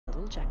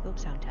Jackalope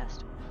sound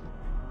test.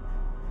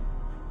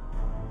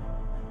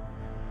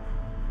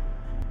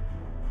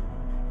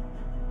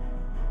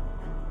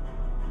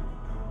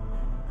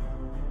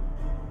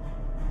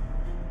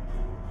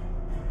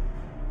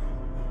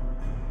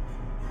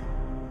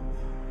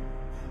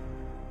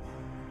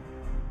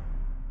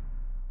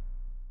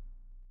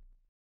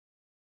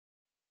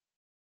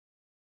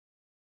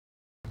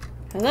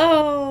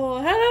 Hello,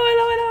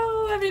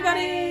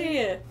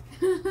 everybody.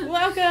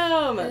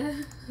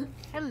 Welcome.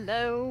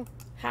 Hello.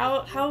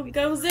 How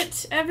goes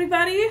it,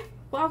 everybody?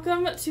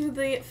 Welcome to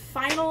the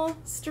final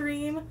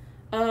stream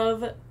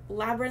of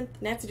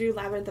Nancy Drew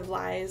Labyrinth of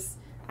Lies.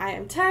 I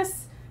am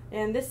Tess,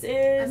 and this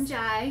is... I'm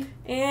Jai.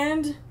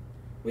 And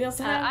we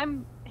also have...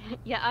 I'm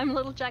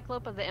Little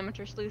Jackalope of the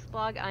Amateur Sleuth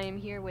blog. I am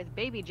here with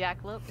Baby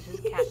Jackalope. This is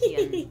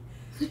Cassian.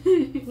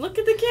 Look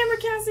at the camera,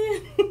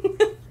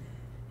 Cassian.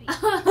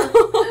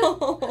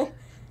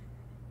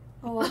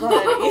 Oh,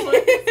 buddy. What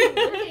is he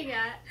looking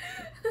at?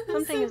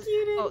 Something so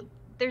cute. Oh,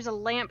 there's a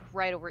lamp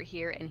right over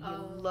here, and he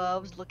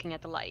loves looking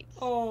at the lights.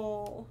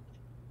 Oh.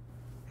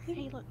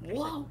 Hey, look. There's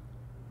Whoa.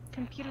 a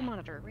computer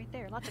monitor right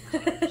there. Lots of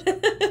colors.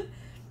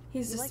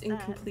 He's just like in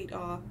that. complete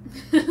awe.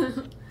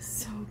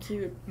 So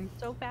cute. I'm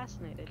so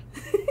fascinated.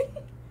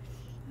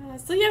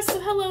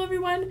 So hello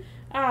everyone.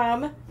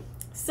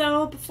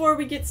 So before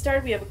we get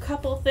started, we have a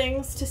couple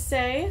things to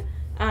say.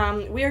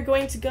 We are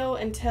going to go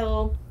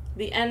until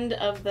the end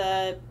of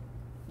the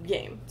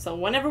game. So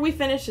whenever we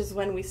finish is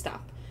when we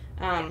stop.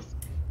 Yes.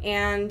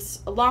 And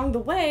along the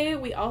way,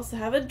 we also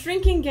have a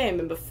drinking game.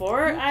 And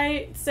before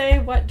I say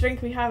what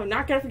drink we have, I'm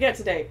not going to forget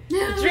today.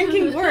 The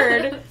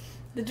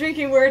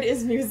drinking word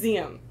is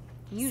museum.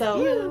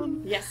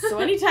 So, yes, so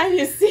anytime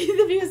you see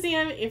the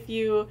museum, if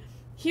you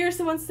hear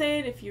someone say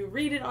it, if you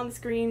read it on the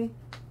screen,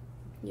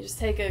 you just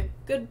take a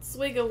good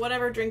swig of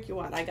whatever drink you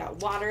want. I got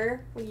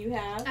water. What do you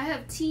have? I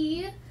have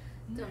tea.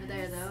 It's over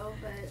there though,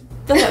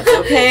 but That's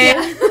okay.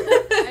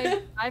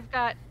 I've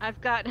got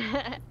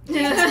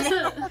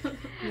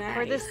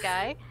for this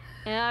guy,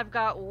 and I've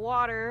got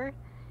water,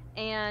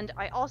 and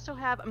I also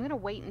have. I'm gonna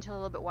wait until a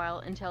little bit while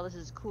until this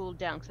is cooled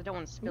down because I don't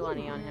want to spill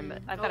any on him.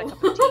 But I've got a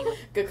cup of tea.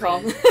 Good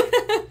call.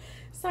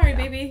 Sorry,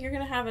 baby. You're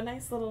gonna have a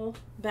nice little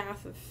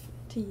bath of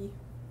tea.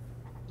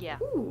 Yeah.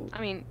 Ooh.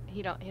 I mean,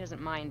 he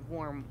doesn't mind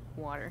warm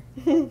water,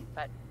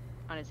 but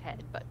on his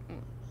head, but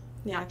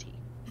not tea.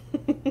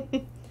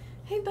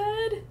 Hey,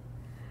 bud.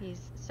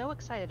 He's so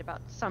excited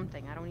about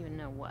something. I don't even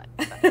know what.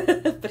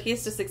 But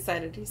he's just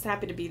excited. He's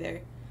happy to be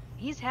there.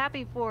 He's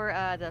happy for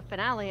the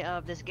finale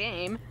of this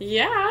game.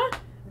 Yeah.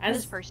 As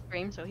his first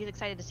stream, so he's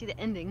excited to see the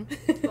ending.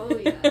 oh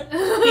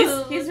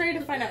yeah. He's ready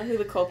to find out who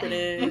the culprit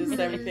is,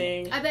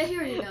 everything. I bet he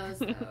already knows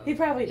though. He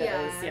probably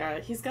does. Yeah.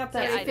 He's got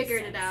that. Yeah, I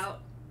figured it out.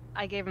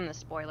 I gave him the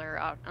spoiler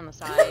out on the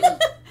side.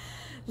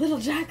 Little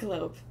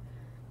Jackalope.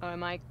 Oh,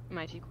 am I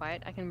too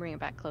quiet? I can bring it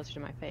back closer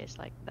to my face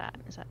like that.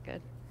 Is that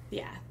good?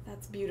 Yeah,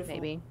 that's beautiful.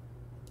 Maybe.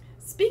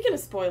 Speaking of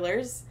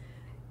spoilers,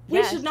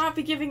 we should not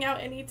be giving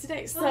out any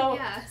today. So,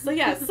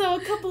 so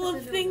a couple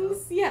of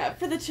things,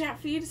 for the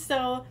chat feed.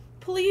 So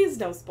please,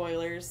 no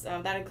spoilers.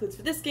 That includes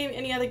for this game,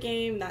 any other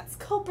game. That's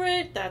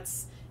culprit.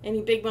 That's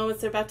any big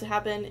moments that are about to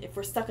happen. If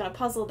we're stuck on a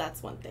puzzle,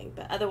 that's one thing.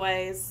 But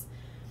otherwise,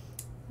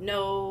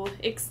 no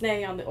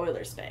ixnay on the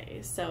Oilers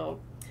phase. So.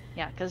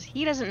 Yeah, because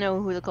he doesn't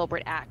know who the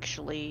culprit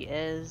actually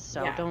is,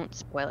 so don't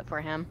spoil it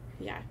for him.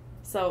 Yeah.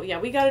 So,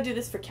 we got to do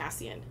this for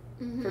Cassian,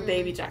 for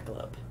Baby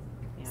Jackalope.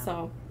 Yeah.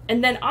 So,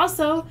 and then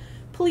also,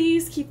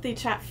 please keep the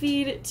chat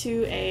feed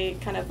to a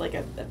kind of like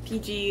a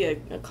PG,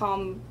 a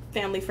calm,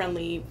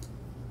 family-friendly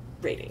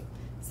rating.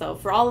 So,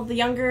 for all of the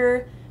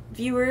younger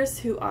viewers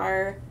who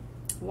are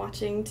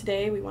watching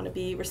today, we want to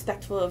be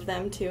respectful of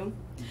them, too.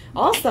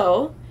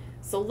 Also,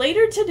 so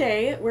later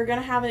today, we're going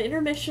to have an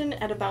intermission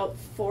at about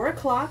 4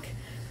 o'clock.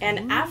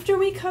 And after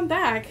we come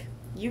back,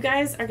 you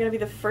guys are going to be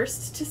the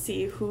first to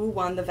see who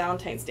won the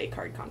Valentine's Day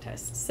card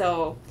contest.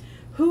 So,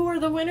 who are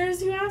the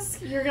winners, you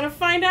ask? You're going to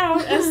find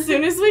out as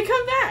soon as we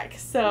come back.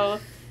 So,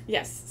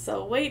 yes.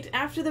 So, wait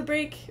after the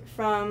break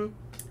from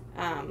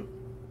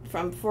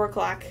 4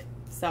 o'clock.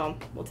 So,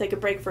 we'll take a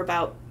break for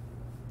about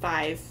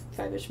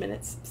five-ish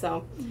minutes.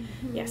 So,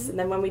 yes. And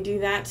then when we do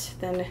that,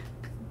 then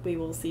we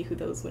will see who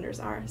those winners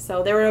are.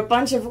 So, there were a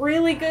bunch of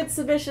really good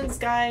submissions,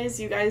 guys.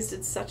 You guys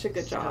did such a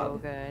good job.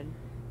 So good.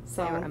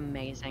 So, they were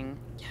amazing.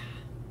 Yeah,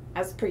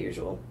 as per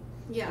usual.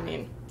 Yeah. I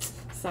mean,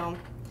 so,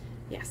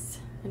 yes.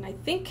 And I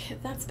think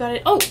that's about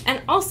it. Oh,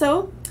 and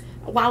also,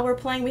 while we're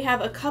playing, we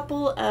have a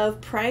couple of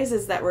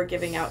prizes that we're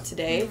giving out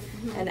today.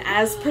 And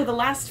as per the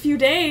last few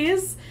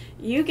days,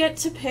 you get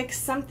to pick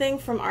something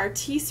from our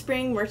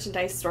Teespring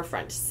merchandise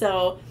storefront.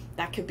 So,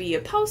 that could be a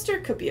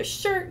poster, could be a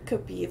shirt,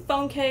 could be a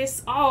phone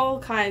case, all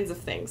kinds of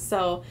things.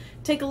 So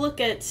take a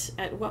look at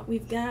what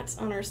we've got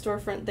on our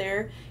storefront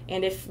there.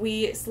 And if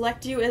we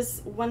select you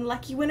as one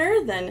lucky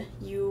winner, then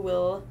you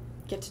will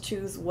get to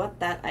choose what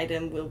that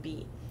item will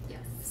be.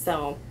 Yes.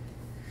 So,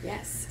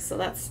 yes. So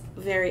that's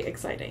very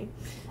exciting.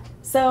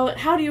 So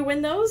how do you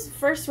win those?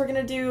 First, we're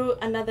going to do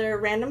another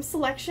random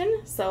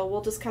selection. So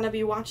we'll just kind of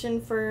be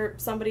watching for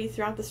somebody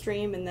throughout the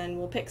stream, and then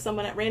we'll pick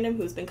someone at random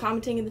who's been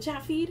commenting in the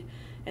chat feed,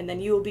 and then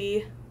you will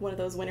be one of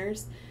those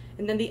winners.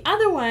 And then the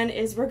other one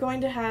is we're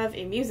going to have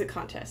a music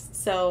contest.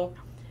 So,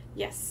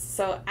 yes.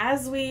 So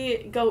as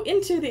we go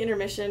into the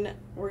intermission,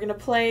 we're going to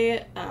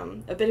play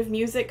a bit of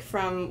music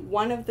from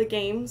one of the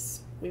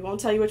games. We won't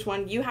tell you which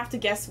one. You have to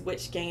guess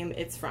which game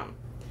it's from.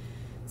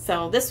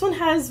 So this one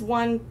has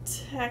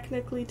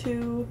technically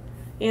two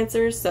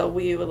answers, so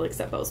we will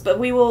accept both. But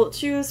we will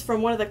choose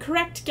from one of the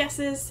correct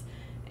guesses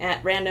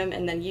at random,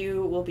 and then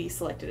you will be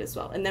selected as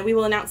well. And then we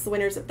will announce the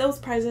winners of those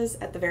prizes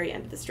at the very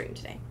end of the stream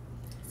today.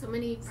 So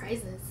many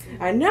prizes.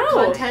 I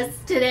know!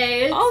 Contests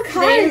today. All Today's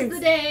kinds! the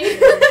day.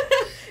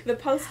 The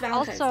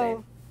post-Valentine's Day.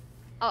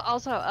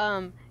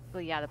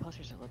 Well, yeah, the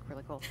posters look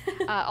really cool.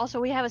 Also,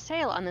 we have a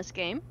sale on this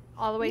game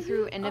all the way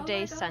through end of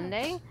day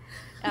Sunday.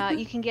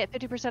 You can get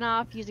 50%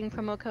 off using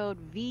promo code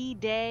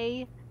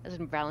VDAY, as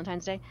in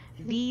Valentine's Day,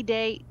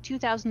 VDAY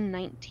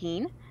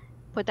 2019.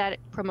 Put that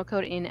promo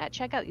code in at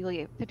checkout. You'll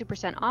get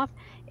 50% off.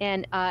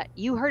 And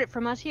you heard it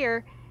from us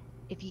here.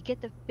 If you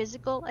get the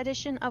physical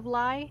edition of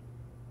Lie,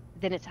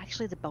 then it's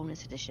actually the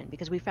bonus edition,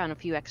 because we found a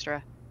few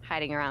extra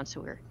hiding around,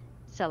 so we're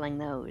selling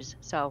those.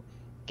 So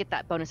get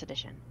that bonus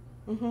edition.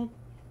 Mm-hmm.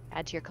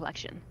 Add to your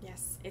collection.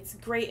 Yes, it's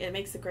great. It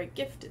makes a great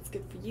gift. It's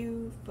good for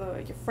you, for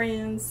your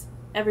friends.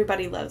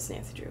 Everybody loves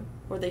Nancy Drew,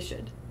 or they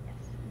should.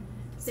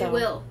 Yes. They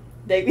will.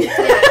 They,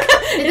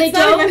 If they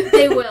don't,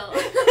 they will.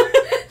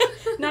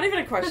 Not even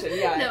a question.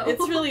 Yeah, No.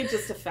 It's really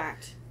just a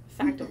fact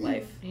of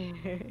life.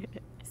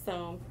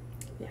 So,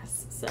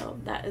 yes. So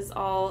that is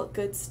all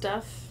good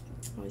stuff.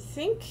 I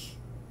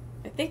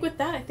think with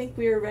that, I think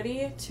we are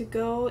ready to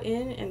go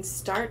in and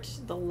start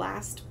the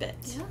last bit.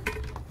 Yeah,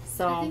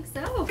 So I think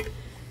so.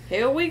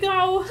 Here we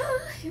go.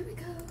 Here we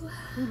go.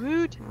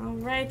 Woot. All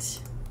right.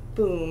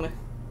 Boom.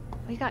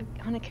 We got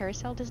On a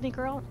Carousel, Disney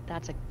Girl.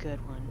 That's a good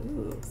one.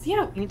 Ooh. So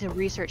yeah. You need to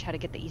research how to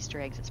get the Easter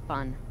eggs. It's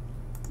fun.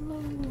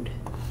 Load.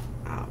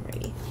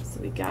 Alrighty. So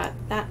we got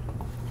that.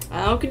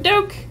 Okie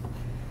doke.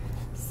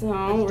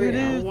 So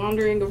we're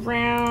wandering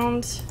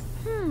around.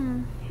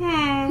 I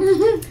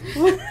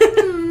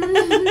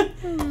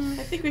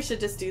think we should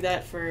just do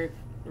that for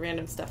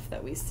random stuff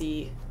that we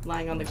see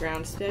lying on the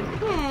ground today.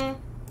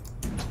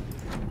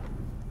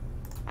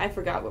 I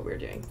forgot what we were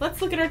doing.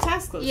 Let's look at our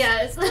task list.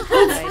 Yes. Good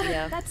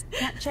idea.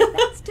 Can't check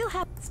that. Still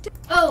happens. We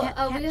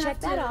check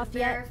have that to off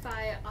yet.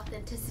 verify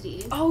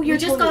authenticity. Oh, you're We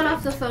just totally got right.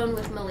 off the phone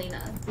with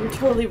Melina. You're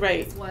totally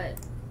right. Is where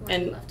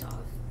And- we left off.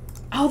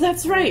 Oh,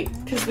 that's right.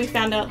 Because we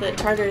found out that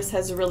Tartarus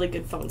has a really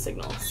good phone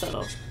signal.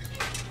 So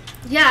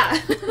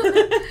Yeah.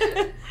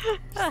 it's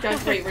got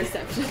great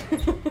reception.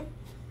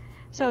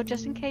 So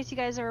just in case you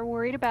guys are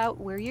worried about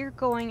where you're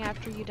going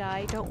after you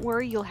die, don't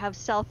worry, you'll have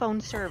cell phone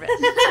service.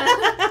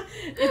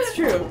 It's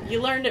true. You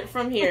learned it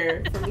from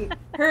here. From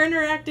HeR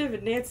Interactive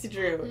and Nancy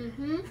Drew.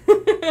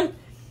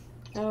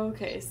 Mm-hmm.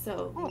 Okay,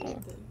 so...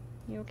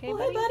 You okay, Oh,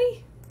 buddy? hey,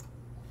 buddy.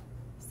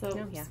 So,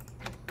 Oh, yeah.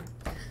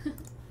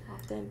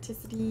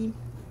 authenticity.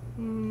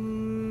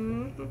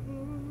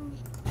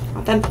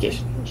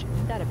 Authentication.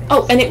 Database.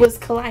 Oh, and it was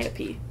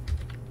Calliope.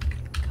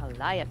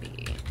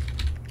 Calliope.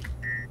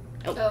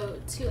 Oh,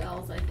 2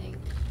 L's, I think.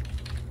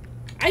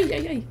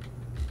 Ay.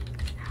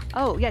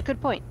 Oh, yeah, good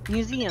point.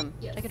 Museum.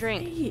 Yes. Take a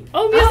drink. Hey.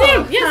 Oh,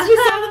 museum! Yes, we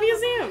saw the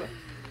museum!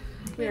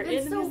 We are We've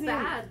in been the so museum.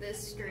 bad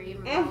this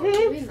stream about Mhm.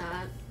 doing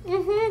that.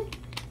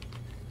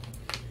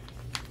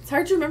 It's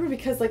hard to remember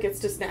because, like, it's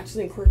just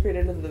naturally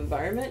incorporated into the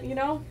environment, you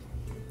know?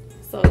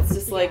 So it's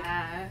just like,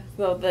 Yeah.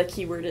 well, the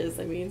keyword is,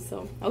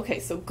 so. Okay,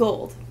 so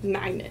gold.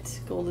 Magnet.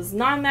 Gold is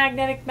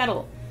non-magnetic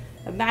metal.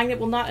 A magnet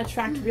will not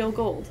attract real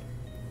gold.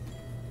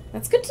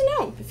 That's good to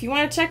know. If you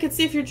want to check and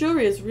see if your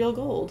jewelry is real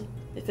gold,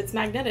 if it's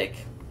magnetic,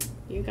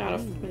 you got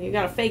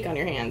a fake on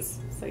your hands.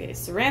 So, okay,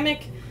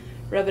 ceramic.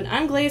 Rub an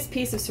unglazed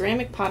piece of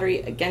ceramic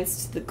pottery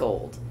against the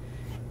gold.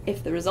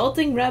 If the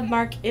resulting rub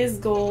mark is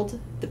gold,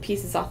 the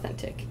piece is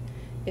authentic.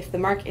 If the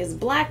mark is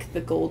black,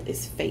 the gold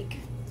is fake.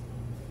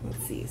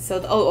 Let's see. So,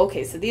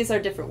 okay. So these are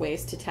different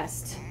ways to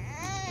test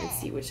and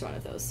see which one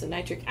of those. So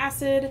nitric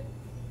acid.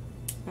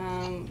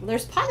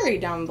 There's pottery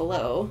down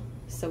below,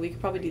 so we could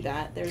probably do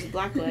that. There's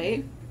black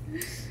light.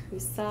 We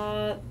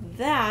saw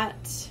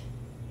that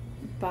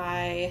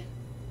by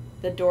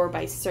the door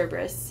by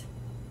Cerberus,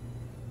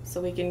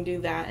 so we can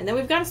do that. And then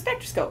we've got a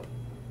spectroscope.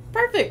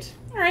 Perfect.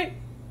 All right.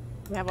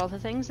 We have all the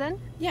things then?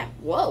 Yeah.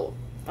 Whoa.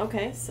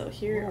 Okay. So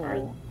here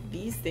are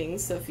these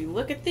things. So if you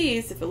look at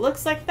these, if it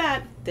looks like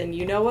that, then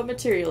you know what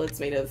material it's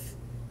made of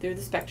through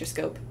the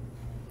spectroscope.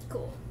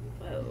 Cool.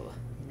 Whoa.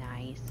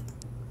 Nice.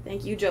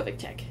 Thank you, Jovic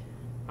Tech.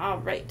 All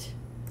right.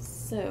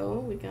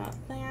 So we got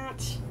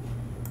that.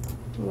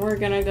 We're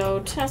gonna go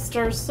test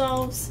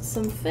ourselves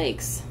some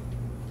fakes.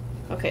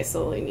 Okay,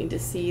 so we need to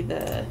see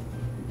the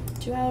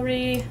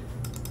jewelry.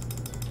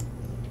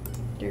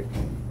 Dirt.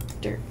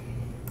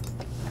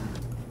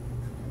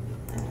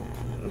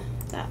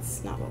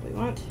 That's not what we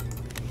want.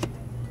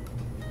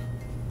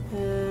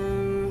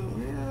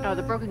 Oh,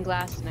 the broken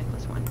glass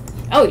necklace one.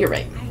 Oh, you're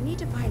right. I need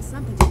to find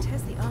something to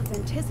test the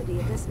authenticity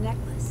of this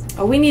necklace.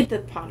 Oh, we need the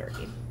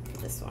pottery.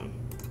 This one.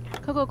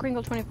 Coco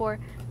Kringle 24.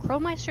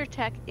 Crowmeister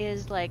Tech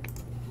is like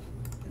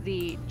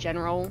the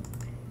general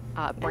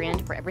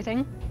brand for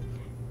everything.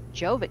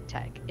 Jovic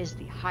Tech is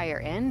the higher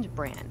end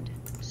brand.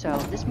 So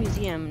this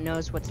museum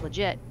knows what's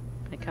legit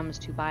when it comes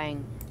to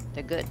buying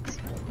the goods,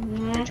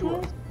 the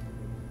tools.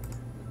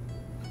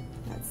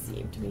 Let's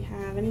see. Do we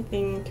have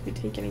anything? Did we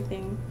take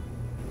anything?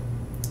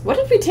 What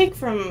did we take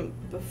from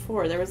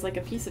before? There was like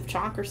a piece of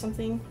chalk or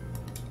something.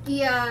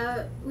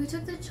 Yeah, we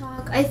took the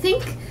chalk. I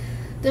think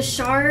the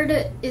shard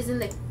is in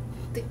the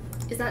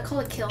is that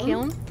called a kiln?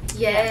 Kiln?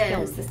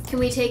 Yes. kiln. Can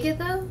we take it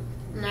though?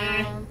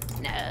 No.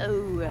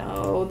 No.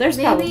 Oh, there's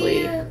Maybe.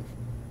 probably.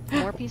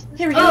 More pieces?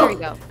 Here we Oh, go. there we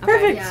go. Okay.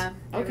 Perfect. Yeah.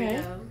 There Okay.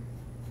 We go.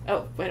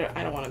 Oh, wait,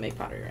 I don't want to make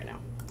pottery right now.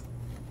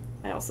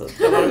 I also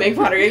don't want to make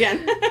pottery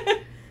again.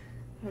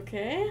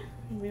 Okay,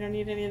 we don't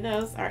need any of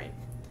those. All right,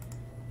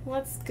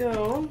 let's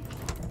go.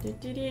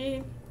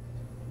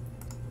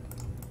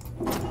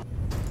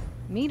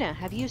 Mina,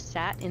 have you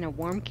sat in a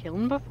warm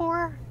kiln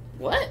before?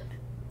 What?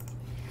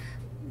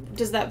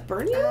 Does that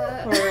burn you?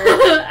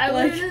 I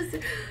like- was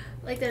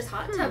like, there's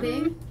hot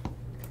tubbing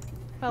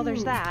Well,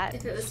 there's that.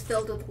 if it was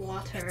filled with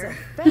water.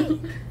 Fake.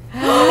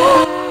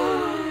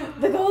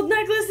 The gold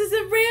necklace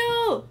isn't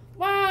real!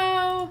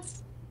 Wow!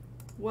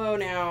 Whoa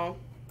now.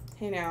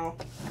 Hey now.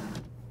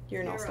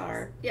 You're an You're all-star.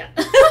 rock- Yeah.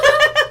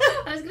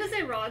 I was gonna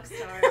say rock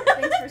star.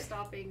 Thanks for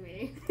stopping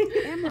me.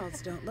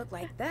 Emeralds don't look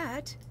like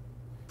that.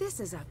 This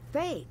is a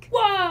fake.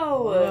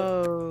 Whoa!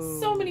 Whoa.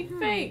 So many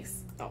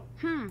fakes. Oh.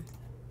 Hmm.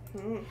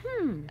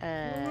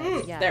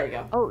 Yeah. There we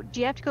go. Oh, do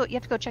you have to go? You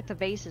have to go check the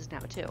vases now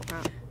too.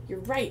 Huh? You're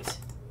right.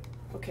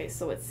 Okay,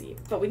 so let's see.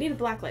 But we need a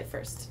black light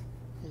first.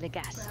 The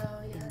gas. Oh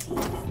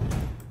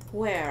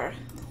yeah.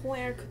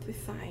 Where could we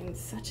find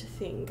such a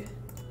thing?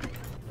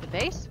 The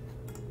vase?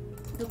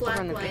 The black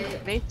From the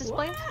light. vase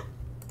display? What?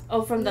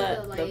 Oh, from No,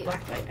 the the light.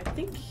 black light. I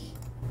think.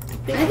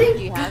 I think.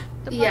 Do you have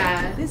the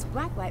Yeah. This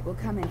black light will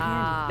come in handy.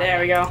 Ah. There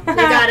we go. We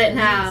got it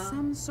now.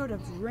 Some sort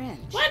of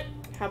wrench. What?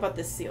 How about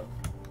this seal?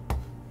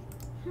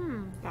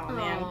 Hmm. Oh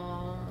man.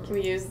 Aw. Can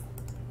we use?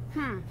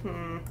 Hmm.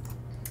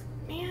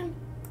 Man.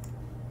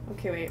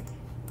 Okay, wait.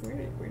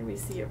 Where do we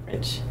see a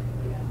wrench?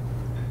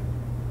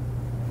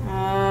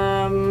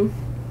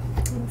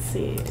 Let's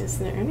see. Is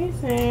there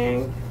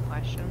anything?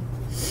 Question.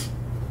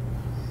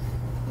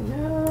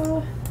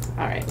 No.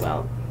 All right.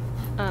 Well.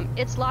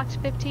 It's locked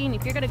 15.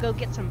 If you're gonna go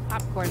get some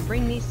popcorn,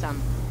 bring me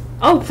some.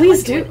 Oh, please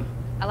I like it do. with-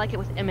 I like it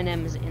with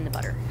M&Ms in the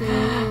butter.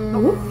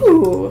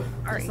 Ooh.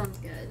 That Sorry. sounds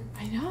good.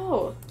 I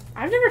know.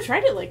 I've never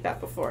tried it like that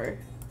before.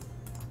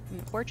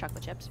 Or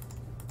chocolate chips.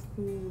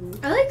 Ooh.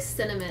 I like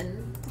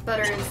cinnamon,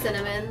 butter and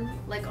cinnamon,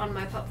 like on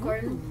my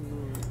popcorn,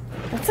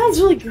 That sounds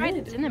really Tried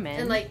good. cinnamon.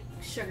 and like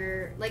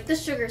sugar, like the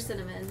sugar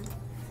cinnamon.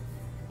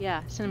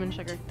 Yeah, cinnamon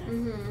sugar.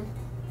 Mm-hmm.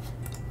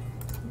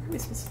 Where are we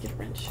supposed to get a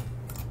wrench?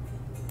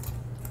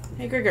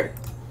 Hey, Grigor.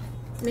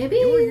 Maybe.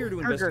 You're here to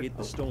investigate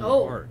the stolen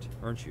Oh. art,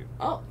 aren't you?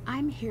 Oh.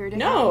 I'm here to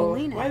No, help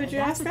Melina. why would you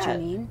That's ask what that?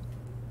 you mean.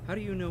 How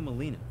do you know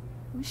Melina?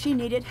 She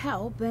needed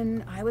help,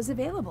 and I was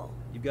available.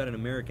 You've got an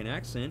American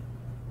accent.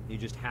 You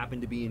just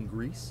happen to be in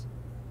Greece?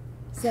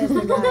 Says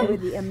the guy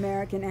with the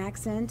American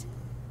accent.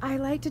 I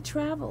like to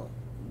travel.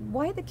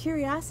 Why the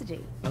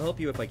curiosity? I'll help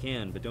you if I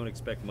can, but don't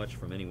expect much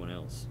from anyone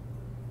else.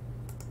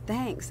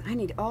 Thanks. I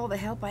need all the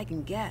help I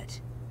can get.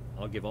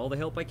 I'll give all the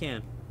help I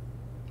can.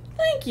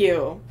 Thank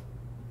you.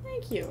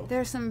 Thank you.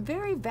 There's some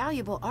very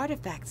valuable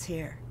artifacts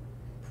here.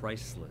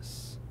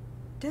 Priceless.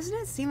 Doesn't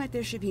it seem like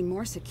there should be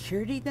more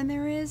security than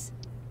there is?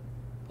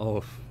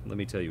 Oh, let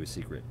me tell you a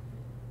secret.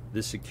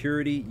 The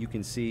security you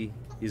can see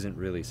isn't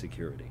really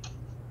security.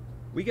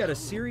 We got a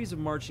series of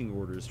marching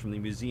orders from the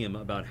museum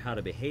about how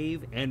to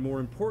behave, and more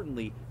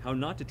importantly, how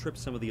not to trip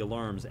some of the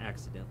alarms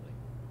accidentally.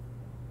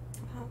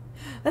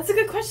 That's a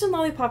good question,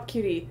 Lollipop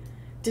Cutie.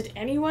 Did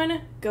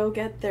anyone go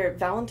get their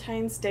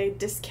Valentine's Day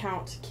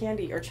discount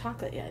candy or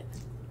chocolate yet?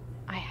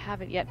 I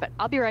haven't yet, but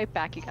I'll be right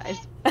back, you guys.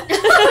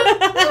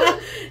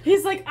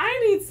 He's like,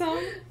 I need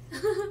some.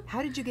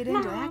 How did you get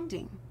into Mom.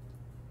 acting?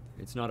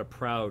 It's not a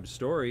proud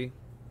story.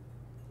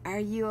 Are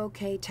you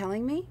okay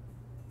telling me?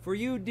 For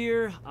you,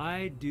 dear,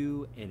 I'd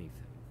do anything.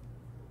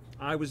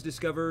 I was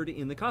discovered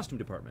in the costume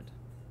department,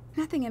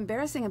 Nothing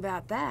embarrassing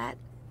about that.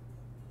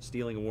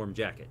 stealing a warm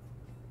jacket.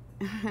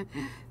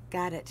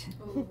 Got it.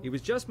 It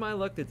was just my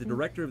luck that the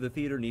director of the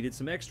theater needed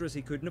some extras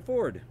he couldn't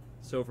afford.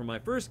 So for my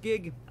first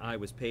gig, I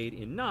was paid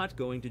in not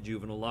going to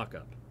juvenile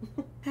lockup.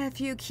 A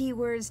few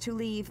keywords to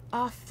leave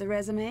off the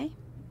resume.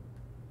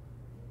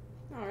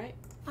 All right.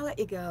 I'll let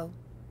you go.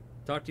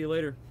 Talk to you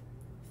later.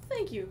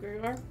 Thank you,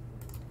 Gregor.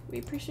 We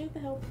appreciate the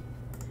help.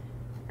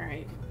 All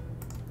right.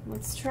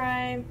 Let's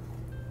try.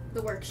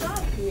 The workshop.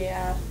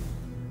 Yeah.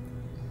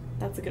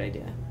 That's a good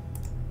idea.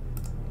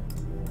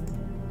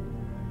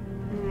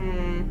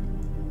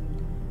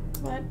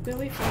 What will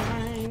we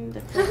find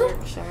at the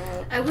workshop?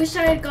 I wish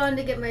I had gone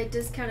to get my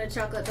discounted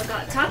chocolate, but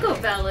got Taco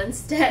Bell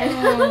instead.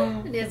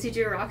 Nancy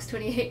Drew Rocks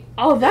 28.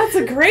 Oh, that's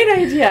a great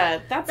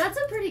idea. That's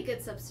a pretty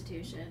good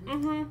substitution.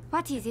 Mm-hmm.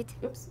 What is it?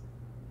 Oops.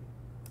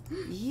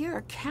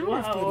 You're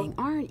counterfeiting,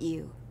 aren't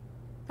you?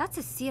 That's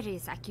a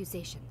serious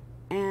accusation.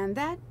 And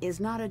that is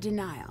not a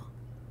denial.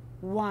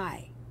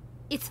 Why?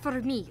 It's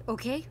for me,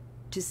 okay?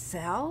 To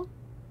sell?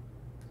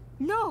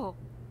 No.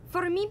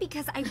 For me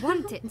because I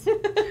want it.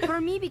 For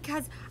me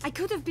because I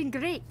could have been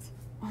great.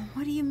 Oh,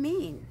 what do you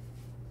mean?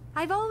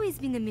 I've always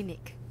been a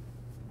mimic.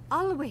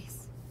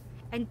 Always.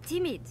 And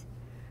timid.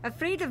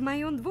 Afraid of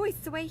my own voice,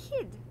 so I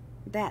hid.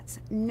 That's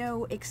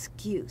no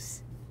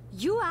excuse.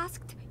 You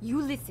asked,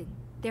 you listen.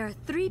 There are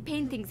 3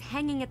 paintings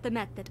hanging at the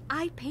Met that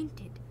I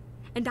painted.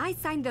 And I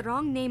signed the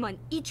wrong name on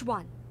each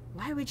one.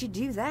 Why would you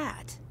do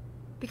that?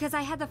 Because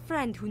I had a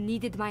friend who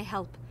needed my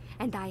help,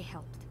 and I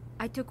helped.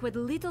 I took what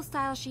little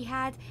style she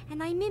had,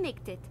 and I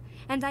mimicked it.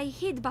 And I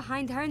hid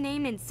behind her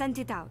name and sent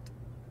it out.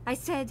 I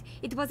said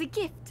it was a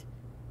gift,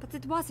 but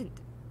it wasn't.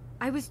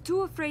 I was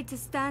too afraid to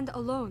stand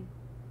alone.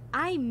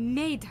 I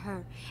made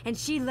her, and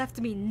she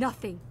left me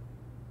nothing.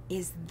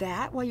 Is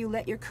that why you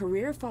let your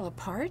career fall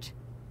apart?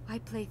 I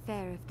play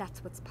fair if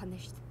that's what's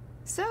punished.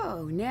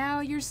 So,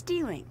 now you're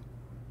stealing.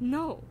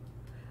 No,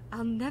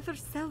 I'll never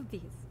sell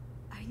these.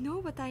 I know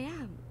what I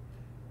am.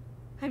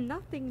 I'm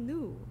nothing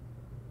new.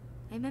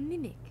 I'm a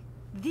mimic.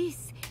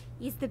 This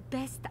is the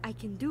best I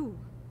can do.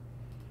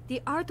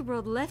 The art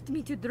world left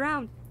me to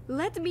drown.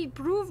 Let me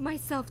prove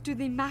myself to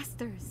the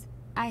masters.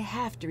 I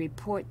have to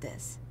report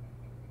this.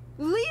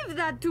 Leave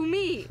that to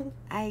me!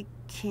 I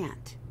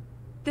can't.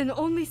 Then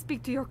only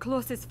speak to your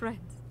closest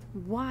friends.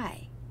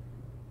 Why?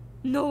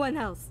 No one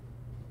else.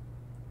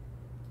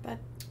 But...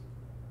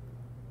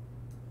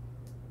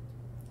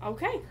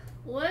 Okay.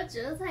 What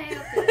just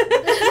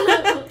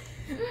happened?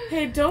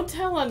 Hey, don't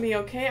tell on me,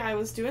 okay? I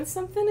was doing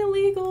something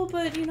illegal,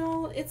 but, you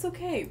know, it's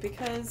okay,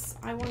 because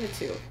I wanted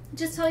to.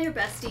 Just tell your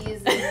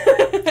besties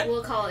and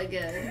we'll call it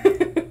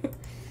good.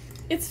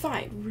 It's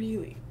fine,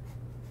 really.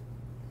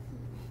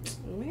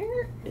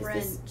 Where is Wrench.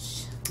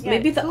 this? Yeah,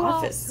 Maybe the who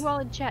office. Who all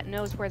in chat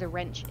knows where the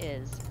wrench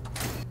is?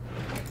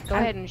 Go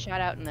ahead and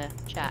shout out in the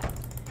chat.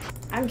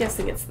 I'm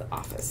guessing it's the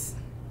office.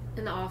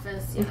 In the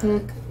office, yeah. Mhm.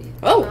 It could be.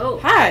 Oh,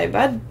 hi,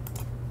 bud.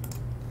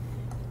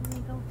 There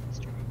you go,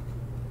 mister.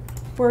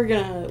 We're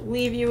gonna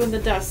leave you in the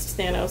dust,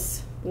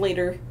 Thanos,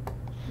 later.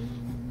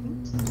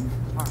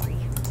 Sorry.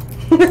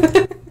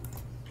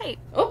 Hey,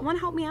 Oh. want to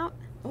help me out?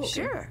 Okay.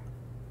 Sure.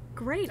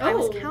 Great. I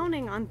was Oh.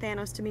 counting on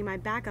Thanos to be my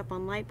backup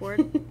on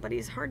Lightboard, but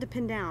he's hard to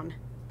pin down.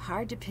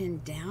 Hard to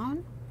pin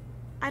down?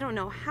 I don't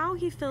know how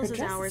he fills his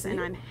Address hours, you. and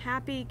I'm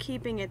happy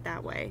keeping it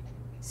that way.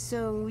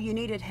 So, you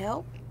needed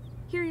help?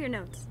 Here are your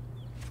notes.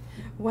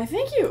 Why,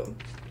 thank you.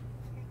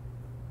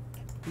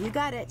 You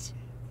got it.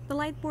 The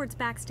Lightboard's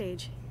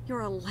backstage.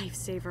 You're a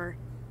lifesaver.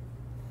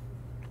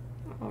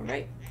 All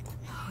right.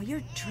 Oh,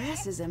 your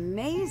dress is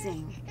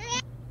amazing.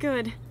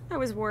 Good. I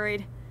was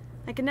worried.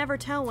 I can never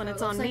tell when So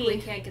it's it on looks like me.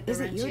 we can't get the Is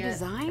it wrench your yet.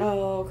 design?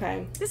 Oh,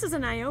 okay. This is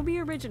an Niobe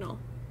original.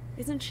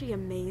 Isn't she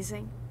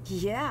amazing?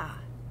 Yeah.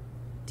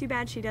 Too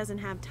bad she doesn't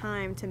have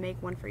time to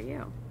make one for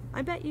you.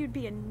 I bet you'd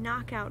be a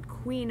knockout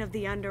queen of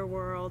the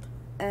underworld.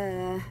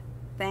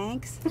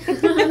 Thanks.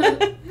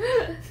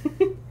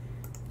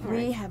 All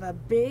We right. have a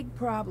big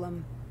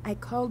problem. I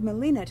called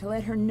Melina to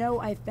let her know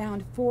I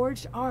found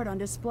forged art on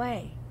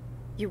display.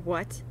 You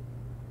what?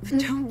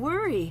 Don't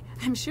worry.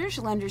 I'm sure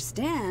she'll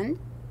understand.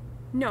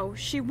 No,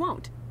 she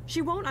won't.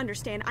 She won't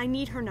understand. I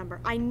need her number.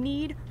 I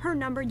need her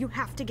number. You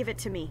have to give it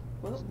to me.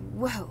 Well,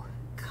 Whoa.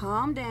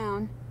 Calm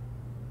down.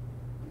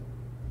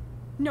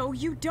 No,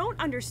 you don't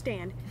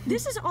understand.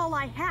 This is all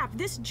I have.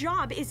 This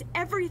job is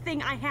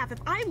everything I have. If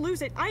I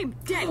lose it, I am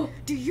dead.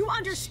 Do you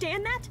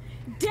understand that?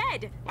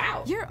 Dead!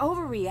 wow. You're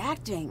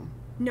overreacting.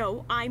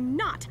 No, I'm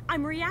not.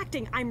 I'm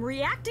reacting. I'm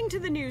reacting to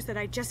the news that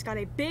I just got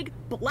a big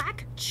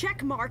black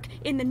check mark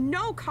in the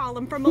no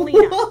column from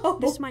Melina.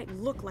 This might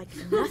look like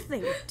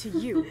nothing to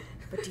you,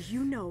 but do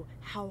you know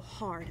how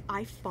hard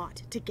I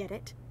fought to get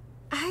it?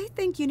 I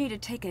think you need to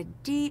take a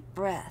deep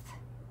breath.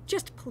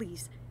 Just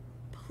please,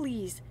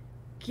 please,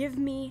 give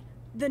me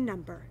the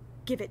number.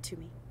 Give it to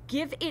me.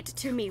 Give it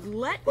to me.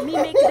 Let me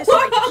make this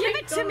right. Give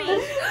it to me.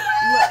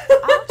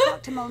 Look, I'll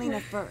talk to Melina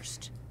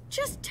first.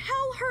 Just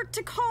tell her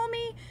to call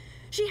me.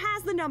 She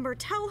has the number.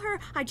 Tell her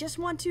I just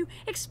want to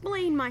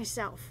explain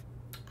myself.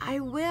 I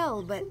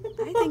will, but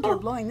I think you're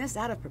blowing this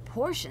out of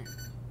proportion.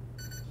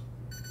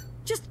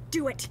 Just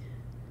do it.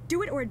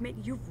 Do it or admit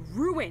you've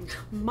ruined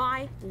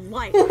my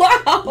life.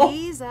 Wow.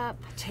 Ease up.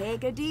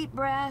 Take a deep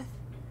breath.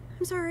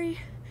 I'm sorry.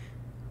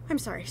 I'm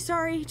sorry.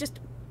 Sorry. Just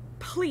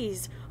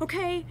please,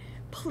 okay?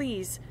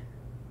 Please.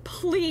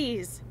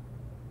 Please.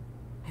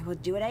 I will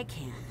do what I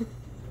can.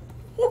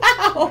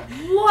 Wow.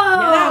 Whoa!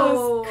 That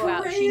was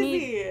Wow,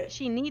 crazy.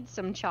 she needs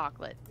some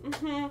chocolate.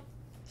 Mm-hmm.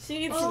 She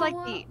needs She's Oh, like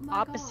the my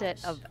opposite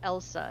gosh. of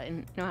Elsa. And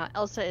you know how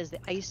Elsa is the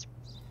ice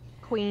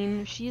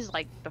queen? She's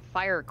like the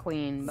fire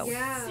queen, but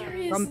Yeah.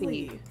 Seriously.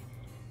 grumpy.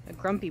 A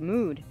grumpy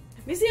mood.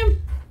 Let me see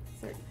him.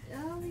 Sorry.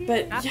 Oh, yeah.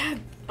 But yeah,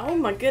 oh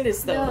my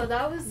goodness, though. No,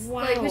 that was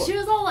wow. like when she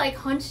was all like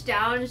hunched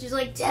down and she's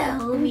like,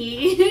 "Tell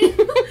me."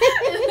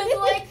 It was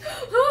like,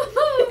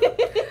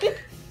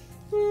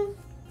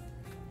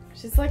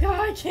 She's like, oh,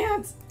 I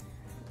can't.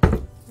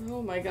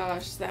 Oh my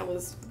gosh, that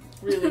was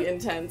really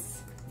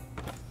intense.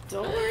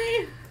 Don't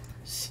worry,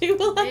 she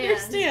will Man.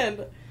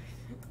 understand.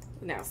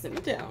 Now sit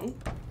me down.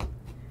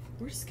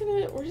 We're just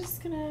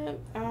gonna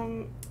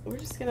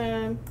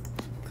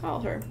call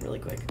her really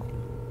quick.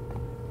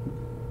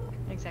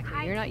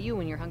 Exactly. You're not you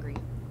when you're hungry.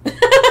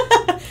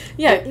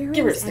 Yeah, The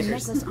give her earrings and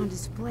stickers. necklace on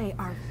display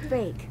are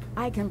fake.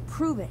 I can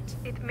prove it.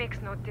 It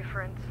makes no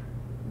difference.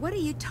 What are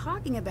you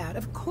talking about?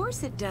 Of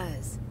course it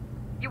does.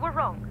 You were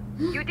wrong.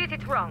 You did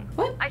it wrong.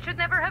 What? I should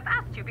never have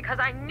asked you because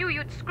I knew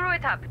you'd screw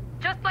it up,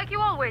 just like you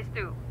always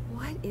do.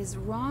 What is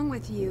wrong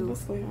with you?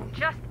 What's going on?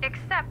 Just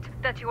accept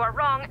that you are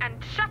wrong and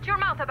shut your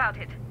mouth about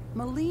it.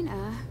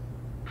 Melina,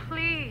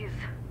 Please.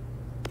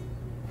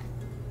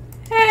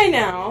 Hey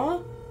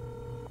now,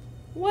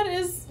 what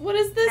is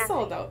this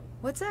all about?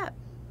 what's up?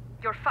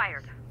 You're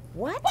fired.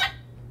 What?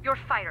 You're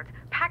fired.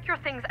 Pack your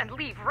things and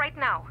leave right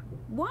now.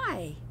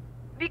 Why?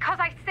 Because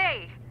I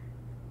say,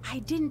 I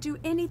didn't do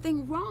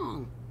anything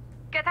wrong.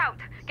 get out.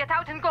 Get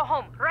out and go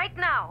home right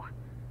now.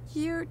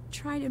 You're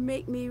trying to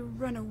make me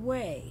run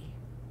away.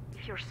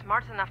 If you're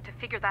smart enough to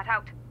figure that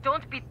out,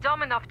 don't be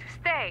dumb enough to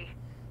stay.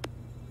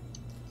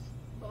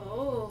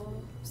 oh,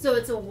 so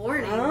it's a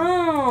warning.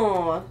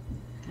 Oh,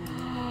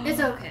 It's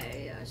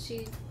okay. Yeah,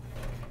 she.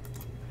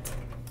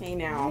 hey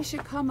now. I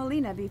should call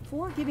Melina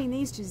before giving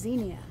these to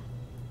Xenia.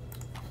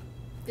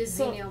 Does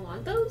So- Xenia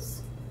want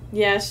those?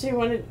 Yeah, she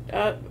wanted.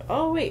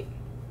 Oh wait.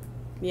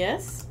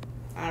 Yes.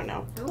 I don't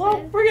know. Okay.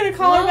 Well, we're gonna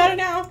call her Well- about it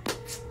now.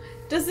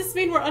 Does this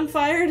mean we're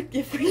unfired?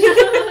 If we.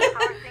 How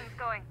are things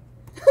going?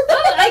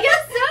 Oh, I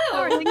guess How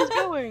are so. things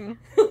going?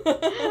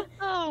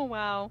 Oh,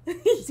 wow.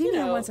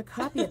 Xenia wants a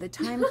copy of the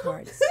time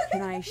cards.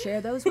 Can I share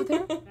those with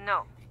her?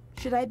 No.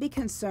 Should I be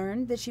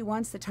concerned that she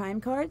wants the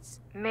time cards?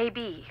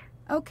 Maybe.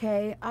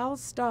 Okay, I'll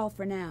stall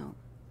for now.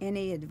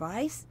 Any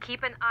advice?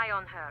 Keep an eye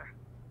on her.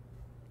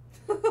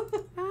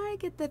 I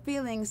get the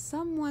feeling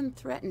someone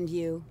threatened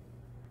you.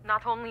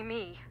 Not only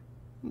me.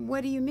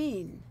 What do you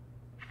mean?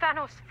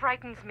 Thanos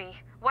frightens me.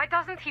 Why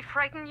doesn't he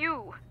frighten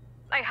you?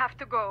 I have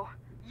to go.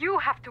 You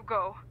have to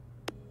go.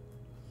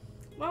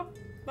 well,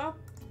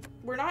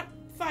 we're not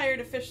fired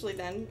officially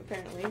then,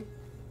 apparently.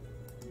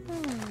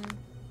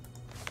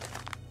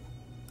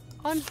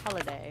 On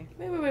holiday.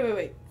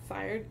 Wait.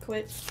 Fired,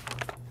 quit.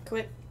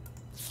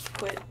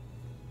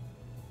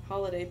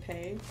 Holiday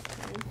pay.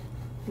 Okay.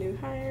 New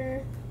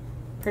hire.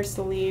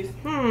 Personal leave.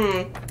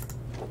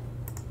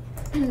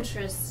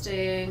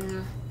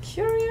 Interesting.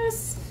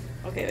 Curious.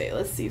 Okay, wait,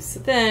 let's see. So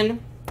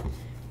then,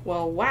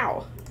 well,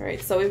 wow.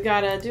 Alright, so we've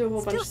got to do a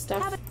whole bunch of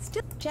stuff.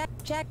 Still check.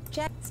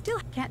 Still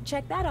can't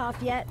check that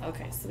off yet.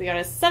 Okay, so we got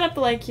to set up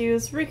the light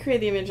cues,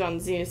 recreate the image on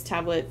Xenia's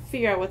tablet,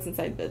 figure out what's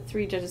inside the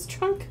 3 judges'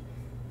 trunk,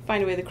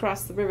 find a way to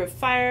cross the river of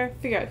fire,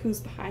 figure out who's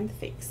behind the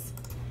fakes.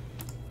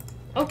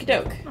 Okie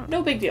doke.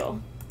 No big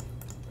deal.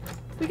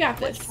 We got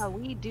What this. shall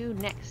we do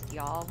next,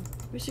 y'all?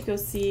 We should go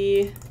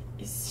see.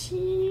 Is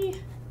she.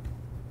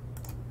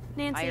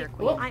 Nancy, Fire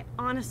queen. I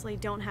honestly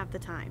don't have the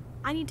time.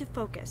 I need to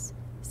focus.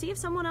 See if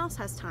someone else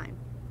has time.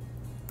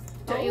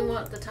 Don't you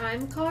want the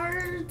time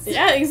cards?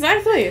 Yeah,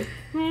 exactly.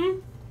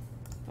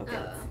 Okay,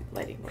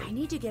 lighting I mode.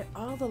 need to get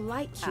all the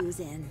light cues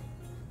in.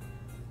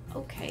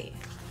 Okay.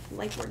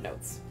 Light word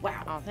notes.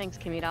 Wow. Oh, thanks,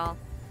 Kimmy doll.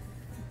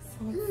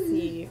 So let's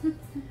see.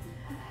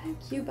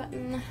 Cue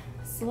button.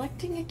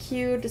 Selecting a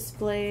cue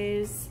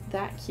displays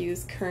that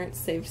cue's current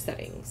saved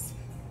settings.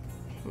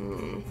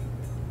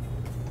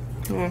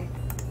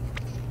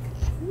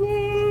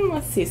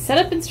 Let's see. Set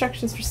up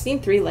instructions for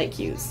scene 3 light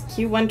cues.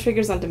 Cue 1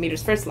 triggers on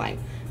Demeter's first line.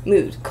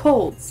 Mood.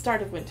 Cold.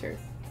 Start of winter.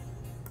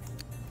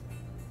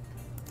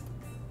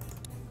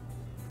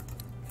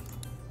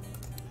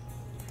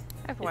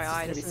 FYI,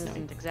 gonna this be snowing.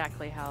 isn't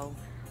exactly how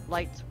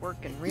lights work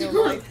in real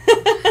life.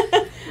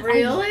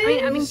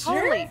 Really? I mean,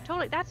 Sure?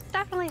 totally. That's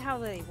definitely how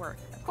they work.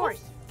 Of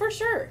course. For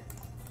sure.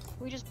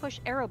 We just push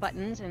arrow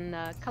buttons and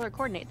color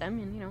coordinate them,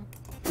 and you know.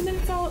 And then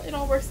it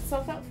all works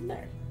itself out from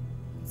there.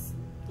 It's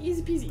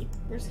easy peasy.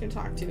 We're just gonna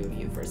talk to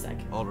you for a sec.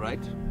 All right.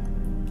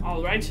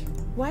 All right.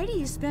 Why do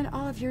you spend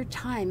all of your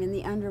time in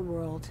the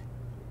underworld?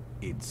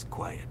 It's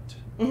quiet.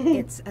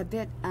 It's a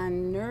bit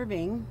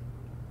unnerving.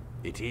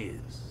 It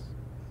is.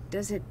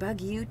 Does it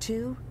bug you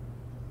too?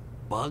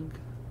 Bug?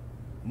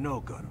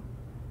 No, girl.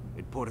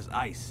 It pours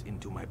ice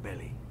into my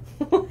belly.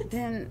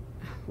 Then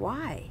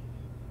why?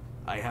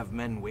 I have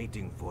men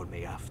waiting for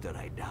me after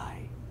I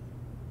die.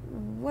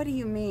 What do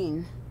you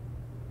mean?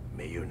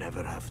 May you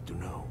never have to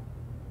know.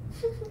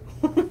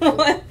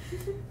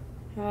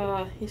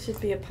 What? He should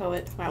be a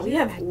poet. Wow, we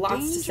You're have a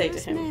lots to say to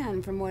dangerous him.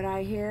 man, from what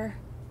I hear.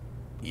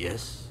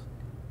 Yes?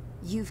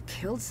 You've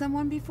killed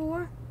someone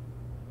before?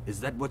 Is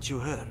that what you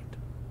heard?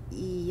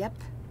 Yep.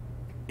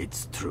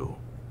 It's true.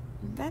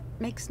 That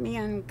makes me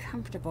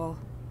uncomfortable.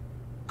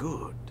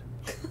 Good.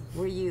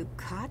 Were you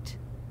caught?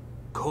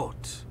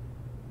 Caught?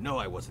 No,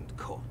 I wasn't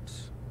caught.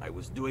 I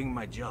was doing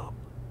my job.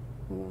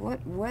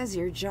 What was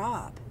your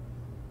job?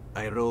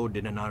 I rode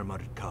in an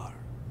armored car.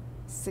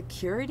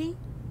 Security?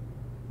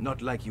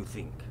 Not like you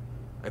think.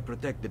 I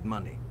protected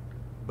money,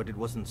 but it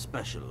wasn't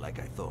special like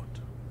I thought.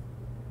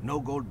 No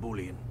gold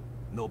bullion,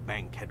 no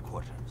bank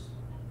headquarters.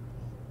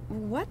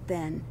 What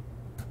then?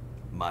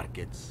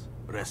 Markets,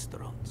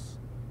 restaurants.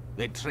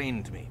 They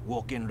trained me,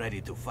 walk in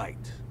ready to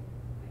fight.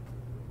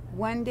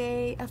 One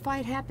day a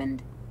fight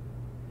happened?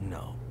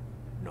 No,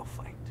 no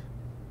fight.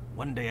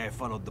 One day I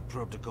followed the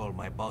protocol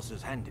my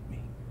bosses handed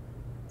me.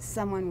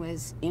 Someone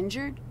was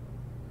injured?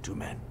 2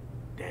 men,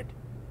 dead.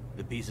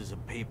 The pieces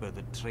of paper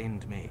that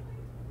trained me,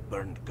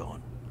 burned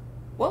gone.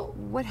 Whoa.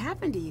 What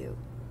happened to you?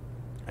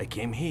 I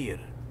came here,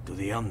 to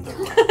the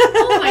underworld.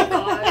 Oh my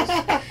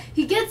gosh.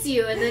 He gets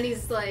you, and then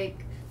he's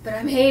like, but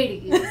I'm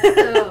Hades.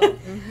 So,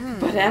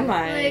 But am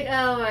I? like,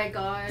 oh my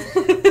gosh.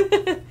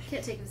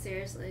 Can't take him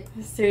seriously.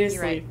 Seriously.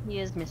 You're right. He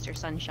is Mr.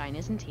 Sunshine,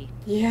 isn't he?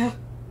 Yeah.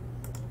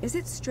 Is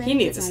it strange He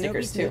needs that a Snickers,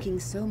 Niobe's too. making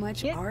so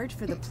much art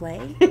for the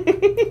play?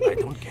 I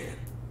don't care.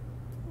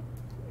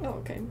 Oh,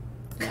 okay.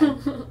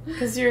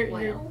 Because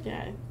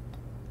yeah.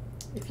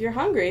 If you're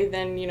hungry,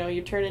 then, you know,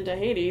 you turn into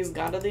Hades,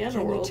 god of the Can you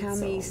underworld. tell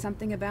so. me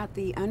something about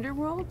the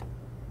underworld?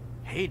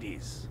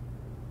 Hades.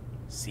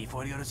 See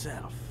for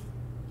yourself.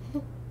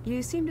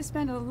 You seem to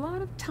spend a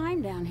lot of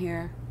time down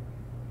here.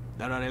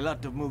 There are a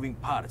lot of moving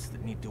parts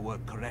that need to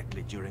work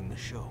correctly during the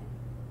show.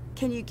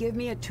 Can you give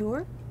me a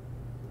tour?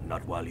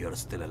 Not while you're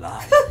still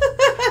alive.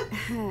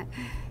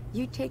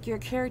 You take your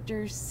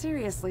character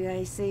seriously,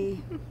 I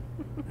see.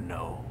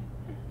 No.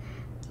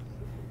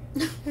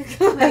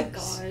 Oh my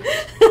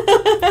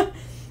gosh.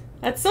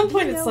 At some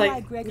point, You it's know like, why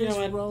you Gregor's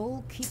know what?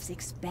 role keeps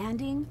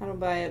expanding? I don't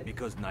buy it.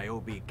 Because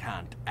Niobe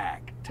can't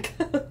act.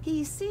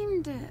 He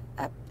seemed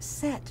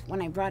upset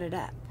when I brought it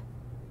up.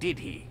 Did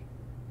he?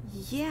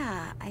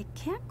 Yeah, I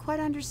can't quite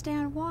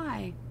understand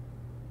why.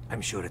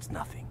 I'm sure it's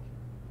nothing.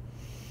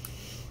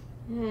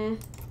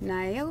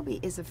 Niobe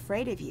is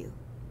afraid of you.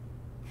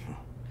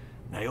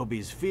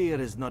 Niobe's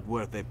fear is not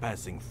worth a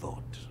passing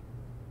thought.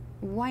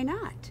 Why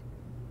not?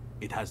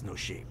 It has no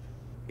shape.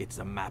 It's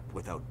a map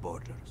without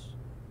borders.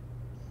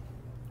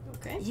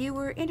 Okay. You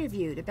were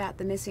interviewed about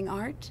the missing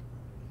art?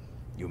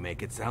 You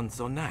make it sound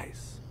so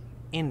nice.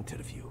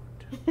 Interviewed.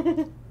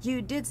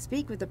 You did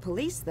speak with the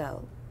police,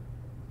 though.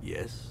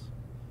 Yes?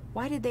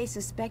 Why did they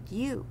suspect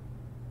you?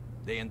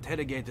 They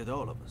interrogated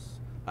all of us.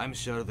 I'm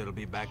sure they'll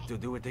be back to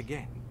do it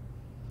again.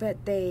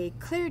 But they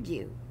cleared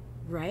you,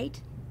 right?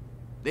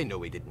 They know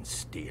we didn't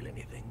steal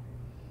anything.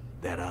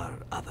 There are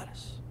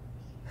others.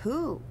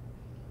 Who?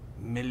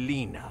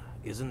 Melina,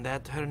 isn't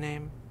that her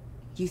name?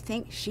 You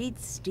think she'd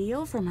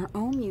steal from her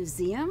own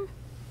museum?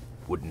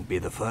 Wouldn't be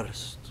the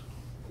first.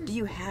 Do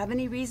you have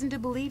any reason to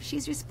believe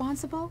she's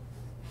responsible?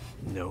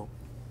 No.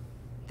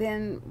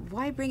 Then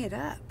why bring it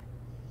up?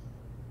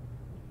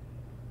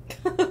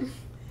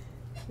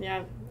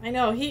 Yeah, I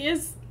know. He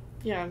is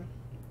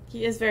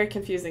very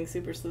confusing,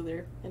 Super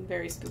Sleuther, and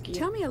very spooky.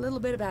 Tell me a little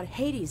bit about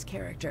Hades'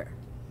 character.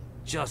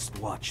 Just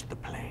watch the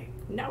play.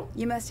 No.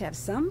 You must have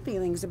some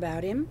feelings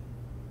about him.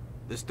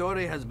 The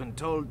story has been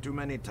told too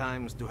many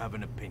times to have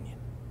an opinion.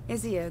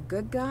 Is he a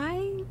good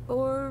guy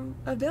or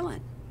a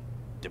villain?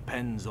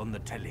 Depends on the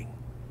telling.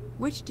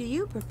 Which do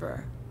you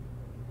prefer?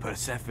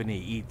 Persephone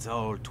eats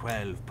all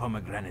 12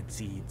 pomegranate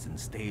seeds and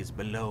stays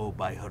below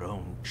by her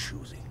own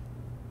choosing.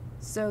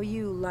 So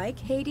you like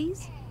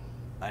Hades?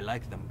 I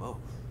like them both.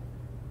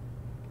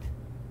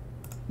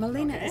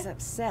 Melina Okay. is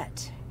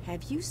upset.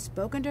 Have you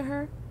spoken to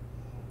her?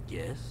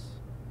 Yes?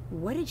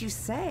 What did you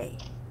say?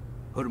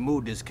 Her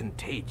mood is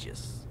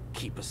contagious.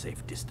 Keep a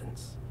safe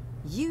distance.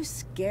 You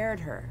scared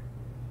her.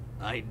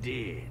 I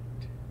did.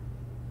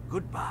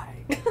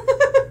 Goodbye.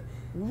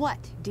 What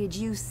did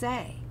you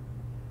say?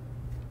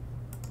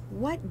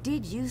 What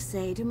did you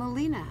say to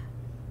Melina?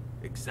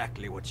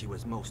 Exactly what she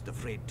was most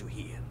afraid to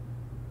hear.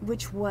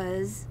 Which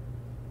was...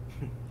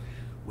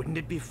 Wouldn't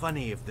it be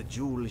funny if the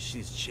jewel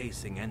she's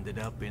chasing ended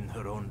up in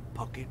her own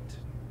pocket?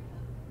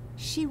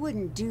 She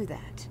wouldn't do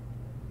that.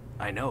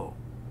 I know.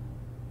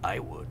 I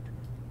would.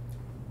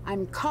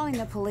 I'm calling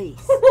the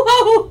police.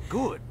 Whoa!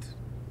 Good.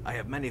 I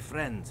have many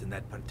friends in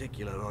that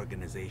particular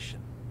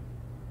organization.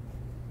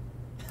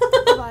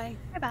 Bye-bye.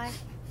 Bye-bye.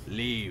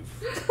 Leave.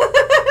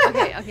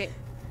 Okay.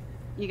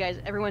 You guys,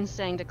 everyone's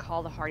saying to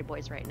call the Hardy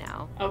Boys right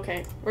now.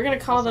 Okay, we're gonna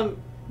call them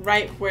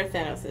right where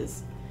Thanos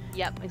is.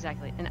 Yep,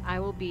 exactly. And I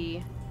will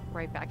be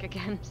right back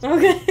again.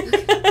 Okay.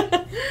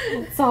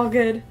 It's all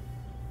good.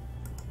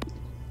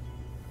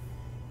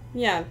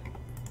 Yeah.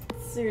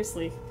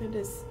 Seriously, it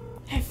is.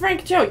 Hey,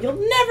 Frank Joe, you'll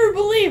never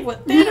believe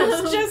what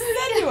Thanos just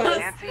said to us.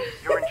 Nancy,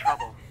 you're in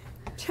trouble.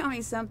 Tell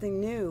me something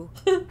new.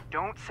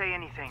 Don't say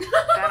anything.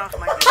 Thanos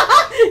might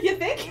be. You I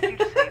think? need you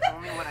to say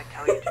only what I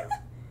tell you to.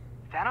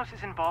 Thanos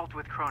is involved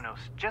with Kronos.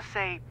 Just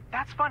say,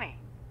 that's funny.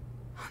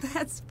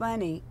 That's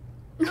funny.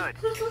 Good.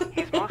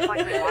 He's most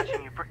likely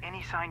watching you for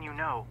any sign you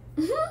know.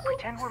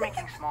 Pretend we're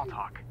making small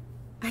talk.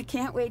 I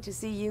can't wait to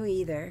see you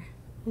either.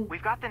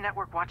 We've got the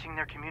network watching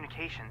their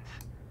communications.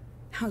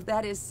 Oh,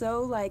 that is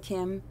so like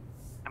him.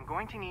 I'm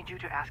going to need you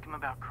to ask him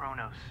about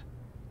Kronos.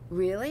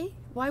 Really?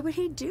 Why would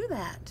he do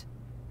that?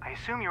 I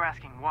assume you're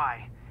asking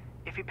why.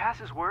 If he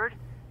passes word,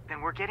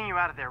 then we're getting you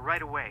out of there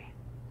right away.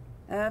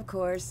 Of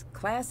course.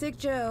 Classic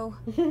Joe.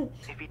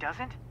 If he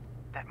doesn't,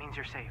 that means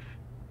you're safe.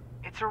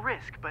 It's a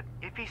risk, but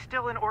if he's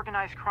still in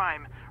organized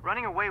crime,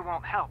 running away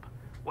won't help.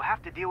 We'll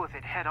have to deal with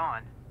it head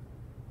on.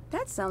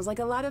 That sounds like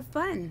a lot of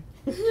fun.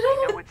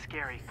 I know it's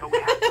scary, but we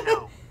have to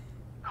know.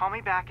 Call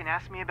me back and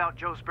ask me about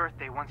Joe's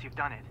birthday once you've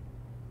done it.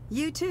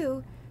 You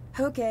too?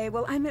 Okay,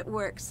 well, I'm at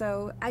work,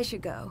 so I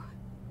should go.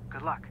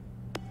 Good luck.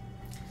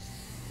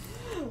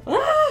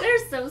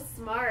 They're so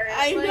smart.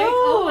 I like, know.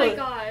 Oh my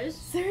gosh.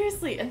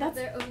 Seriously, and that's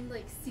their own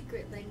like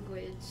secret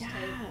language. yeah.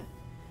 Type.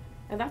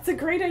 And that's a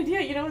great idea.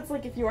 You know, it's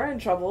like if you are in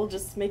trouble,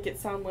 just make it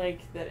sound like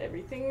that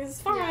everything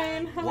is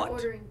fine. Yeah, What?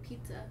 ordering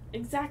pizza.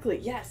 Exactly.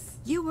 Yes.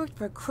 You worked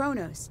for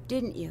Kronos,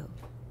 didn't you?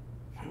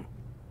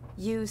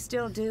 You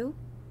still do?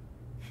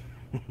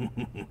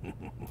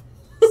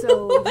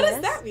 So, What yes?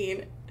 does that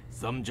mean?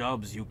 Some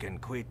jobs you can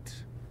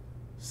quit,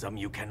 some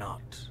you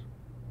cannot.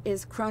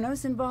 Is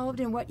Kronos involved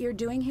in what you're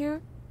doing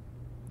here?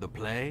 The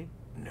play?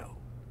 No.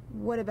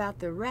 What about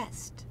the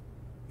rest?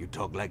 You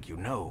talk like you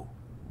know,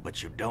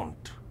 but you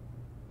don't.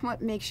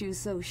 What makes you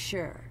so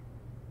sure?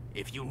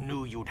 If you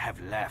knew, you'd have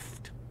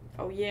left.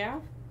 Oh yeah.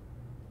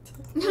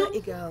 Let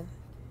you go.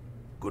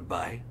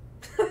 Goodbye.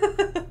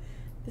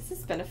 This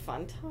has been a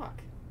fun talk.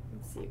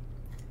 Let's see.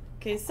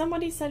 Okay,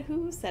 somebody said,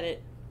 who said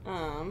it?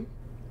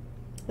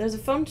 There's a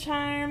phone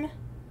chime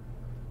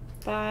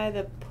by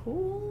the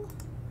pool?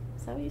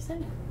 Is that what you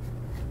said?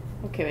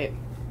 Okay, wait.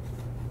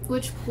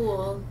 Which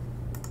pool?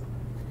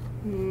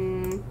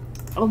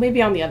 Oh,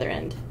 maybe on the other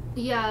end.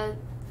 Yeah,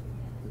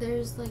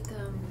 there's like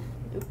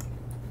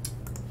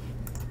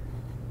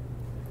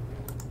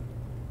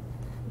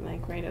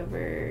Like right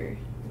over.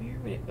 Where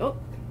would it? Oh.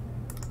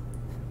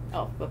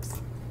 Oh, whoops.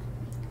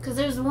 because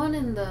there's one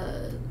in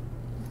the.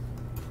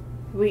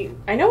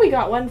 I know we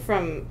got one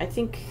from, I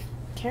think,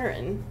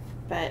 Karen,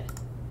 but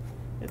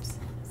oops,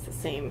 it's the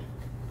same.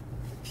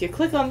 If you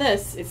click on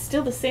this, it's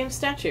still the same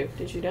statue.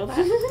 Did you know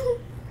that?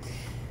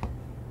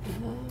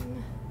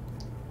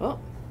 Oh.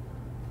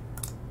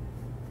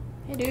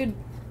 Hey, dude.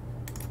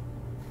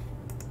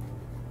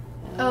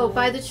 Oh,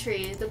 by the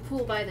tree. The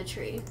pool by the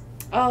tree.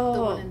 Oh.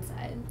 The one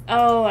inside.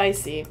 Oh, I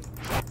see.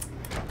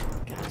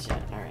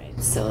 Gotcha. Alright,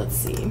 so let's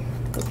see.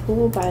 The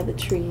pool by the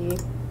tree.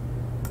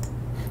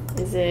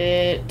 Is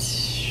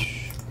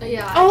it...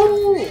 Yeah.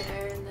 Oh! I come from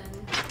there and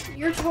then...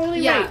 You're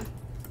totally Yeah. right.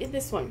 In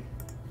this one.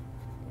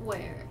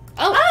 Where?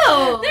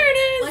 Oh! There it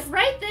is! Like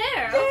right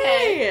there.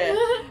 Yay!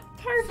 Okay.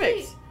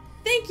 Perfect. Sweet.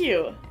 Thank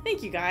you.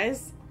 Thank you,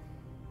 guys.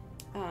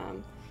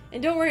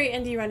 And don't worry,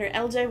 Indie Runner.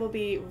 LJ will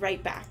be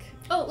right back.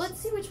 Oh, let's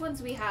see which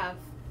ones we have.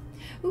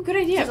 Ooh, good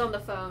idea. She's on the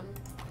phone.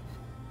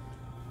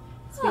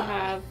 So we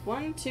have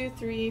 1, 2,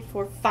 3,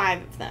 4,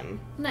 5 of them.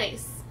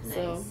 Nice.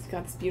 So Nice. we've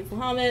got this beautiful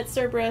helmet,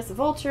 Cerberus, a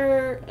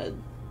vulture, a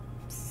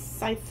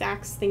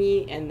Scythax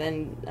thingy, and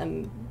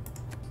then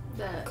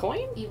The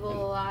coin?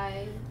 evil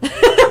eye.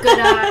 Good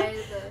eye.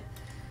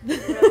 The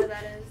whatever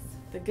that is.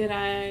 The good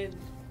eye.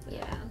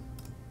 Yeah.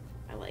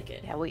 I like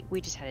it. Yeah,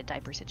 we just had a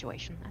diaper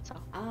situation, that's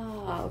all.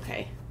 Oh,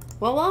 okay.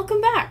 Well, welcome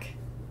back.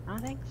 Oh,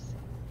 thanks.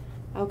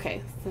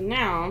 Okay, so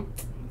now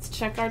let's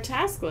check our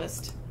task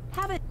list.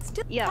 Have it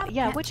still. Yeah,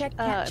 Can't which check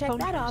phone that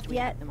numbers off do we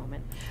have yet. at the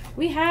moment?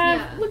 We have,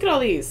 Yeah. look at all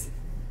these.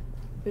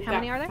 We've How got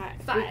many are there?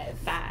 5. Five.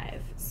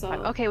 5. So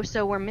Okay,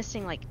 so we're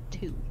missing like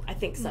 2. I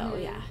think so,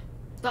 Mhm. yeah.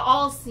 The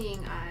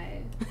all-seeing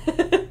eye.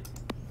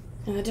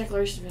 And the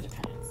Declaration of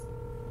Independence.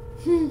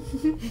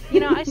 You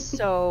know, I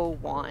so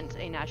want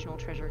a National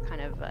Treasure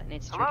kind of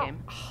Nancy Drew Hello?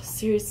 game. Oh,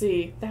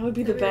 seriously, that would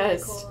be the That'd be really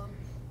best. cool.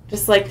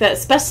 Just like that,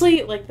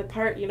 especially like the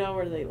part, you know,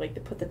 where they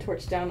put the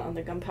torch down on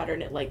the gunpowder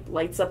and it like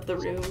lights up the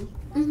room.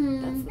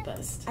 Mm-hmm. That's the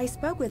best. I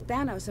spoke with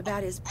Thanos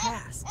about his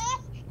past.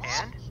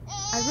 And?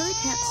 I really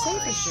can't say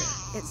for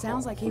sure. It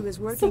sounds like he was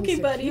working okay,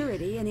 buddy.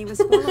 security and he was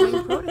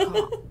following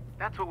protocol.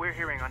 That's what we're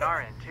hearing on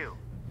our end, too.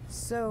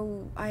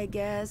 So, I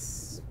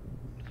guess...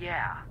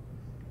 Yeah.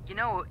 You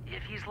know,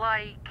 if he's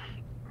like...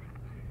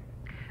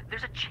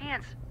 There's a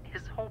chance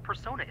his whole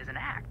persona is an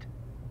act.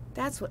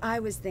 That's what I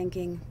was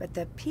thinking, but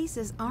the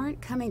pieces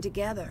aren't coming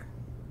together.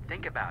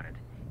 Think about it.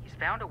 He's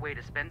found a way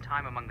to spend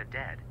time among the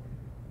dead.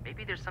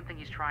 Maybe there's something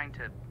he's trying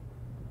to...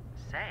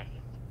 say.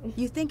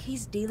 You think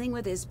he's dealing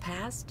with his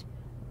past?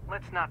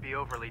 Let's not be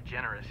overly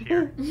generous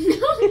here. He's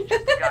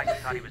just a guy who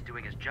thought he was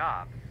doing his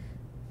job.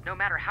 No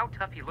matter how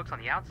tough he looks on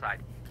the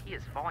outside, he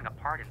is falling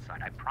apart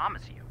inside, I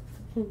promise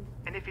you.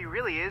 And if he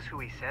really is who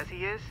he says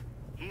he is,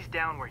 he's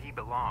down where he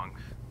belongs.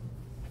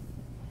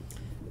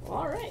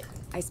 All right.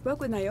 I spoke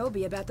with Niobe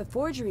about the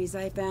forgeries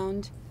I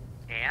found,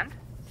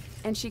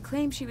 And? she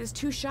claimed she was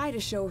too shy to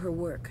show her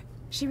work.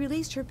 She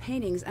released her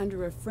paintings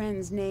under a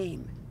friend's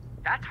name.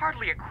 That's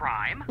hardly a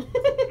crime.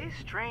 It is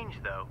strange,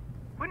 though.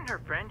 Wouldn't her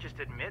friend just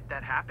admit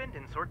that happened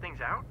and sort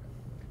things out?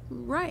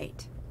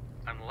 Right.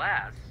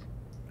 Unless...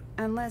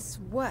 Unless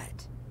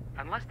what?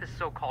 Unless this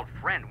so-called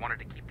friend wanted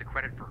to keep the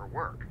credit for her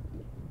work.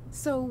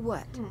 So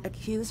what?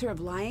 Accuse her of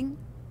lying?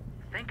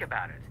 Think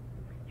about it.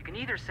 You can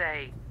either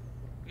say,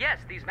 yes,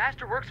 these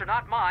masterworks are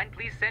not mine.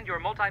 Please send your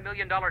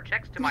multi-million-dollar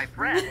checks to my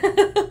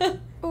friend.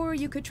 Or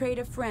you could trade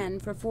a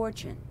friend for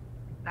fortune.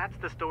 That's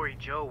the story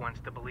Joe wants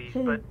to believe,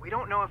 but we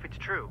don't know if it's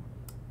true.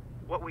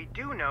 What we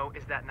do know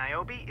is that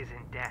Niobe is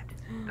in debt.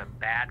 The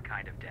bad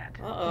kind of debt.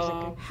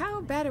 Uh-oh. How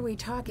bad are we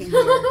talking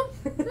here?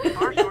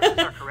 If our sources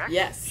are correct,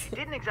 Yes. she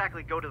didn't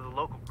exactly go to the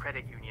local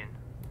credit union.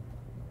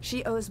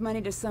 She owes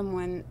money to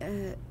someone,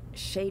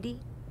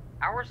 shady?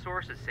 Our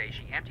sources say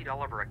she emptied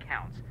all of her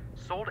accounts,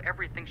 sold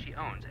everything she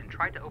owns, and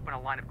tried to open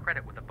a line of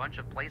credit with a bunch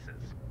of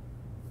places.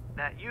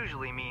 That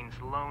usually means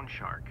loan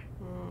shark.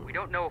 We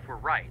don't know if we're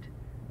right.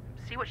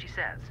 See what she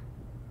says.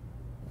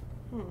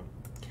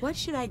 What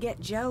should I get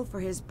Joe for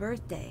his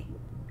birthday?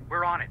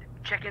 We're on it.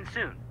 Check in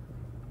soon.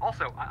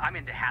 Also, I'm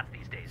into hats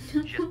these days,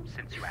 just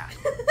since you asked.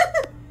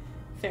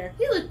 Fair.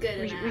 You look good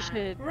in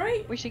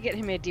that. We should get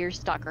him a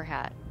deerstalker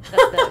hat.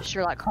 That's the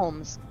Sherlock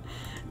Holmes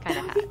kind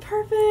of hat. That'd be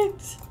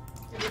perfect.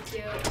 That'd be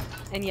cute.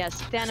 And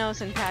yes, Thanos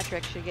and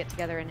Patrick should get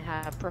together and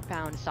have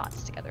profound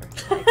thoughts together.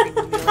 I agree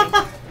with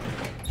Millie.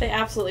 They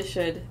absolutely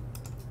should.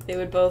 They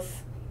would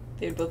both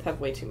have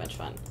way too much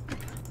fun.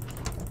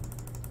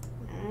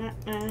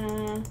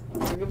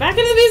 We'll go back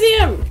into the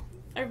museum!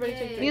 Everybody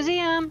take a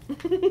Museum!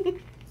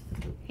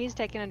 He's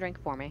taking a drink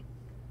for me.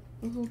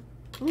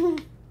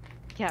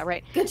 Yeah,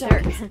 right. Good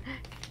job.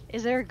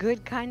 Is there a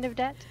good kind of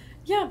debt?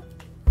 Yeah.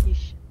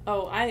 Yeesh.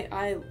 Oh,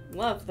 I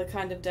love the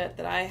kind of debt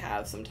that I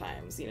have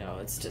sometimes, you know,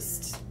 it's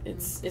just,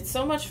 it's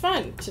so much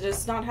fun to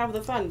just not have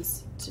the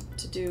funds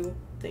to do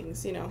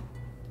things, you know.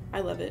 I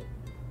love it.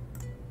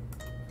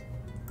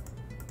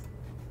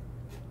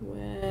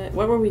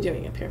 What were we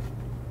doing up here?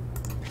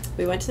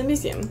 We went to the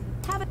museum.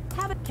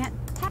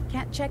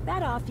 Can't check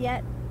that off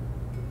yet.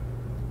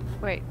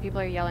 Wait,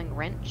 people are yelling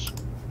wrench?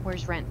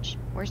 Where's wrench?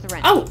 Where's the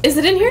wrench? Oh, is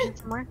it in here? Is it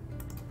somewhere?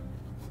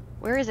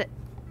 Where is it?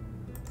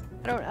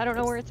 I don't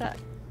know where it's at.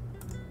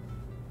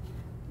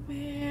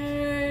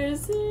 Where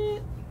is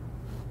it?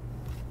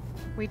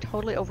 We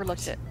totally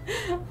overlooked it.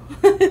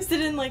 Is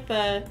it in like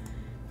the...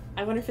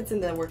 I wonder if it's in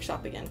the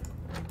workshop again.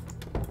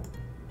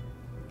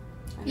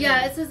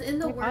 Yeah, it says in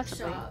the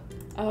Possibly. workshop.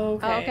 Oh,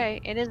 okay. Oh,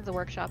 okay, it is the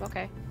workshop,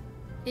 okay.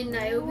 In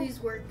Niobe's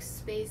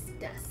workspace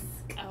desk.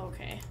 Oh,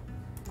 okay.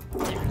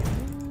 There we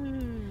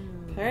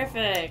go.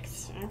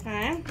 Perfect.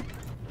 Okay.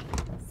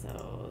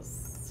 So...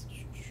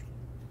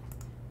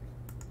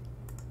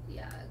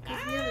 Yeah,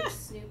 because we haven't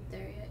snooped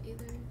there yet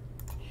either.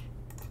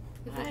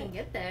 If we can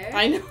get there.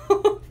 I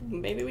know.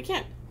 Maybe we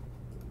can.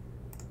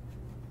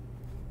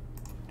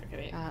 Okay,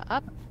 wait.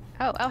 Up.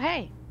 Oh,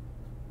 hey.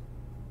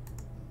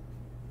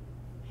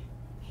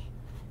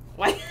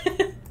 What?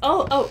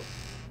 Oh,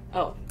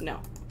 no.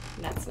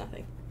 That's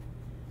nothing.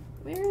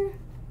 Where?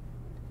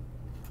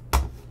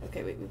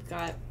 Okay, wait, we've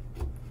got...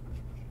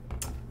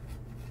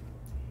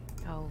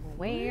 Oh,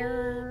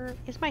 where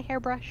is my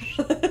hairbrush?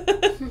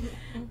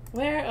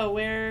 Where?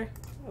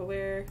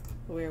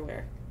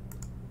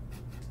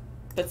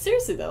 But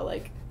seriously though,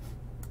 like...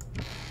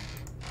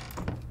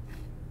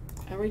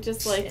 Are we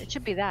just like... It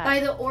should be that.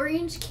 By the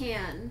orange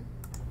can.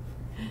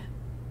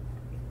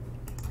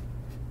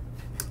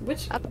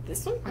 Which? Up.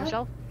 This one? On the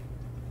shelf?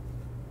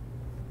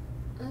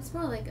 That's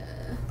more like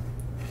a...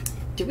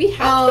 Do we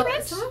have the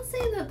wrench? Someone's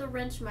saying that the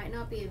wrench might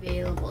not be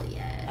available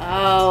yet.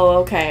 Oh,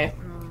 okay.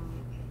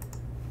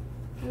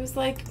 I was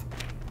like...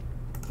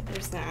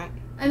 There's that.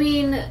 I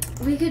mean,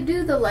 we could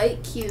do the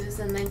light cues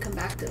and then come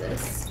back to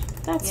this.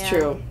 That's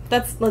true.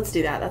 Let's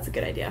do that. That's a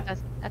good idea.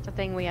 That's a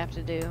thing we have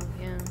to do,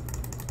 yeah.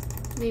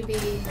 Maybe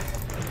we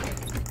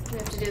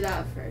have to do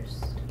that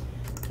first.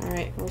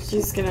 Alright, well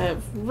she's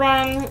gonna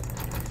run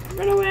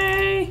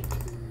away!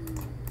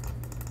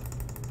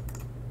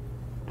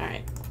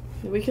 Alright,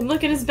 we can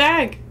look at his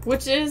bag,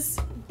 which is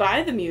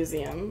by the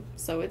museum,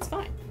 so it's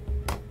fine.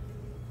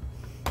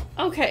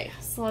 Okay,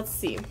 so let's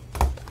see.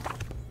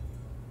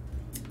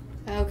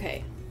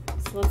 Okay,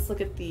 so let's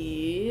look at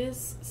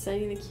these.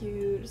 Setting the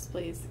cue,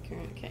 displays the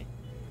current, okay.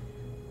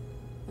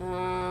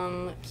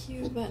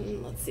 Cue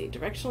button, let's see,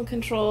 directional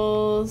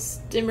controls,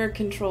 dimmer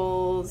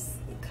controls,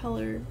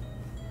 color.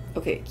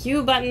 Okay,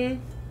 cue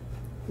button,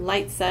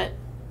 light set,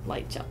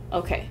 light gel.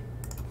 Okay,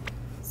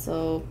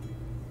 so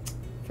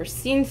for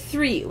scene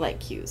 3 light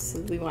cues,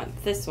 so we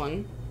want this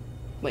one.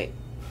 Wait,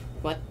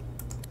 what?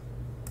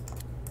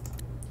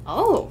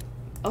 Oh,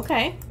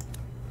 okay.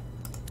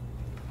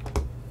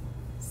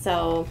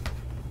 So,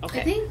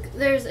 okay. I think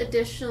there's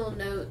additional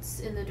notes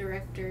in the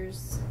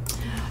director's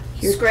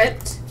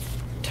script.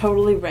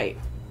 Totally right.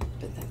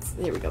 But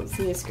there we go, it's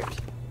in the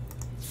script.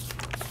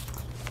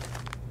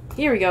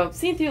 Here we go,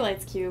 scene 3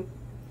 lights cue.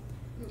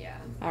 Yeah.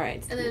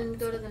 Alright. And then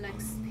go to the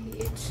next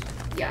page.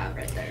 Yeah,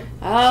 right there.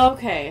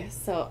 Okay,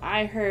 so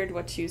I heard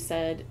what you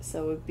said,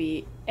 so it would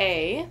be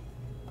A,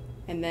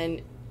 and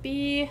then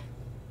B,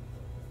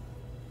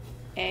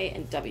 A,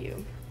 and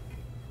W.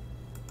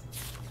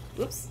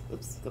 Oops,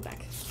 go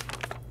back.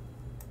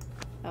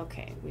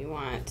 Okay, we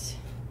want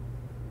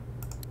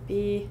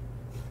B,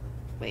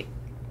 wait.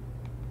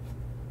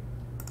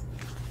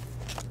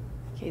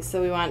 Okay,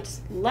 so we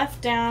want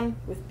left down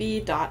with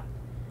B dot,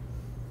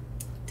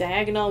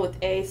 diagonal with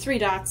A 3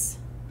 dots,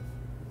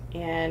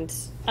 and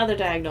other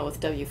diagonal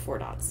with W 4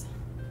 dots.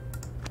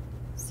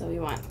 So we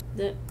want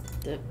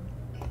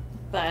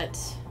but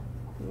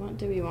what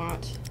do we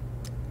want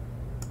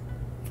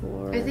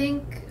for? I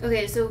think,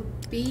 okay, so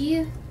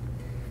B,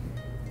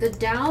 the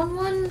down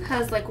one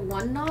has like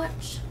 1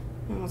 notch.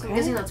 Okay. So I'm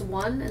guessing that's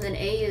 1, and then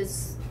A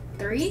is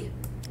 3.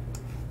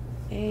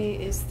 A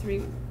is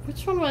 3.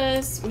 Which one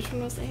was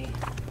A?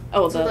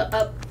 Oh, so the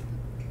up.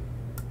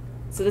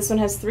 So this one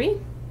has 3?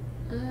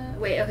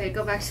 Wait, okay,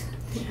 go back to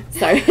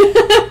Sorry.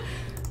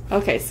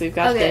 Okay, so we've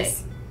got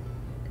this.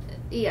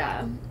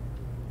 Yeah.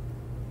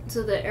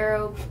 So the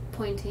arrow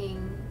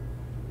pointing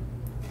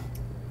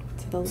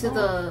to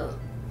the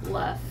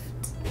left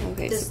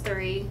okay, is so,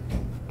 3.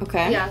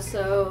 Okay. Yeah,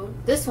 so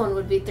this one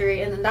would be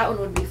 3, and then that one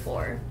would be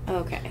 4.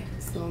 Okay,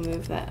 so we'll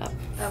move that up.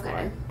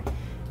 Okay. 4.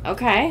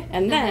 Okay,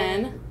 and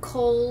then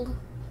cold.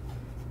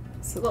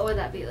 So what would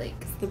that be like?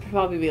 It'd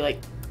probably be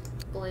like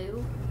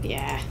blue.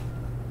 Yeah.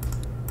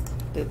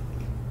 The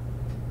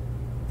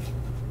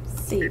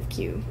save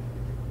queue.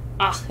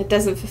 Ah, it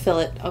doesn't fulfill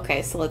it.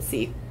 Okay, so let's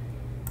see.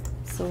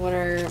 So what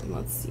are,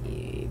 let's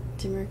see,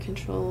 dimmer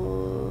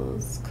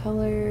controls,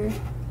 color.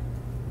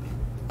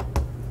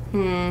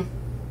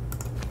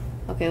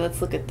 Okay,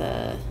 let's look at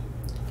the...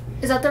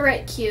 Is that the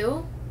right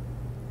queue?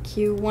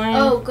 Q1.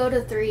 Oh, go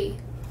to 3.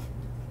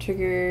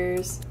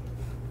 Triggers.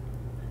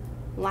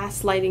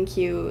 Last lighting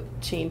cue,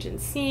 change in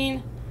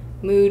scene.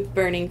 Mood,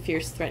 burning,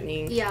 fierce,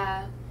 threatening.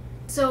 Yeah.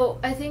 So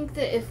I think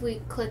that if we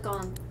click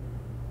on...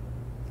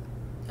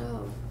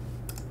 Oh.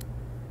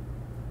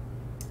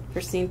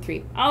 For scene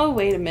 3. Oh,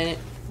 wait a minute.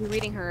 You're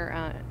reading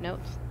her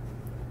notes.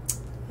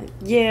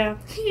 Yeah.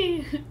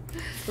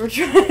 We're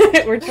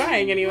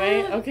trying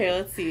anyway. Okay,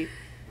 let's see.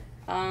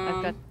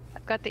 I've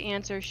got the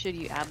answer should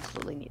you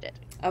absolutely need it.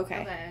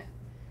 Okay.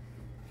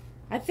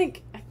 I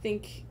think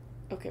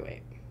okay,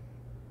 wait.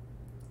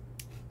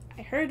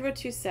 I heard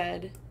what you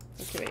said.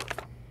 Okay, wait.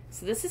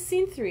 So this is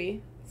scene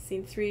 3.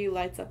 Scene 3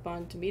 lights up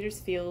on Demeter's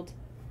field.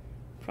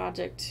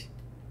 Project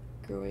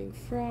Growing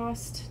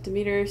Frost.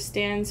 Demeter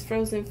stands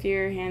frozen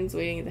fear, hands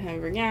waiting at the hem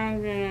of her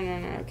gown.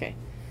 No. Okay.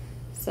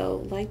 So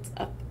lights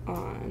up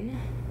on.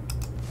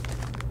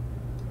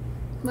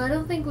 Well, I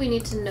don't think we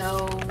need to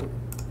know.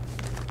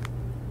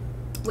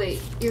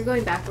 Wait, you're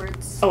going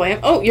backwards. Oh, I am?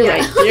 Oh, you're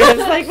right. You're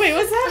just like, wait,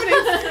 what's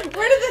happening?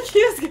 Where did the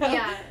cues go?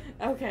 Yeah.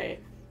 Okay.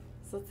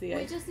 So let's see.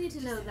 We just need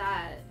to know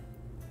that.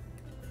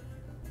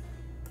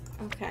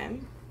 Okay.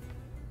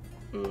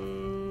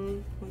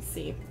 Let's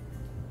see.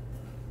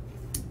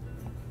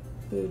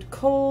 Mood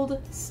cold,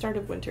 start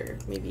of winter.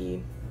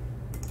 Maybe.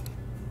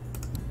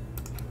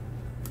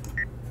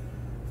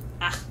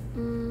 Ah.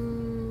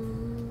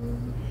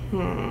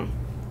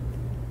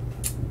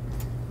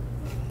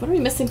 What are we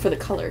missing for the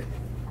color?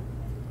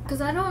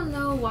 Because I don't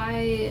know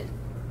why.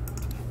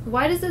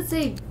 Why does it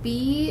say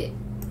B-A-W?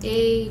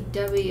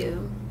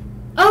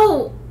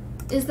 Oh!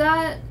 Is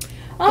that the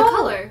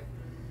color?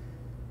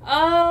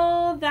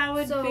 Oh, that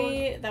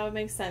would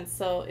make sense.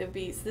 So it would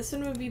be, so this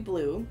one would be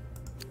blue.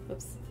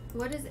 Oops.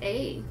 What is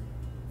A?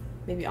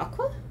 Maybe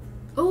aqua?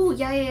 Oh,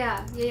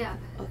 yeah.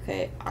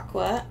 Okay,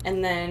 aqua,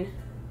 and then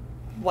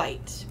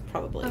white,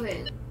 probably.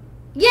 Okay.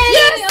 Yay!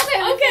 Yes!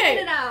 Okay, we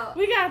figured it out.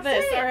 We got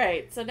this. Sweet. All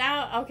right. So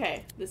now,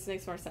 okay, this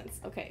makes more sense.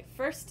 Okay,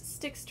 first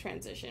sticks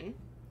transition.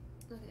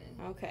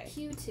 Okay.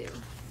 Q2.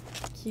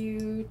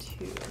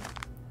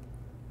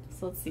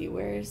 So let's see,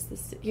 where's the...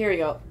 Here we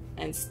go.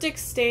 And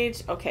sticks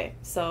stage. Okay,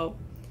 so...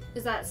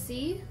 Is that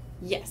C?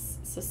 Yes.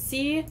 So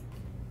C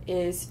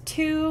is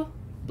 2,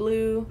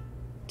 blue,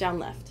 down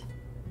left.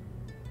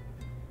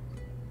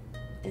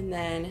 And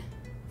then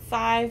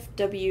 5,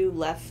 W,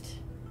 left.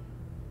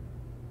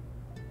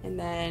 And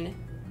then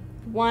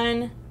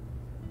 1,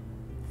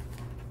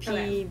 P...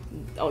 Okay.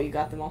 Oh, you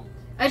got them all?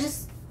 I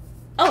just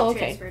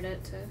transferred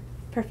it to...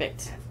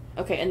 Perfect.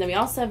 Okay, and then we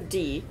also have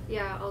D.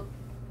 Yeah, I'll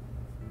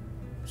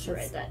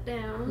write that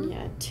down.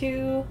 Yeah,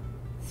 2,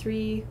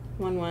 3,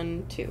 1,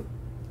 1, 2.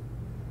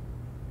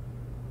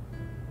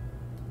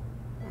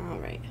 All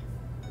right.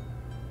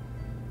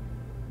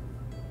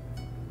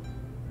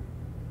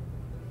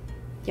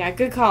 Yeah,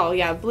 good call.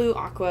 Yeah, blue,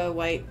 aqua,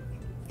 white.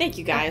 Thank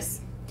you,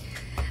 guys.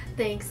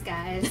 Thanks,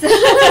 guys.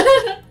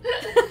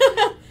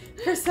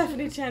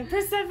 Persephone-chan.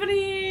 Persephone,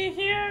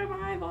 hear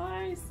my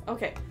voice.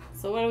 Okay,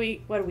 so what do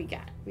we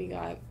got? We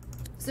got...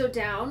 So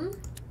down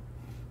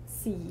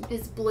C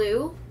is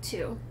blue,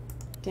 2.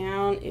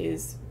 Down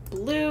is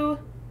blue,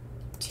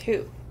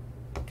 2.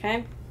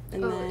 Okay?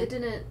 And then... it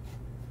didn't...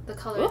 The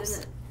color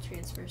didn't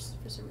transfer for some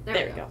reason.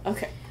 There we go.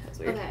 Okay. That's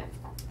weird. Okay.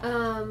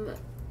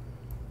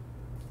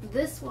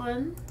 This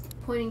one,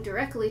 pointing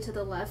directly to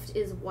the left,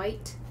 is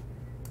white.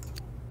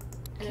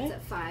 And it's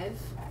at 5.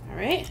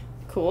 Alright.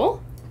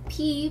 Cool.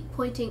 P,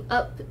 pointing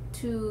up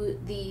to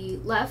the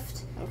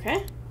left,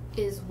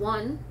 is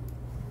 1.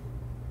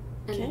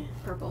 And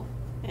purple.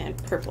 And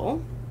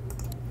purple.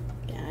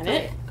 Got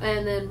it.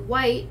 And then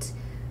white,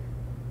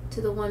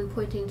 to the one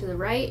pointing to the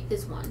right,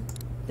 is 1.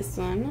 This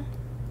one.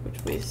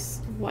 which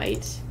was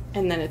white,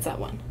 and then it's that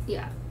one.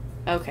 Yeah.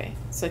 Okay,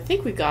 so I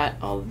think we got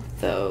all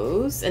of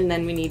those, and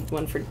then we need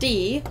one for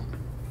D.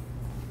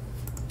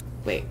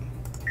 Wait.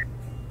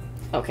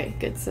 Okay,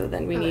 good. So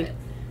then we need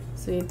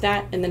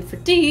that, and then for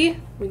D,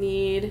 we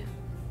need...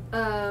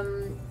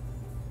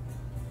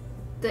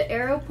 The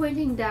arrow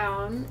pointing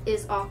down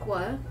is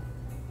aqua.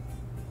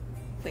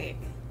 Wait.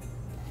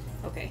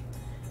 Okay.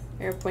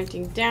 Arrow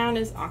pointing down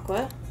is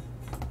aqua.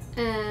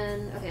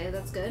 And, okay,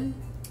 that's good.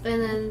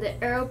 And then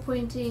the arrow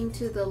pointing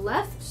to the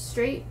left,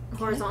 straight,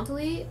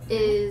 horizontally,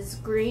 is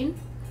green.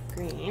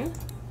 Green.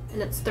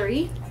 And it's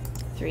 3.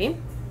 3.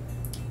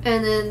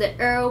 And then the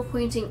arrow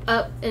pointing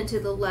up and to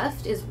the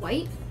left is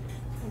white.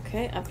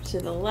 Okay, up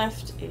to the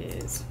left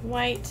is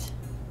white.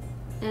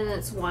 And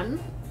it's 1.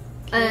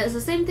 And it's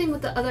the same thing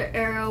with the other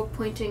arrow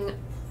pointing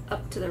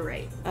up to the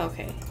right.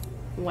 Okay.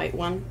 White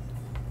 1.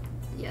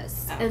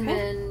 Yes. Okay. And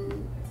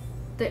then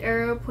the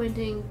arrow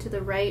pointing to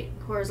the right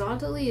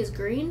horizontally is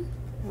green.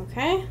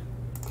 Okay.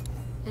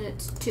 And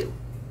it's 2.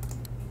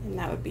 And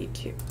that would be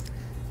 2.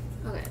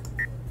 Okay.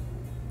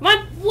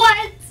 What?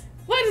 What?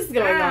 What is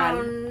going on?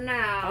 Oh,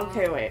 no.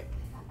 Okay, wait.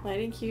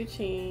 Lighting cue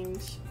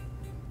change.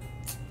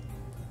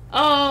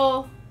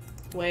 Oh.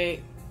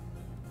 Wait.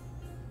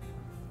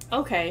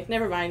 Okay,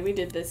 never mind. We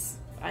did this.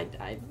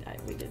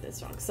 We did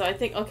this wrong. So I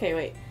think, okay,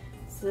 wait.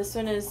 So this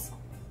one is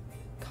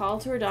call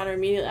to her daughter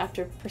immediately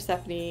after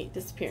Persephone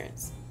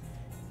disappearance.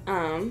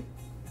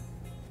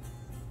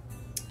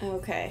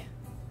 Okay.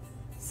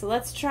 So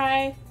let's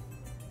try.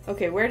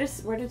 Okay, where did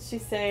she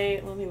say?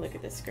 Let me look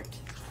at this script.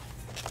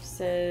 She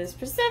says,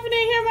 Persephone,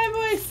 hear my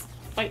voice.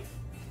 Wait.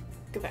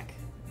 Go back.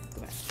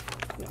 Go back.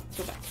 No,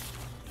 go back.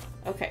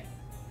 Okay.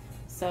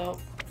 So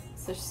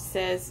she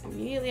says,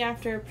 immediately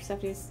after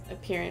Persephone's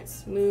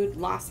appearance, mood,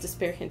 lost,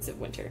 despair, hints of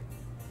winter.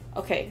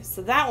 Okay,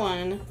 so that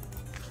one,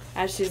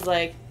 as she's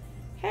like,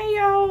 hey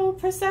yo,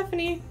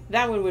 Persephone,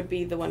 that one would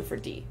be the one for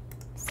D.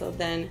 So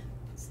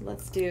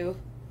let's do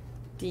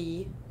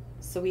D.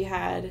 So we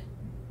had,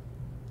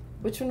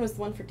 which one was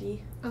the one for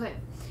D? Okay.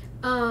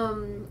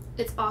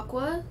 It's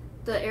aqua.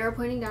 The arrow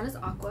pointing down is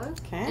aqua.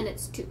 Okay. And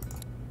it's 2.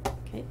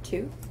 Okay,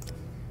 2.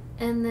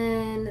 And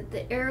then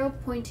the arrow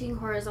pointing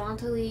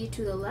horizontally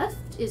to the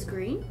left is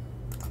green.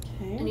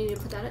 Okay. And you need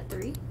to put that at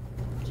 3.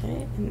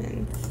 Okay, and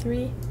then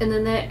 3. And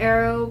then the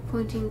arrow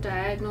pointing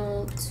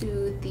diagonal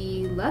to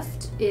the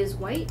left is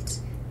white.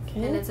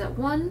 Okay. And it's at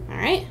 1.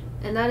 Alright.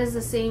 And that is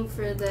the same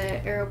for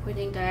the arrow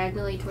pointing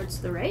diagonally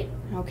towards the right.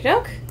 Okie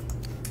doke.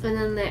 And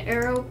then the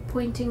arrow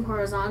pointing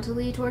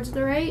horizontally towards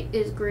the right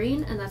is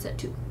green, and that's at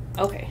 2.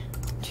 Okay.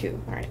 2.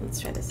 Alright, let's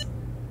try this.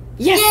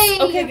 Yes!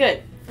 Yay! Okay,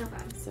 good.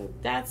 Okay. So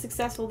that's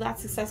successful,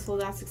 that's successful,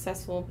 that's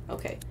successful.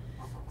 Okay.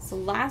 So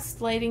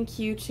last lighting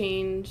cue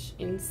change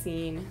in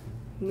scene.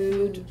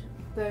 Mood,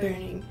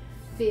 burning,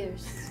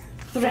 fierce,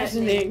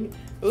 threatening.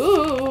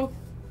 Ooh!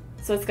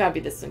 So it's gotta be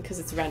this one, because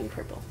it's red and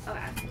purple.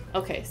 Okay.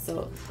 Okay,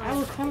 so I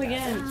will come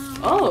again.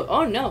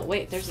 Oh no,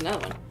 wait, there's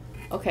another one.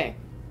 Okay.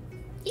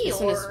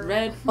 This one is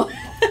red.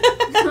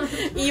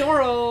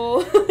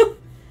 Eeyore.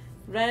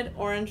 Red,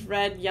 orange,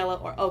 red, yellow,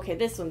 or okay,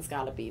 this one's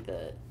probably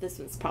the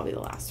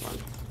last one.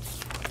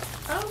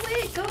 Oh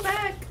wait, go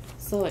back.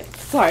 So wait,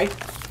 sorry.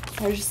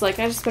 I just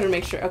better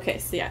make sure. Okay,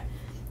 so yeah.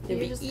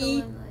 You're just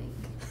E. going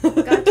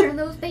like, gotta turn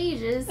those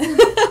pages. Okay.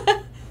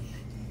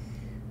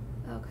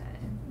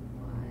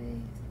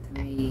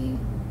 Y3.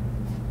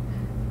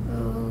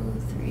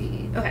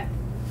 O3. Okay.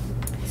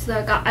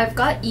 So I've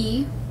got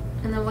E,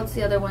 and then what's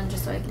the other one,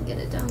 just so I can get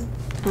it down?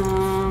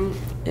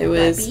 It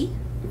was B?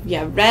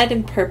 Yeah, red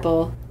and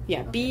purple.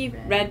 Yeah, Okay, B,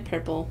 red,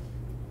 purple.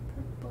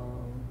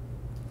 Purple.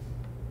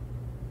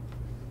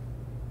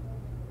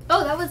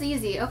 Oh, that was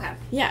easy. Okay.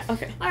 Yeah,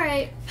 okay. All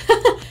right.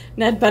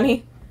 Ned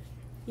Bunny.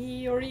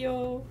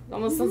 Oreo.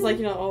 Almost sounds like,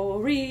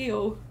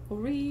 Oreo.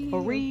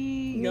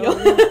 Oreo.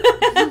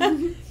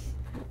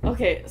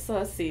 Okay, so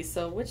let's see.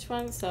 So which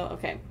one? So,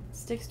 okay.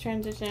 Sticks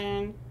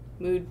transition.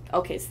 Mood.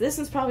 Okay, so this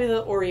one's probably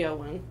the Oreo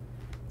one.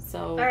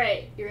 So. All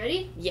right. You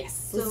ready?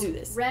 Yes, let's do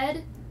this.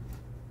 Red,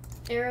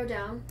 arrow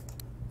down,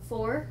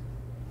 4.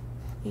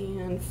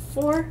 And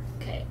 4.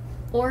 Okay.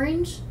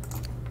 Orange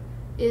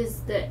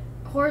is the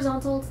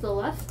horizontal to the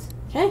left.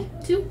 Okay.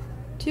 2.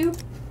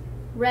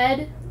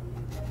 Red,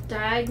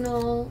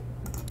 diagonal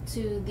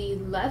to the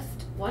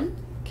left. 1.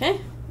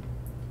 Okay.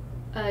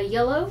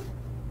 Yellow,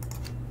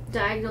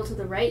 diagonal to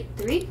the right.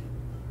 3.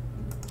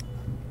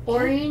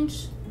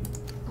 Orange,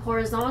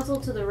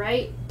 horizontal to the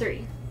right.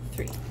 3.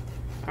 3.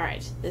 All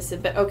right. This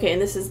is okay,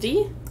 and this is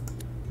D.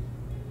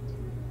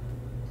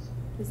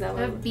 Is that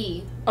one?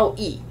 B. Oh,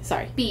 E.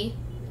 Sorry. B.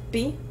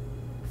 B.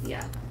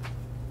 Yeah.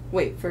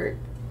 Wait. Oh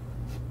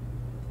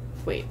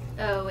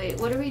wait.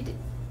 What do we do?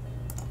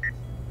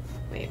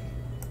 Wait.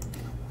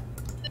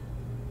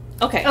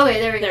 Okay. Okay,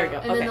 there we go. And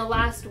Okay. then the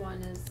last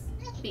one is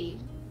B.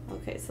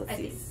 Okay, so let's I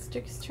see. think.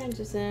 Sticks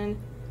transition.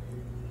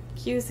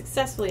 Cue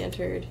successfully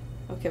entered.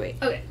 Okay, wait.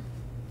 Okay.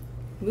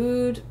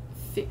 Mood.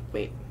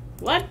 Wait.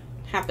 What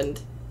happened?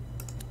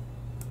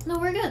 No,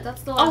 we're good.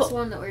 That's the last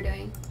one that we're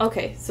doing.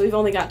 Okay, so we've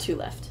only got 2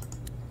 left.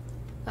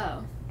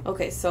 Oh.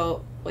 Okay,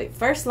 so wait.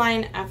 First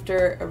line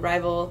after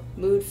arrival: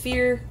 mood,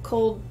 fear,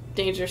 cold,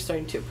 danger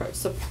starting to approach.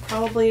 So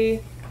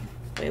probably.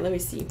 Wait, let me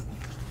see.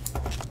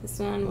 This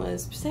one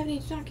was Persephone.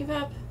 Do not give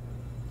up.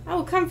 I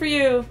will come for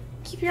you.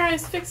 Keep your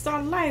eyes fixed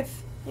on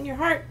life, and your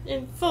heart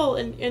in full,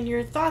 and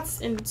your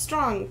thoughts in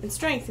strong, and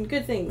strength, and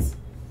good things.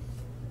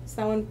 So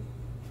that one,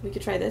 we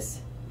could try this.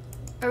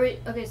 Are we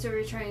okay? So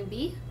we're trying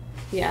B.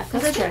 Yeah,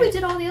 Because I think we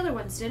did all the other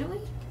ones, didn't we?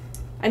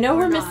 I know Or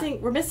we're not.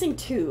 missing. We're missing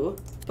 2,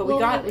 but Well,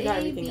 we got A,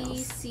 everything B,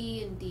 else.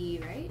 C, and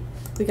D, right?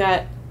 We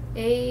got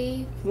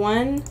A,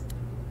 1,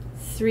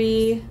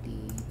 3, D.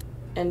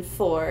 and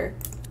 4,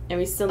 and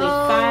we still need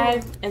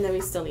 5, and then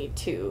we still need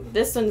 2.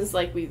 This one is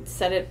like we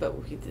said it,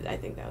 but we did, I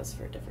think that was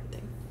for a different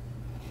thing.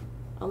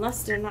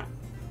 Unless they're not.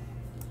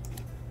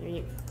 I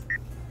mean,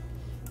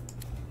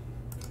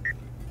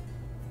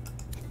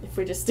 if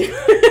we just do.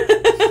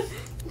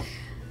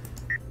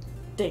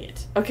 Dang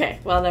it. Okay,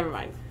 well, never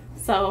mind.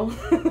 So,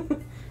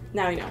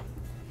 now we know.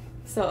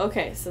 So,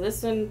 okay, so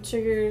this one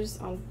triggers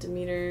on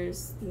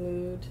Demeter's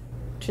mood,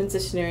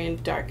 transitionary,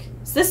 and dark.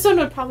 So this one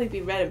would probably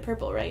be red and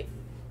purple, right?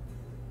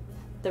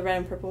 The red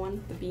and purple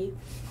one, the B.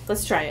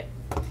 Let's try it.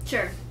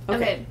 Sure.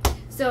 Okay.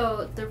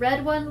 So the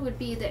red one would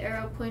be the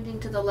arrow pointing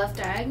to the left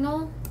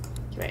diagonal.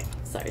 Right.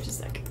 Sorry,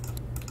 just a sec.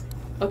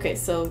 Okay,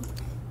 so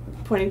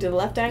pointing to the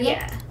left diagonal?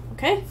 Yeah.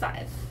 Okay.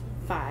 5.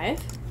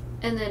 5.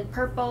 And then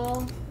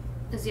purple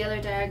is the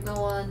other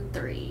diagonal one.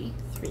 3.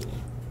 3.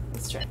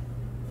 Let's try it.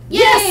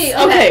 Yay!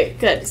 Okay,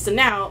 good. So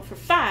now for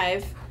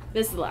 5,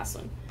 this is the last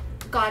one.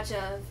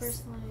 Gotcha.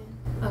 First line.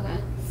 Okay.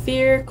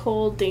 Fear,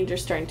 cold, danger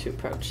starting to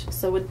approach.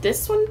 So would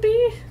this one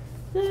be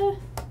the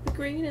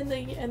green and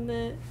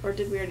the or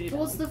did we already do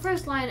Well, that it's the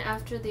first line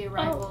after the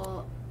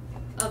arrival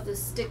of the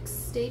stick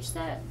stage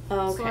set.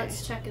 Oh, So okay.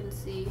 let's check and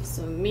see.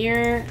 So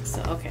mirror.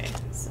 So okay.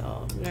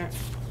 So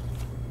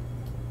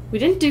we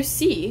didn't do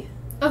C.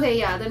 Okay,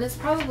 yeah, then it's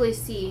probably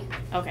C.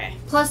 Okay.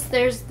 Plus,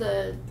 there's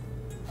the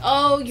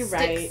you're stick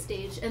right.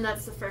 stage, and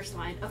that's the first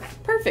line. Okay.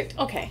 Perfect.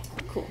 Okay.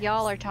 Cool.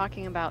 Y'all are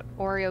talking about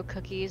Oreo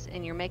cookies,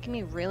 and you're making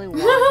me really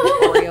want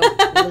an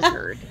Oreo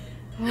blizzard.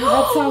 Oh,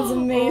 that sounds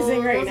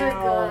amazing right those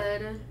now. Are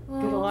good.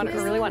 I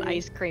really want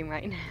ice cream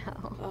right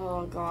now.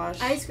 Oh gosh.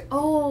 Ice cream.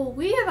 Oh,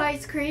 we have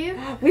ice cream.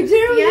 We do.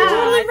 Yeah. You're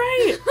totally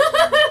right.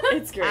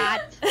 It's great. Ah.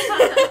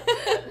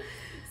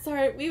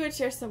 Sorry, we would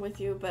share some with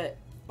you, but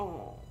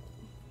oh.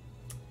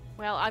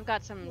 Well, I've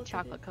got some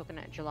chocolate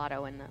coconut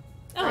gelato in the.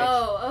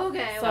 Oh,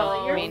 okay. So,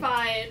 well, you're I mean,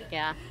 fine.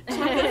 Yeah.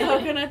 Chocolate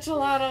coconut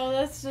gelato.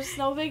 That's just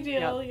no big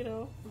deal, Yep. you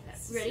know. Okay,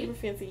 ready? Super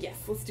fancy. Yes,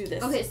 let's do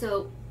this. Okay,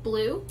 so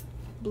blue,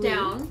 Blue.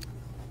 down,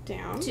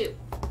 Down. 2.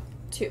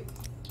 2.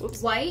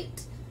 Whoops.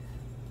 White,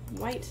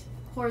 White.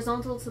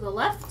 horizontal to the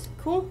left,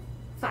 Cool.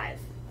 5.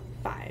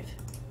 5.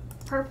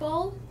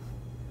 Purple,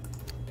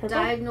 Purple.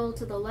 diagonal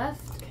to the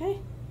left, Okay.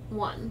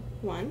 1.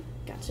 1.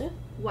 Gotcha.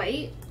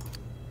 White,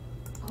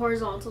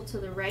 horizontal to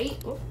the right,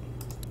 All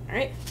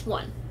right.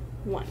 1.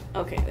 1.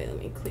 Okay, wait, let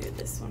me clear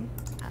this one.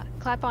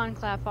 Clap on,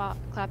 clap off,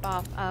 clap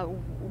off.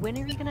 When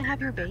are you gonna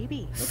have your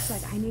baby? Looks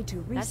like I need to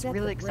reset That's the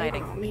really brake.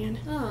 exciting. Oh, man.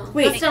 Oh,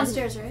 Wait. that's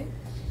downstairs, right?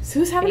 So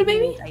who's having a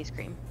baby? needs ice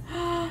cream.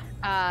 Clap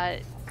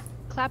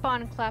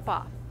on, clap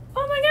off.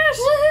 Oh my gosh!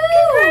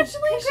 Woohoo!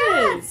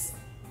 Congratulations!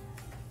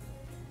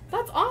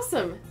 That's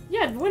awesome.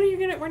 Yeah, when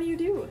are you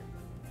due?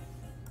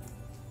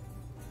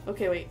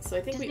 Okay, wait. So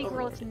I think Disney we girl,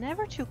 overlooked it's it.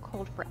 never too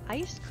cold for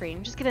ice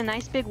cream. Just get a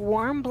nice big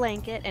warm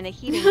blanket and a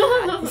heating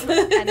pad,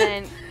 and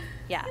then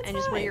and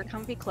just wear your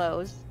comfy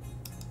clothes.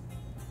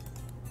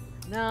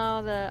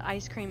 No, the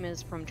ice cream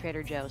is from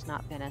Trader Joe's,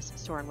 not Venice.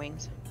 Soaring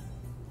Wings.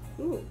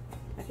 Ooh,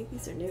 I think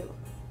these are new.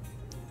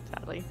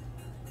 Sadly.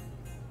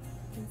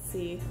 Let's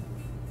see.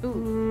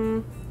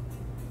 Ooh.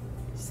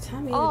 Just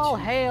tell me. All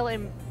hail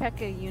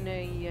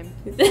Impecunious.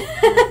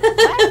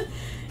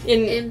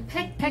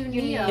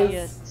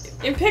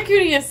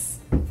 Impecunious,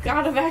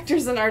 god of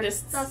actors and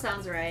artists. That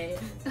sounds right.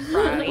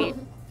 Right.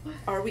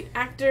 Are we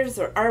actors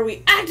or are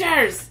we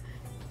actors?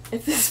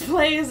 If this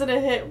play isn't a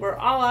hit, we're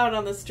all out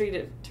on the street.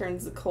 It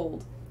turns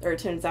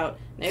out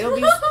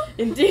Naomi's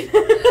in deep.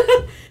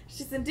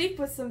 She's in deep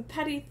with some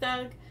petty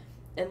thug,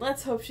 and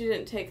let's hope she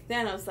didn't take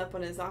Thanos up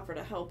on his offer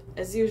to help.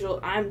 As usual,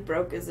 I'm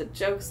broke as a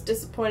joke's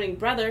disappointing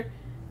brother.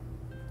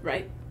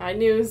 Right? I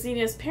knew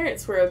Xenia's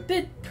parents were a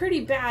bit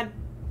pretty bad.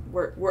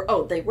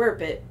 They were a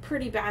bit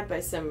pretty bad by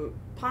some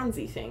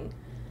Ponzi thing.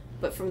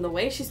 But from the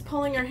way she's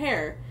pulling her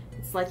hair,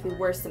 it's likely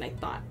worse than I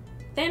thought.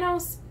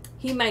 Thanos,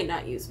 he might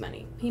not use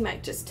money. He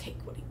might just take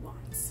what he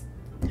wants.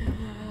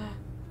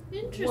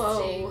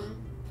 Interesting.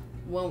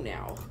 Whoa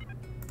now.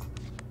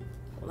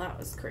 Well, that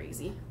was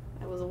crazy.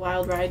 That was a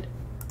wild ride.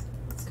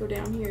 Let's go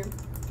down here.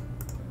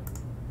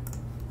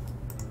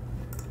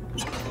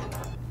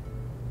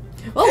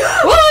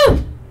 Oh! Whoa!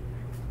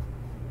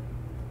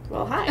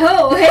 Well, hi.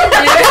 Oh, hey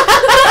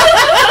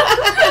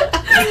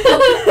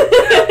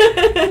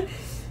there.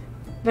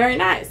 Very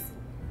nice.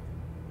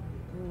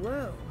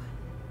 Whoa,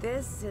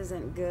 this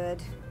isn't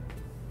good.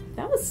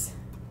 That was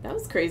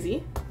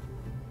crazy.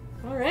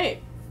 All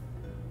right.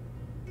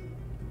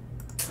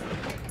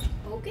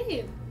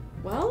 Okay.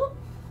 Well,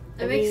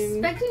 I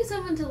expecting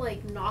someone to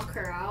like knock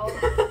her out.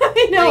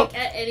 I know. Like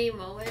at any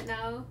moment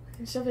now.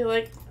 And she'll be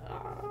like,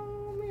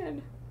 oh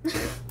man.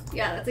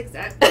 Yeah, that's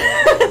exactly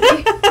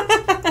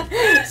what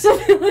She'll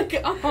be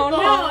like, oh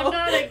no.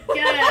 not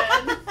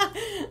again.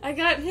 I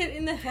got hit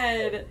in the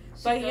head.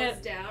 She by goes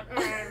down.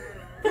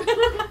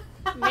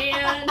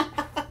 Man.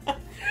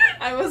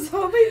 I was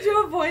hoping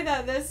to avoid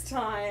that this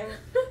time.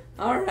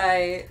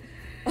 Alright.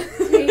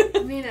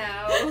 Take me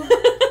now.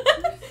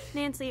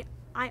 Nancy,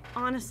 I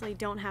honestly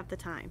don't have the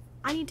time.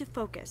 I need to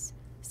focus.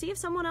 See if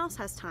someone else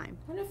has time.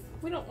 What if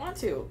we don't want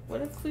to?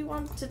 What if we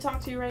want to talk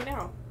to you right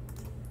now?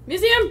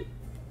 Museum!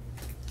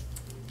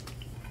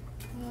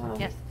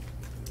 Yes.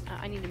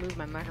 I need to move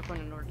my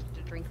microphone in order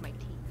to drink my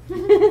tea.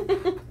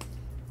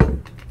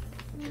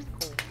 Which is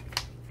cool.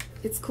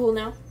 It's cool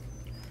now?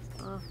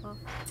 Uh-huh.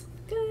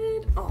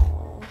 Good.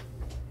 Aww.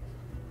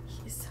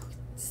 He's so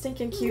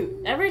stinking cute.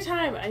 Every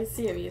time I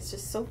see him, he's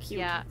just so cute.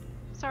 Yeah.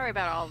 Sorry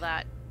about all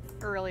that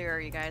earlier,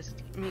 you guys.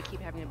 Me keep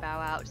having to bow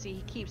out. See,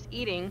 he keeps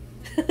eating.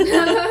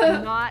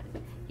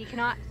 He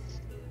cannot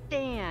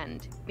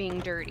stand being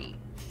dirty.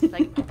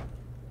 Like,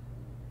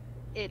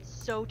 it's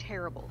so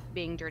terrible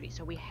being dirty.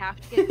 So we have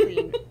to get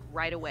clean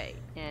right away.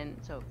 And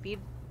so feed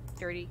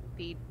dirty.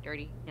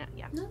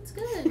 Yeah. That's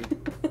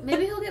good.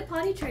 Maybe he'll get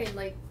potty trained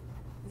like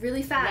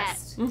really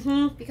fast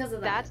because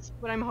of that. That's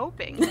what I'm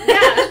hoping.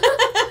 Yeah.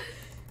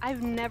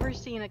 I've never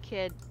seen a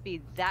kid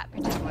be that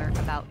particular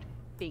about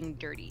being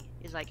dirty.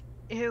 He's like,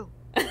 ew.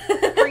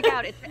 Freak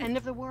out. It's the end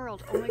of the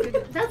world. Oh my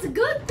goodness. That's a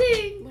good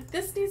thing. Like,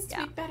 this needs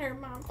to be better,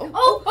 Mom. Yay!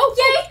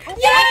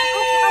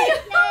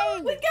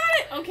 Yay! We got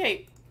it!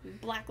 Okay.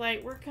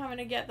 Blacklight. We're coming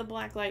to get the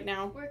blacklight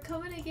now. We're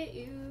coming to get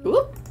you.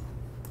 Whoop.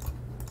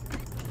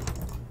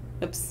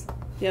 Oops.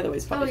 The other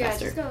way's probably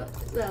faster. Just go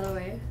the other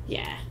way.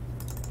 Yeah.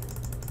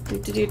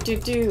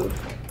 Do.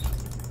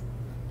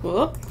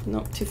 Whoop.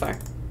 Nope, too far.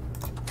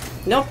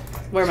 Nope.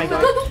 Where am I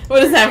going?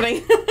 What is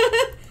happening?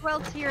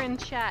 Wells here in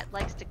chat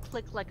likes to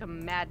click like a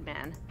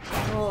madman.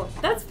 Oh,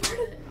 that's part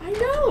of it. I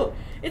know.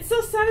 It's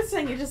so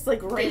satisfying. You just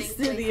like race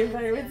through the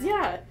environments.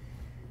 Yeah.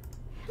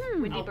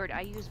 Whitney Bird,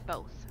 I use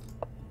both.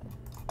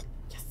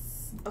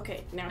 Yes.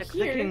 Okay, now The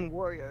here. clicking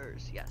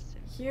warriors, yes.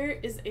 Here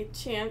is a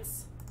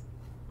chance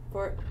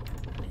for.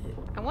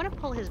 I want to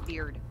pull his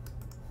beard.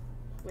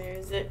 Where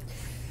is it?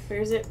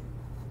 Where is it?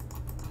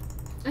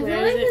 I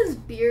feel like his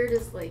beard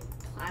is like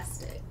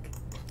plastic.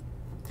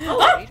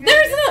 Oh,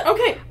 there's a.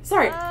 Okay,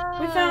 sorry.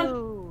 We Oh.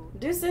 found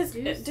Deuce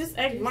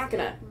Egg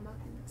Machina.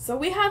 So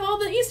we have all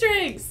the Easter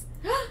eggs.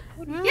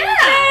 Yeah!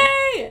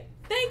 Yay!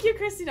 Thank you,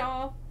 Chrissy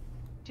doll.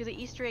 Do the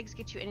Easter eggs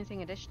get you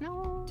anything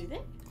additional? Do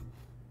they?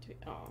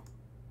 Oh.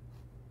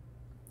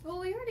 Well,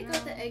 we already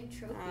got the egg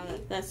trophy.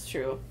 That's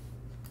true.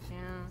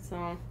 Yeah.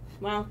 So,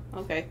 well,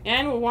 okay.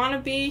 And we want to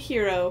be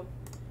hero.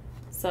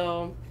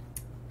 So,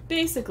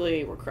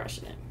 basically, we're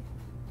crushing it.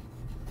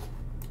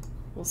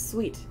 Well,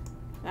 sweet.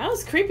 That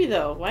was creepy,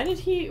 though. Why did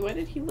he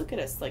look at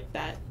us like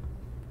that?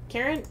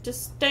 Karen,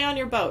 just stay on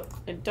your boat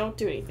and don't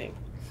do anything.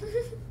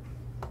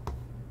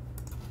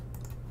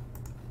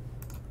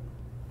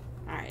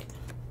 Alright.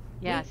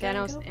 Yeah,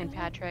 Thanos and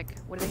Patrick,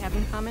 what do they have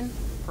in common?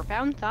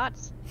 Profound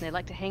thoughts. And they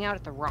like to hang out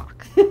at the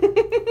rock.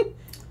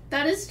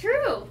 That is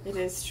true. It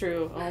is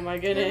true. Oh my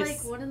They're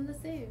goodness. like one and the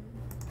same.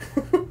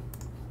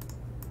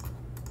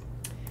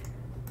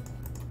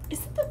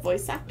 Isn't the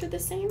voice actor the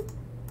same?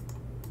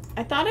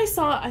 I thought I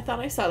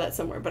saw that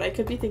somewhere, but I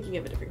could be thinking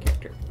of a different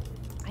character.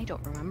 I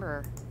don't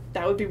remember.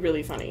 That would be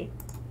really funny.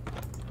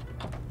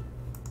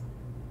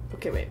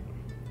 Okay, wait.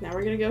 Now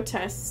we're gonna go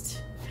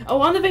test.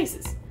 Oh, on the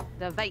vases.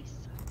 The vase.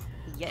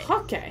 Yes.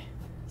 Okay.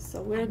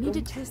 So we're I going need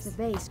to test the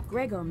vase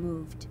Gregor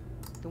moved.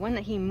 The one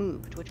that he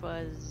moved, which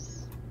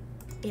was...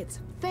 It's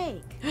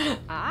fake.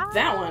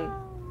 That one.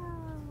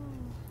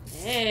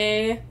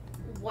 Hey.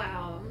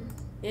 Wow.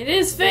 It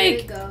is There you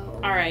fake. go.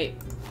 All right,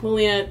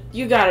 Melina,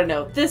 you gotta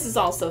know this is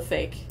also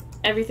fake.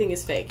 Everything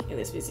is fake in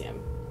this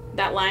museum.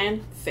 That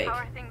lion, fake. How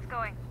are things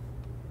going?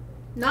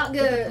 Not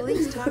Did the good.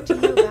 police talk to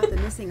you about the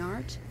missing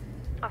arch?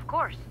 Of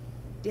course.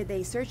 Did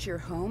they search your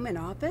home and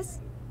office?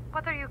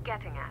 What are you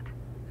getting at?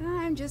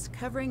 I'm just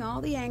covering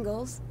all the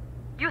angles.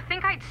 You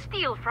think I'd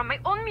steal from my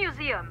own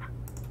museum?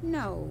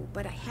 No,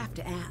 but I have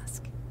to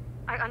ask.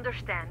 I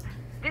understand.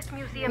 This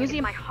museum is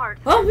my heart.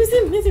 Oh,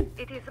 museum.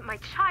 It is my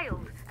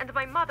child, and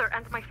my mother,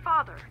 and my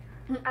father.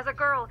 As a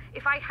girl,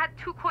 if I had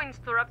 2 coins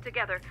to rub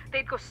together,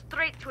 they'd go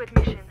straight to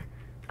admission.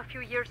 A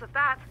few years of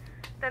that,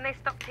 then they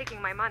stopped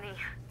taking my money.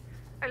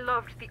 I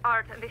loved the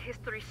art and the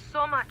history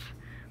so much.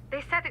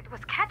 They said it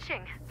was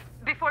catching.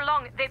 Before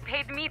long, they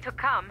paid me to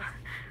come.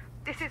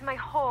 This is my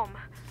home.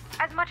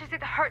 As much as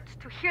it hurts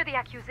to hear the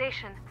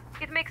accusation,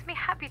 it makes me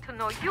happy to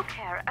know you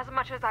care as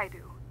much as I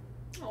do.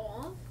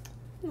 Aww.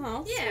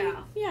 Oh,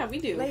 Yeah. yeah, we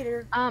do.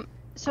 Later.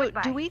 So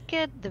Goodbye. do we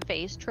get the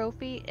vase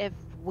trophy if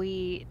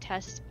we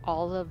test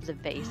all of the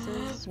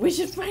vases? We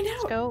should find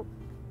out. Scope?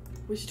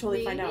 We should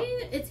totally find out.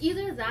 It's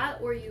either that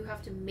or you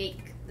have to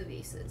make the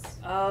vases.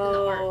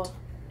 Oh, art.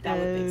 that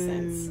would make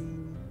sense.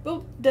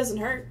 But doesn't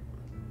hurt.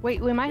 Wait,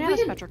 we might have We a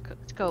didn't-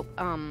 spectroscope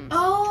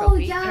Oh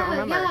trophy. I don't yeah,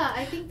 remember. yeah.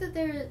 I think that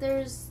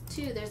there's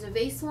two. There's a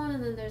vase one,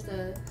 and then there's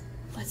a.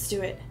 Let's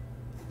do it.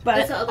 There's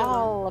But the other one.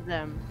 All of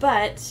them.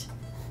 But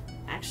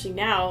actually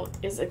now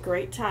is a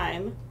great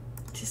time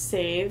to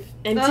save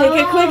and take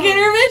a quick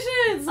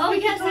intermission. So Oh, we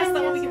can yes, toss yes,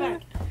 that when we yes, get yes.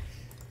 back.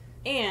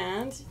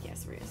 And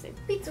yes, we're gonna save.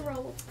 Pizza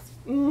roll.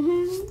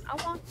 Mm-hmm.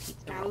 I want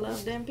pizza. I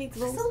love them pizza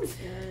rolls. Sounds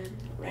good.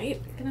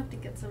 Right? I'm gonna have to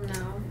get some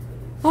now.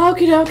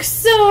 Okie doke.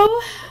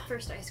 So. But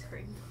first ice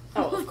cream.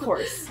 Oh, of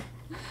course.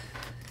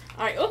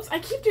 All right. Oops. I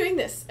keep doing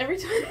this every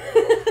time.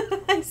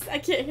 I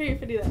can't hear you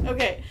if I do that.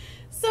 Okay.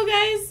 So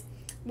guys,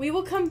 we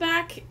will come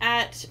back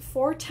at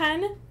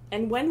 4:10,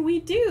 and when we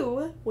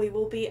do, we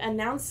will be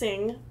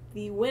announcing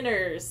the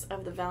winners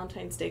of the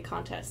Valentine's Day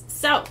contest.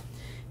 So,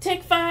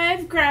 take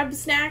 5, grab a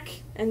snack,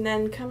 and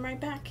then come right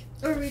back.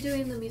 Are we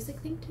doing the music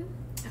thing too?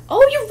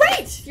 Oh, you're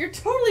right! You're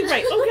totally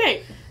right.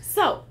 Okay.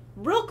 So,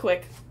 real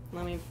quick,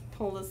 let me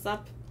pull this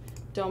up.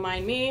 Don't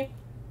mind me.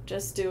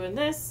 Just doing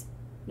this.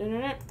 No.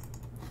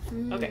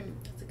 Okay.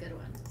 That's a good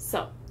one.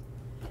 So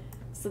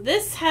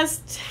this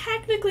has,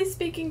 technically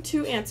speaking,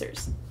 2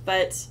 answers,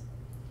 but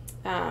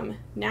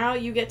now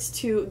you get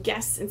to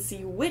guess and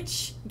see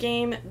which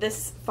game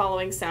this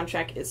following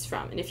soundtrack is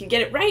from. And if you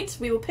get it right,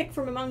 we will pick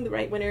from among the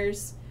right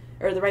winners,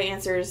 or the right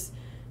answers,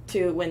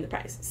 to win the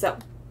prize. So,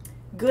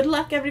 good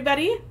luck,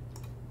 everybody.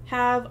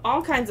 Have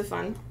all kinds of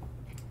fun.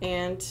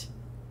 And,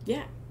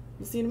 yeah,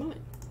 we'll see you in a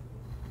moment.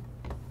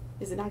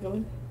 Is it not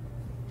going?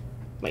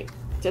 Wait,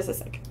 just a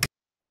sec.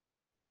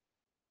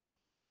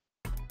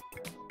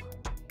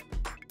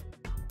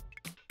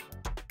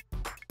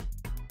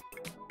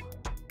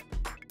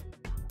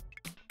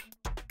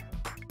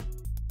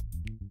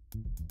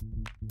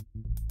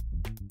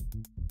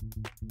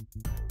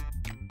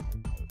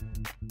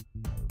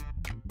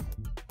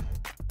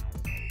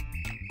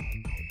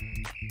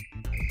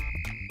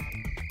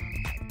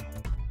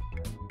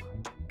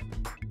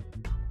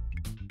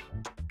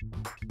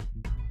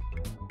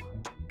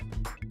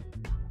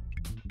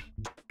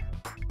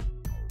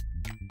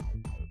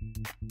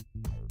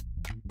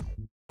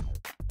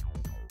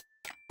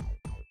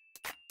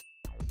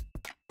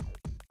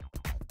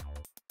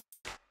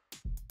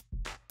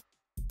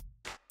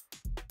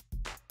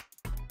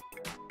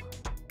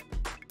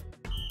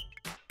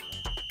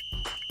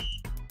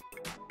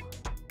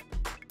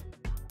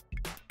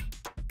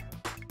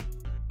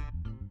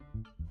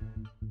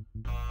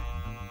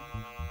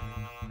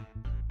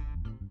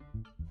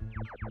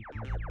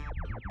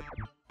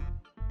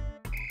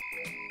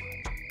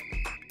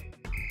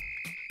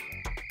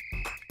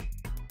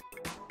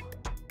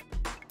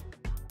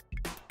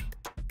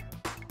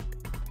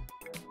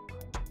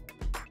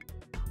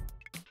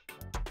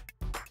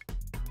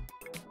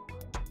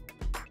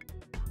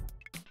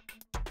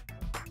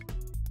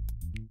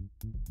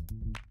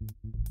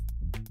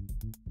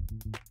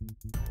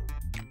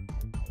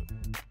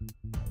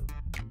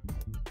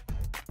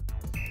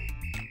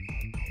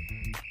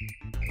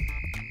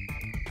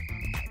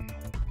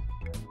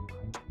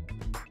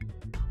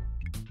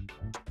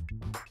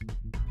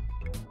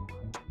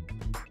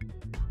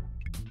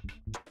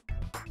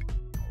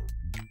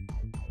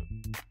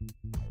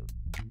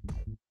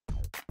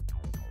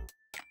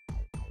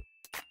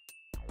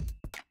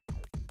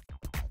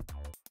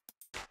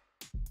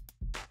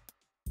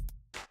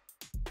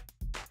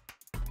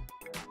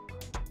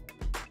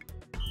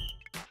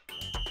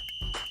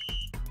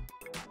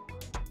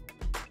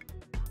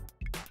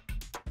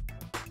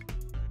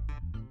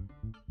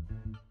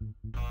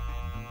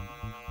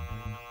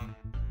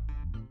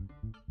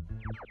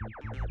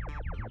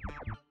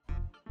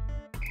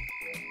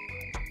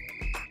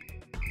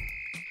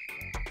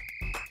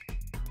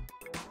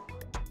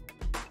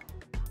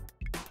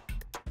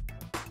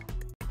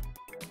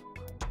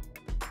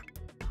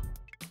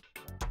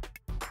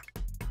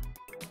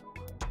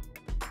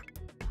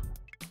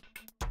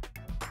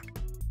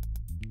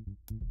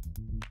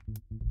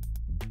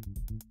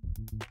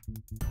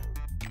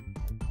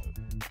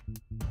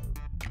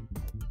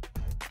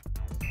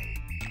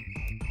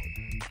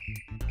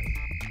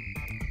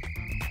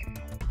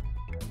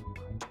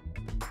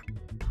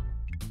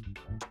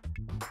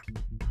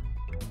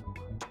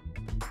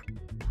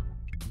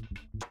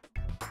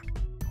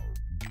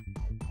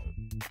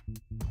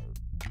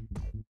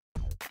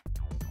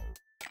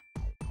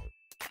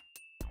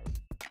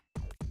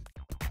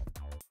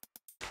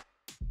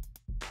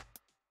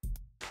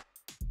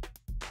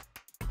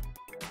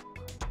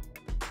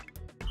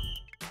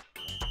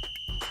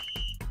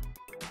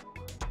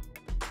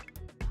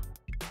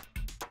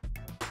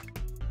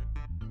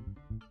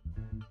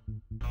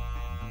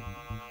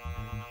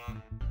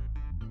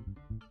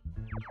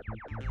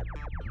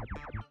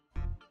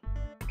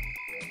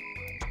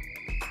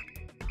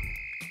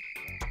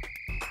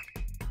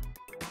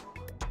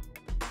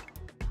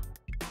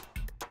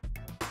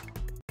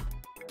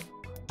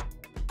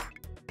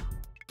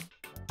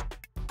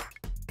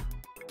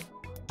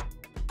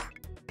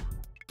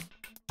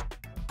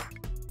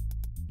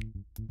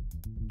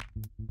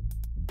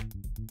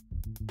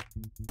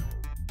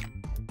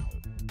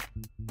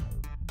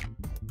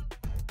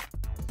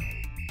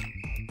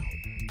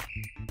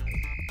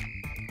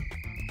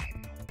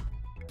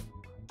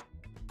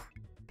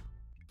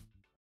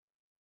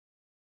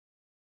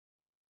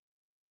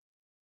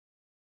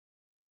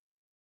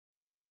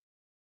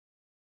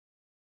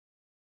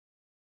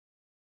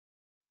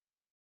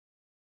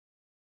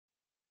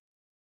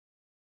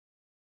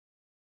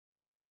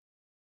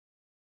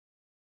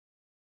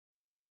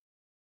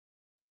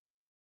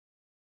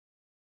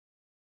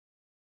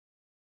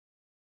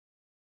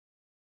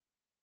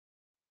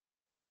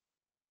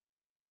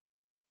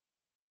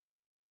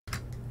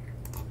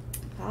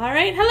 All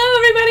right, hello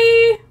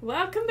everybody.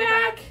 Welcome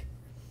back.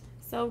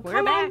 So We're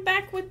come on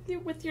back.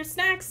 back with your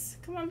snacks.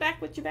 Come on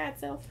back with your bad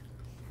self.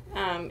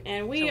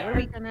 And we So what are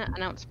we gonna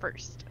announce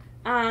first?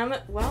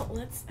 Well,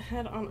 let's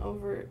head on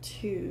over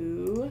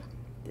to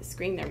the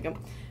screen. There we go.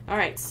 All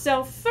right.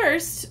 So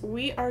first,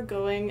 we are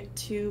going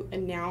to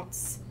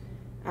announce.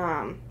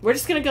 We're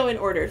just gonna go in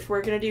order.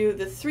 We're gonna do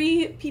the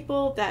 3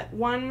 people that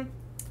won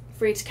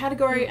for each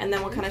category, and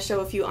then we'll kind of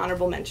show a few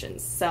honorable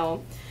mentions.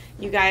 So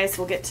you guys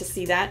will get to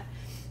see that.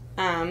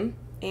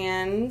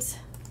 And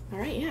all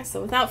right, yeah.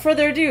 So without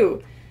further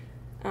ado,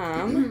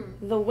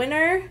 the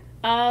winner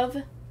of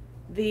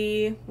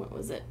the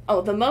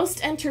the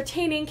most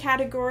entertaining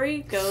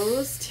category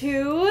goes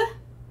to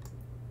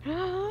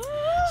Sean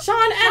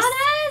S.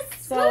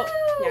 So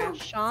yeah,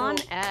 Sean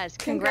S.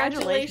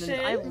 Congratulations!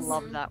 I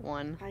love that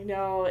one. I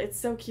know, it's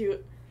so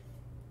cute.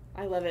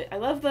 I love it. I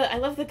love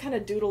the kind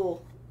of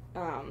doodle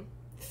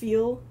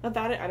feel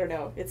about it. I don't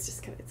know. It's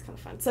just kind of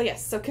fun. So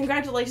yes. So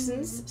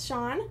congratulations,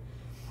 Sean.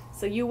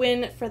 So you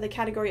win for the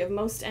category of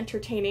most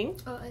entertaining.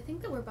 Oh, I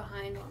think that we're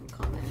behind on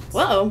comments.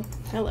 Whoa.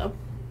 Hello.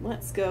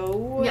 Let's go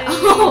way Yeah.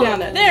 down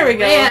there. There we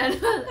go. Man.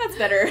 That's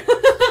better.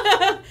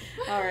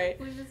 All right.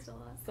 We missed a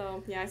lot.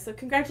 So yeah. So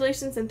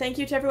congratulations and thank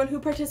you to everyone who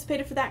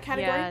participated for that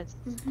category. Yes,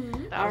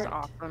 that was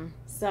awesome.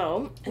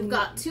 So We've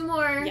got 2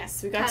 more.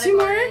 Yes, we've got 2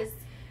 more. categories.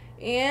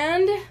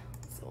 And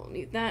so we'll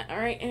mute that. All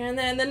right. And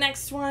then the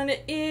next one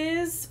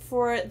is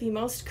for the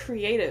most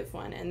creative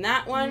one, and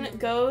that one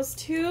goes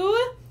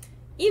to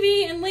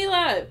Evie and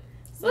Leila.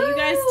 So you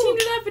guys teamed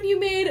it up and you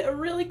made a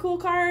really cool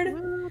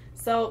card.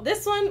 So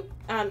this one,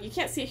 you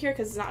can't see it here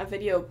because it's not a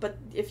video, but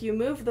if you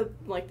move the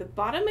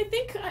bottom, I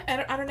think I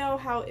don't know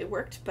how it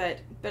worked,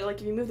 but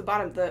like if you move the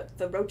bottom,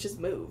 the roaches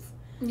move.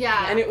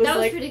 Yeah, and it was that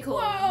was like pretty cool.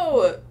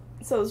 Whoa!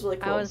 So it was really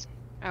cool.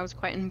 I was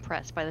quite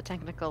impressed by the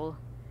technical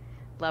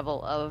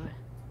level of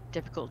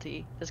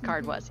difficulty this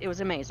card was. It was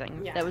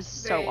amazing. Yeah. That was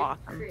so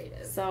awesome.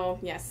 Creative. So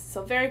yes,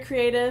 so very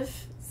creative.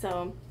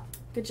 So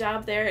good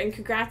job there, and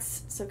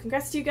congrats. So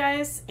congrats to you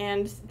guys,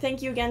 and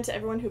thank you again to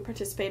everyone who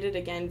participated.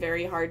 Again,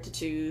 very hard to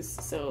choose,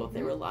 so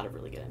there were a lot of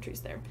really good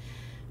entries there.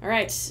 All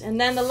right, and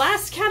then the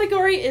last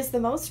category is the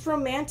most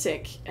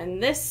romantic,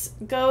 and this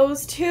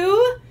goes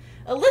to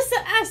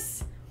Alyssa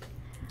S.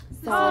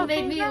 So it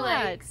made me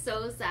like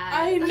so sad.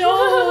 I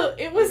know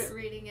it was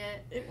reading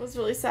it. It was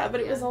really sad,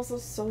 but it was also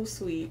so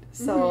sweet.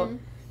 So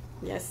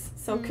yes,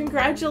 so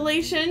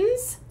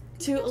congratulations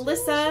to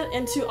Alyssa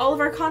and to all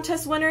of our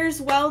contest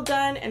winners. Well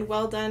done, and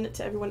well done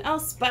to everyone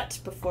else. But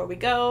before we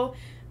go,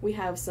 we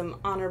have some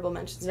honorable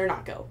mentions. Or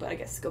not go, but I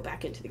guess go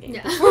back into the game.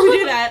 Yeah. Before we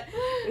do that,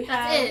 we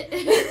That's have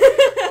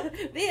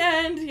it. the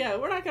end. Yeah,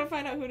 we're not going to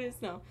find out who it is.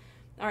 No.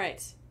 All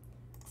right.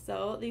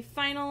 So the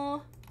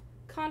final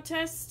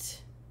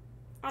contest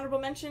honorable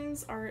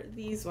mentions are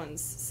these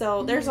ones.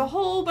 So there's a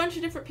whole bunch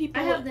of different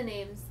people. I have the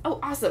names. Oh,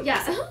 awesome.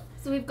 Yeah.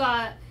 So we've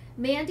got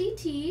Mandy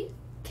T,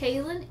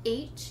 Kaylin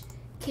H,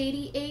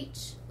 Katie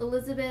H,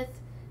 Elizabeth,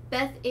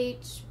 Beth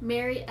H,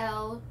 Mary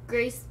L,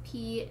 Grace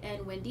P,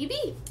 and Wendy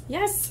B.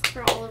 Yes.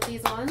 For all of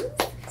these ones.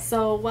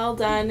 So well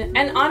done.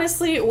 And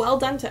honestly, well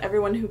done to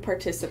everyone who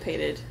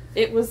participated.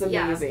 It was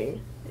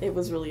amazing. Yeah. It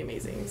was really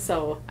amazing.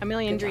 So A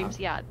Million Dreams,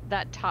 yeah.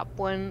 That top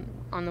one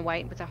on the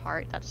white with a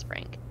heart, that's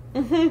Frank.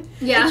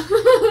 Yeah.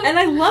 And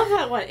I love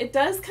that one. It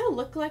does kind of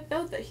look like,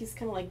 though, that he's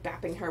kind of like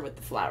bapping her with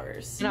the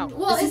flowers. No.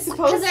 Well, it's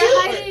because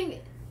they're hiding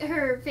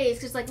her face,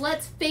 because like,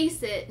 let's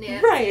face it,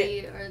 Nancy,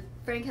 right. Or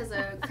Frank has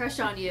a crush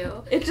on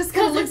you. It just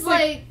kind of looks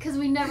like, because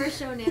we never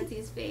show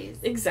Nancy's face.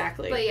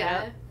 Exactly. But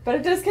yeah. But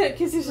it does kind of,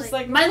 because he's just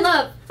like my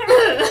love.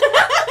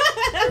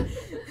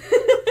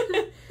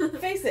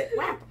 Face it.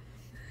 Whap.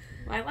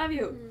 I love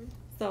you.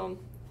 So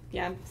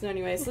yeah. So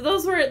anyway, so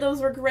those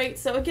were great.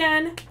 So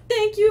again,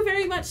 thank you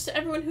very much to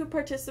everyone who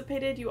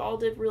participated. You all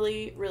did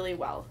really, really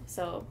well.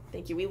 So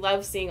thank you. We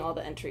love seeing all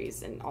the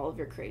entries and all of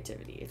your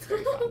creativity. It's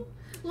very fun.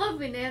 Love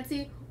me,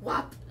 Nancy.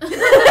 Whop.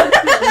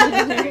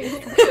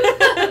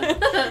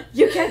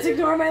 You can't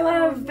ignore my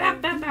love.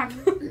 Bap, bap, bap.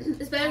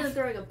 It's better than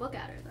throwing a book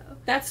at her, though.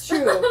 That's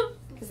true.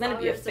 Because then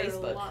it'd be a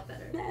Facebook. A lot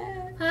better.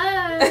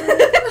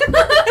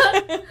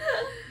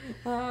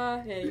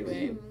 Hi.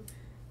 Anyway,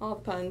 all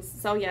the puns.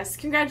 So yes,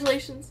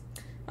 congratulations.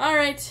 All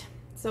right.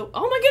 So,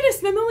 oh my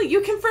goodness, Mamuli, you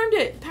confirmed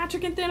it.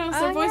 Patrick and Thanos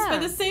are voiced by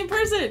the same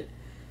person.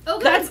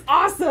 Okay. That's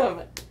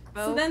awesome.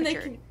 So then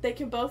pictured. they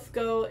can both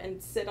go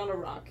and sit on a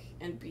rock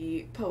and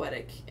be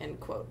poetic and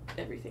quote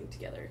everything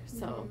together.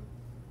 So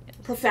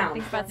profound.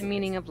 Think about the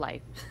meaning of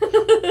life.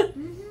 I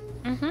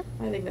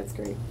think that's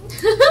great.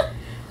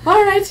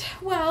 All right.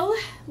 Well,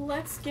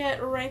 let's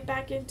get right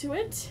back into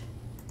it.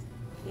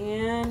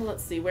 And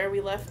let's see where we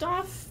left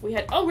off. We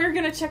were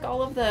gonna check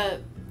all of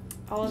the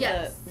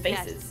vases.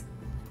 Yes.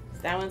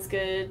 That one's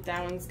good.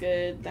 That one's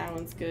good. That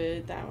one's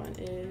good. That one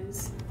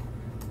is.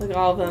 Look at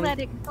all of them. Let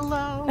it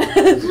glow.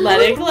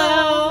 Let it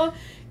glow.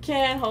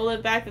 Can't hold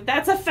it back.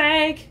 That's a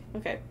fake.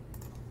 Okay.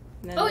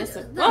 And then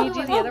Can you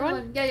do the other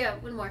one? Yeah,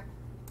 one more.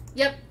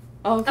 Yep.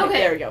 Okay,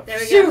 there we go. There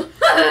we go.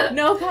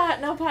 No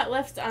pot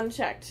left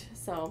unchecked.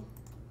 So,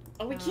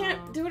 we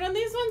can't do it on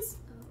these ones.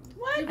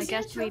 What? I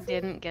guess we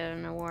didn't get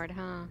an award,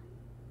 huh?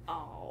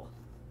 Oh.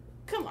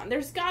 Come on,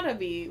 there's gotta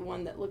be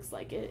one that looks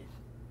like it.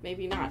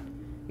 Maybe not.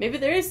 Maybe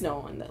there is no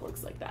one that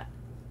looks like that.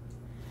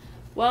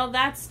 Well,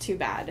 that's too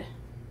bad.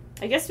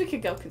 I guess we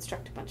could go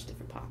construct a bunch of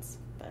different pots,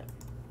 but...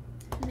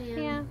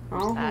 Man. Yeah.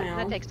 Oh,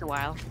 That takes a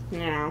while.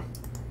 Yeah.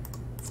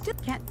 Still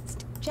can't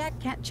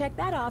check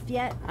that off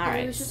yet. Alright.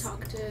 Maybe we should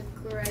talk to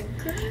Greg.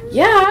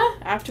 Yeah,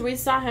 after we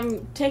saw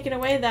him taking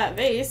away that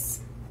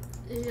vase.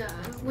 Yeah,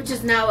 which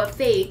is now a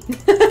fake.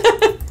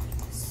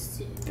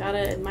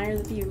 Gotta admire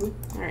the view.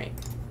 Alright.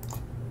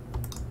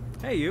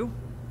 Hey, you.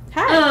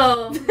 Hi.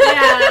 Oh,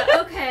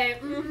 yeah, okay.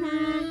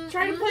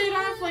 Try to play it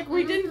off like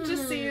we didn't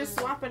just see you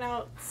swapping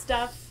out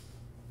stuff.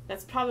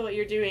 That's probably what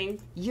you're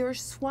doing. You're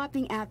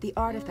swapping out the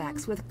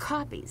artifacts with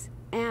copies.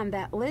 And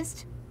that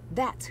list,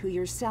 that's who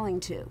you're selling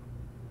to.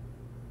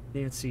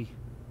 Nancy,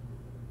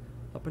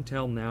 up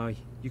until now,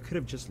 you could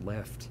have just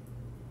left.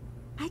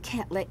 I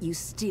can't let you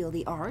steal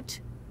the art.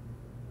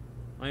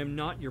 I am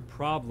not your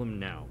problem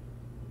now.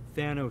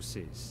 Thanos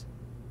is.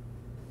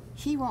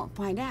 He won't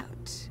find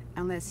out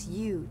unless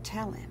you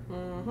tell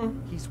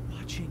him. He's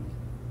watching.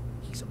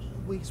 He's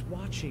always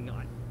watching.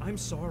 I'm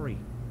sorry.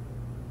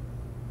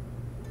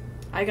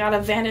 I gotta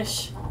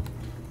vanish.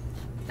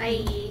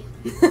 Bye.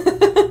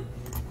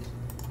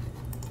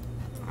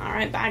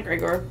 Alright, bye,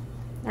 Gregor.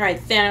 Alright,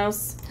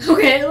 Thanos.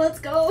 Okay, let's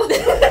go.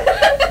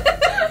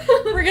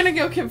 We're gonna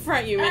go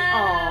confront you.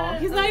 Aw,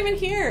 he's not even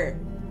here.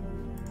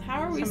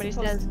 How are we Somebody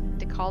supposed says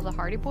to call the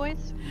Hardy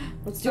Boys?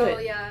 Let's do it. Oh,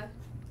 yeah.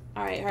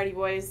 Alright, Hardy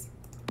Boys.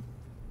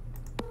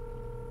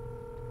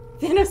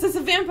 Thanos is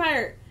a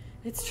vampire!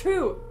 It's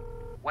true!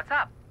 What's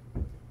up?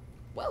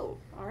 Whoa,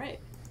 alright.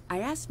 I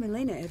asked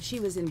Melina if she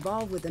was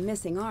involved with the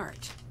missing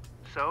art.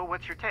 So,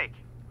 what's your take?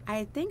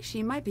 I think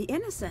she might be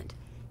innocent.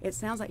 It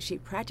sounds like she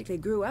practically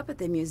grew up at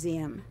the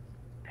museum.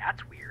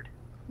 That's weird.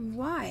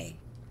 Why?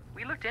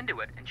 We looked into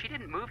it, and she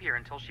didn't move here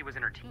until she was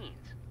in her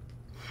teens.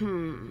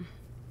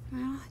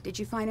 Well, did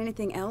you find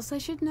anything else I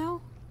should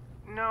know?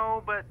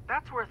 No, but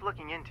that's worth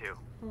looking into.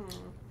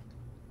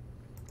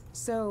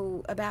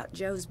 So, about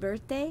Joe's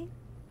birthday?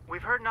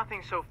 We've heard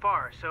nothing so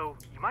far, so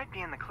you might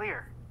be in the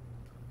clear.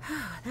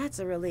 That's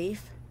a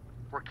relief.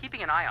 We're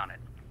keeping an eye on it.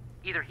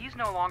 Either he's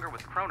no longer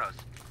with Kronos,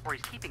 or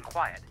he's keeping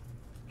quiet.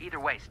 Either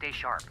way, stay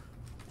sharp.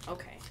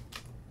 Okay.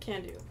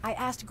 Can do. I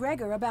asked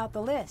Gregor about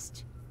the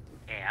list.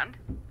 And?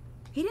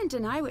 He didn't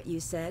deny what you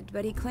said,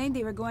 but he claimed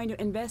they were going to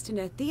invest in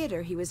a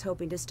theater he was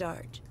hoping to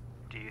start.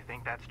 Do you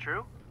think that's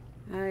true?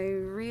 I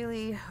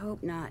really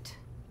hope not.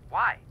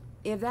 Why?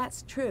 If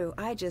that's true,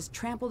 I just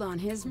trampled on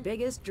his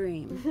biggest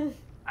dream.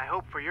 I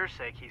hope for your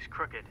sake he's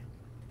crooked.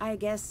 I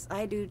guess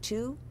I do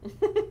too.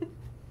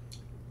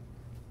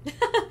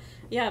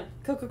 Yeah,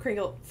 Coco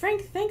Kringle.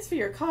 Frank, thanks for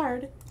your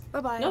card.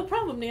 Bye-bye. No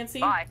problem,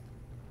 Nancy. Bye.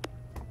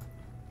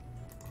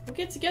 We'll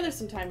get together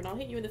sometime and I'll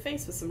hit you in the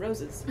face with some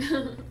roses.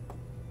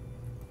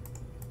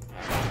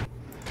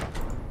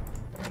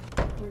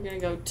 We're gonna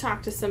go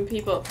talk to some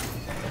people.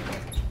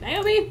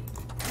 Naomi!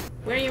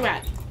 Where are you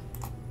at?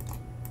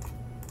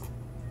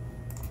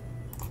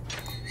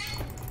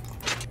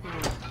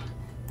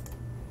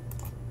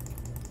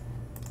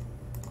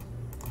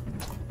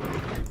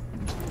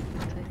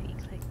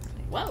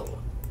 Whoa!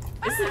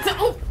 This is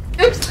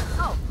oops!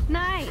 Oh,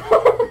 nice!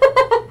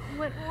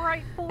 Went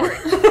right for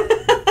it.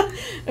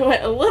 It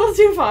went a little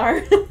too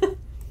far.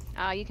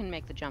 You can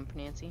make the jump,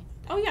 Nancy.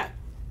 Oh yeah,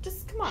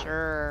 just come on.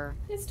 Sure.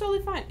 It's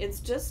totally fine. It's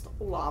just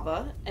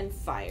lava and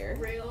fire.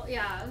 Real,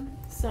 yeah.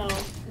 So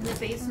In the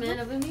basement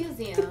of a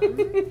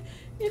museum.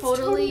 it's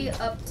Totally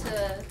up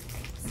to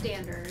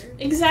standard.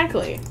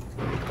 Exactly.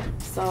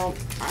 So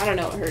I don't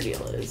know what her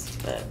deal is,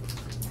 but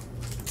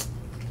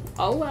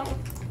oh well.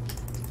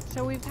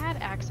 So we've had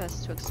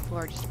access to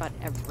explore just about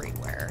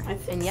everywhere, I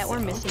think and yet we're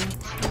so. missing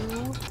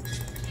 2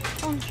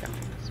 phone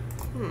charms.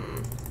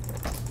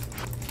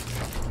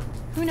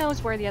 Who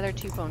knows where the other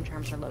 2 phone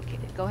charms are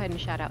located? Go ahead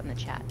and shout out in the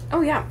chat.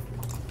 Oh yeah.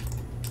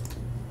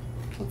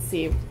 Let's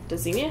see.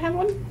 Does Xenia have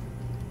one?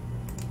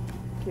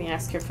 Can we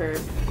ask her for...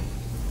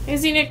 Hey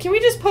Xenia, can we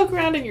just poke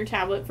around in your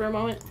tablet for a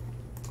moment?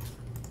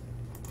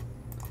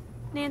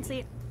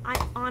 Nancy, I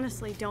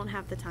honestly don't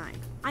have the time.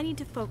 I need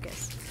to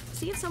focus.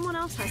 See if someone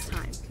else has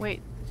time.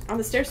 Wait. On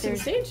the stairs to the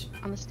stage?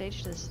 On the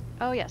stage to this...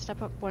 Oh yeah,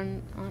 step up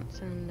 1 once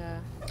and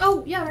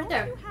Oh, yeah, right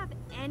there. Don't you have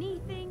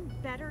anything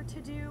better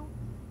to do?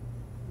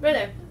 Right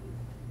there.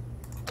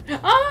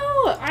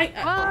 Oh!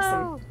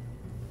 Awesome.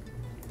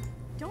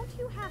 Don't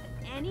you have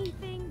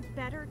anything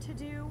better to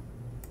do?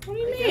 What do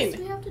you I guess we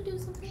mean? have to do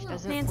something else.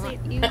 doesn't Nancy,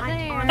 want you I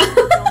there.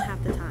 honestly don't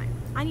have the time.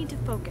 I need to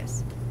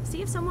focus.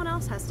 See if someone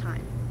else has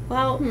time.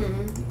 Well,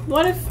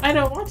 what if I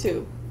don't want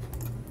to?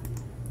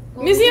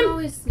 Well, Museum? We can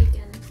always sneak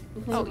in.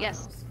 Oh,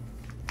 yes.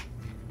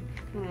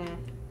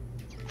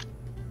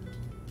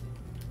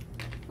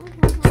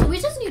 So we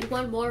just need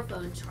 1 more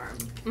phone charm,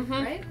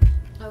 right?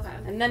 Okay.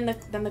 And then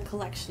the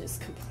collection is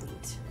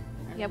complete.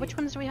 Yeah, which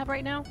ones do we have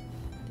right now? Do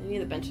any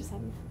of the benches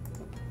have them?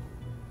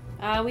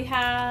 We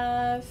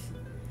have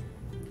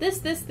this,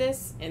 and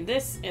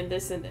this, and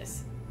this, and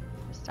this.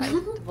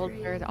 the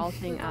vulture, the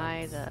all-seeing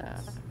eye, the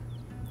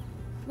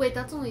Wait,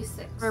 that's only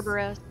 6.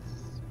 Cerberus.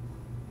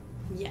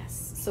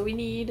 Yes. So we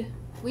need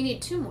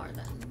 2 more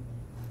then.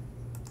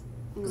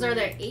 Because are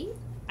there 8?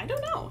 I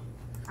don't know.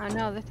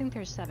 No, I think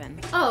there's 7.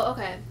 Oh,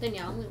 okay. Then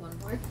yeah, only 1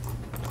 more.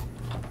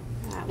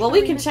 Well,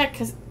 we can check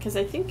because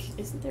I think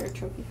isn't there a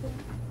trophy for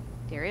that?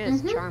 There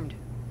is, Charmed.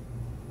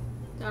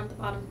 Down at the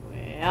bottom.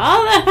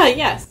 Well,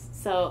 yes.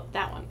 So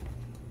that one.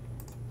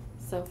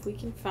 So if we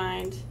can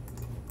find.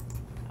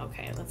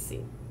 Okay, let's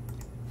see.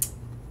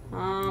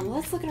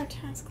 Let's look at our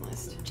task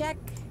list. Check.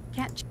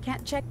 Can't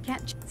check.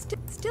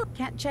 Still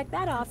can't check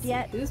that off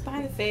yet. Who's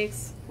behind the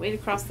fakes? Wade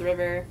across the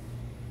river.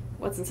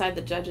 What's inside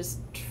the judge's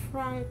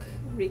trunk?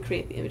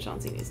 Recreate the image on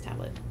Xenia's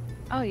tablet.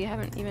 Oh, you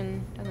haven't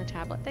even done the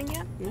tablet thing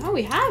yet? No,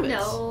 we haven't.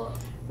 No.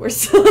 We're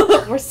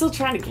still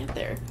trying to get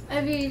there.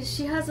 I mean,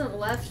 she hasn't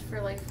left for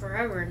like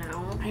forever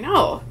now. I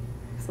know.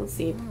 So let's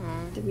see.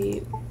 Did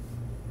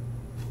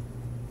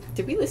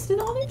we list in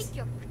all these?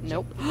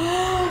 Nope.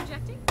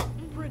 Projecting?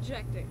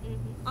 Projecting.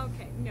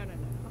 Okay, no. Did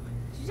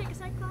you take a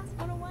psych class?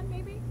 101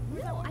 maybe?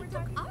 No, I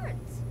took art.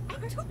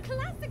 I took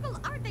classical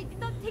art. I did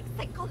not take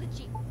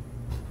psychology.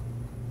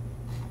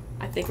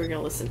 I think we're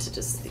gonna listen to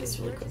just these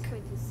really quick.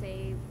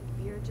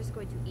 You're just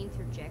going to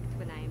interject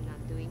when I am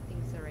not doing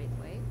things the right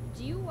way.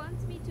 Do you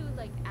want me to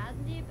like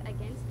ad-lib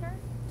against her?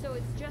 So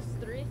it's just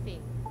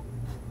riffing.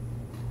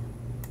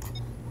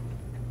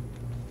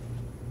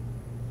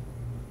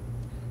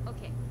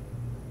 Okay.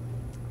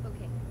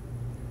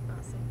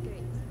 Awesome.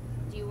 Great.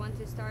 Do you want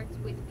to start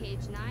with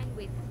page 9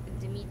 with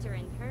Demeter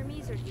and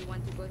Hermes, or do you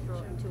want to go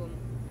through to them?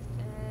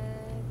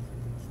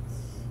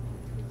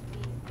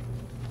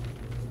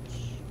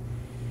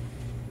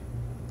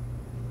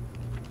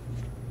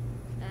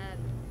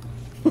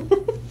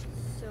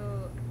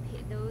 So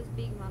those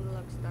big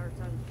monologues start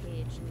on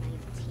page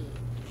 19.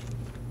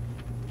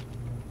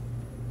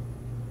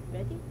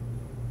 Ready?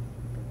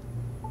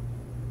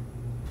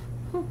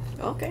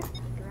 Okay.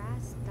 The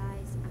grass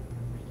dies under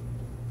my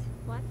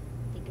feet. What?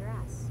 The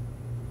grass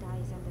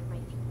dies under my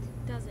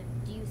feet. Does it?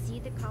 Do you see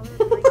the color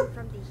coming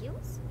from the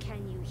hills?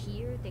 Can you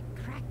hear the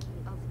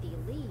cracking of the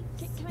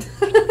leaves? Can I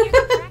hear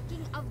the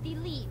cracking of the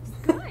leaves?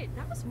 Good.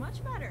 That was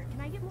much better.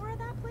 Can I get more of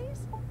that,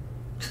 please?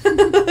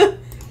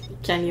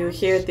 Can you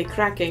hear the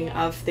cracking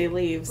of the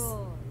leaves?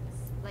 Bones.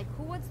 Like,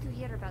 who wants to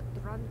hear about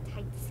drawn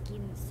tight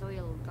skin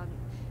soil gun?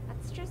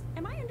 That's just...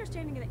 Am I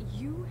understanding that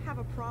you have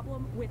a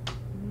problem with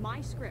my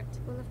script?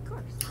 Well, of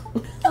course.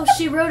 Oh,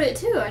 she wrote it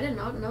too. I did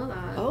not know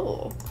that.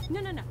 Oh.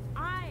 No.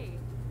 I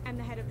am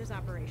the head of this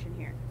operation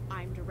here.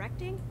 I'm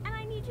directing, and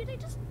I need you to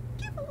just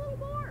give a little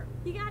more.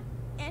 You got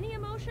any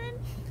emotion?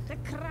 The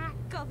crack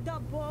of the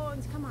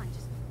bones. Come on,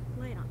 just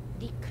lay it on.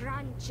 The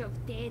crunch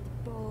of dead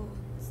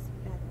bones.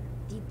 Better.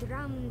 The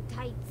drum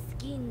tight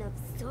skin of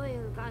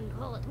soil gone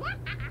cold.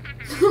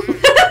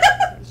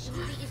 Is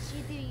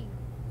she the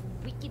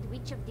wicked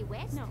witch of the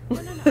west? No.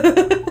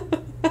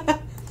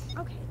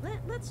 Okay,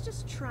 let's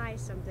just try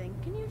something.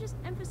 Can you just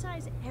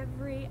emphasize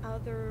every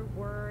other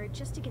word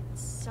just to get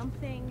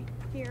something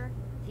here?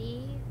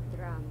 The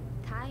drum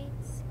tight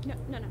skin.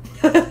 No.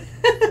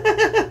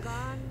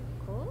 Gone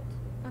cold?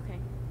 Okay.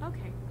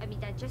 I mean,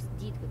 I just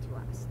did what you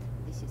asked.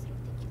 This is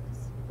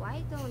ridiculous.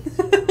 Why don't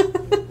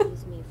you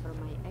use me for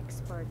my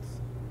expert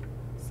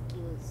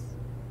skills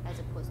as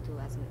opposed to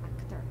as an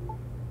actor?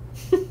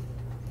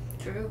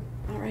 True.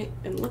 Alright,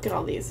 and look at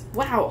all these.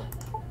 Wow!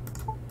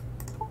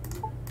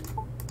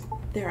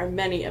 There are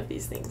many of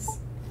these things.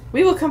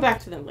 We will come back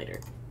to them later.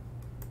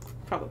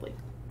 Probably.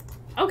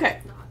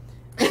 Okay.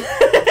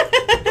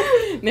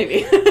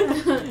 Maybe.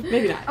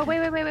 Maybe not. Oh,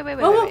 wait.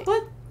 Oh,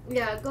 what?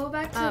 Yeah, go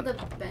back to the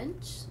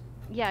bench.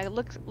 Yeah,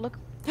 look.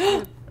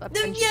 Yay!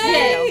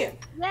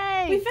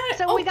 Yay! We found it.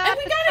 So Oh, we got and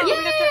we got it. Yay!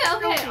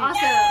 Okay,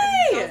 awesome.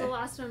 Yay! That was the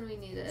last one we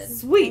needed.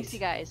 Sweet. Thanks, you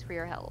guys, for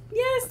your help.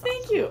 Yes,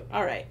 thank you.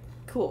 All right,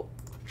 cool.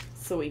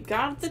 So we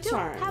got the Still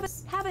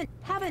charms.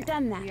 haven't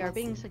done that. We are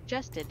being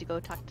suggested to go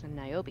talk to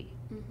Niobe.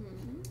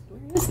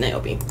 Where is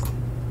Niobe?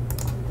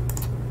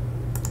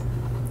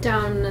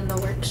 Down in the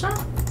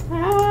workshop.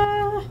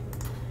 Ah.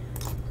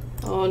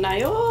 Oh,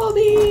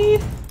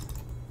 Niobe.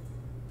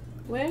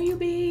 Where you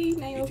be, It is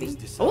Niobe?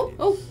 decided.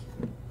 Oh.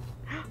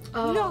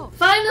 Oh, No.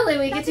 finally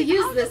we get That to is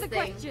use out of this the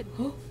thing. question.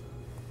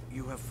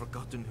 You have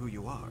forgotten who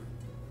you are,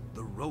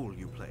 the role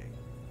you play.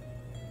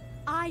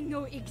 I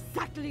know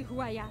exactly who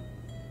I am.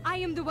 I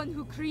am the one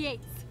who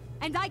creates,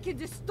 and I can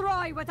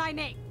destroy what I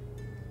make.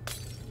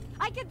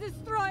 I can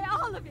destroy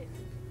all of it.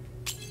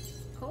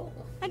 Oh.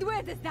 And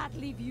where does that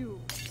leave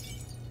you?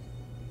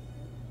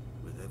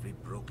 With every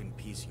broken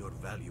piece, your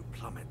value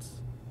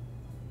plummets.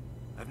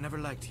 I've never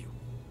liked you.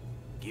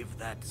 Give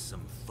that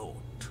some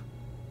thought.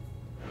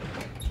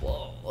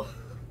 Whoa.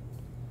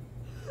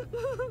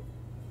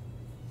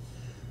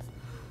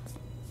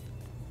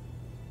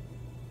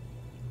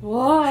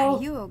 Whoa.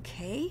 Are you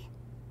okay?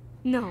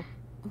 No,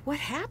 What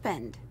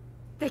happened?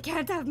 they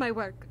can't have my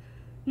work.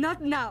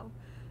 Not now.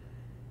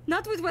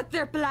 Not with what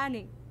they're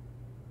planning.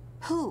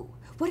 Who?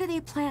 What are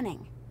they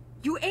planning?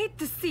 You ate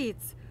the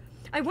seeds.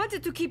 I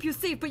wanted to keep you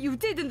safe, but you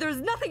did, and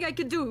there's nothing I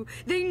can do.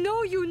 They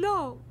know you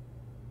know.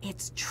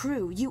 It's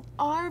true. You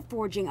are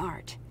forging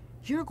art.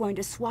 You're going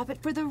to swap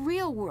it for the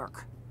real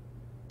work.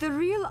 The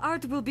real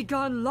art will be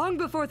gone long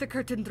before the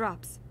curtain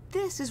drops.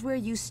 This is where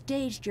you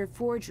staged your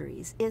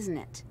forgeries, isn't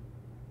it?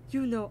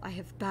 You know I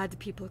have bad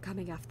people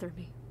coming after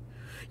me.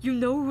 You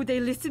know who they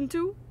listen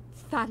to?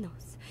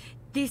 Thanos.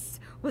 This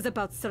was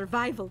about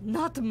survival,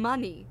 not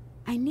money.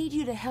 I need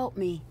you to help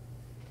me.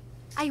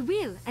 I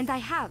will, and I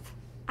have.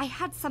 I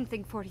had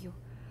something for you.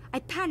 I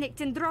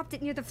panicked and dropped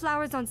it near the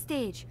flowers on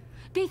stage.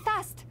 Be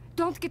fast!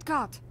 Don't get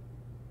caught.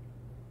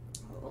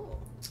 Oh,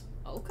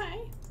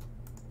 okay.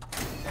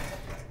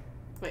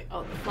 Wait,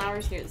 oh, the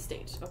flowers near the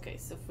stage. Okay,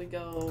 so if we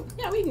go...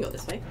 Yeah, we can go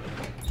this way.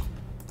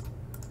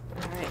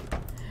 Alright.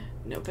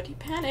 Nobody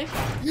panic.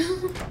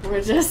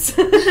 We're just...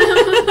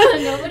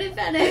 Nobody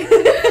panic.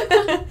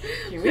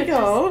 Here we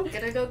go.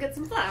 Gonna go get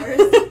some flowers.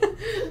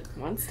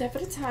 One step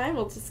at a time.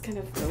 We'll just kind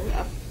of go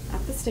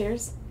up the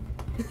stairs.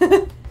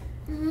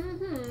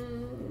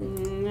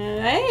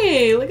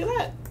 Hey, look at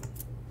that.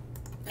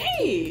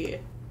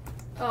 Hey.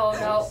 Oh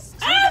no.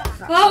 Ah!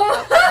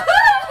 Oh.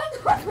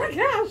 Oh my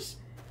gosh.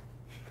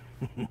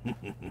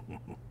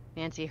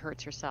 Nancy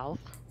hurts herself.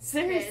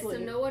 Seriously.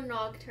 Okay, so no one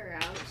knocked her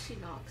out. She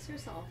knocks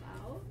herself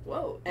out.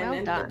 Whoa. And Well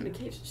then done. the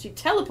cage. She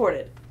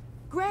teleported.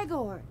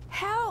 Gregor,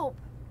 help!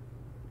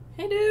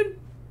 Hey, dude.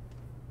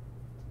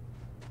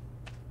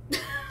 He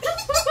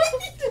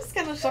just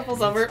kind of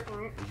shuffles over.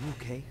 Are you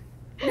okay?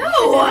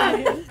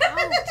 No!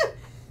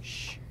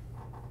 Shh.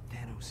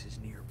 Thanos is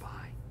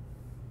nearby.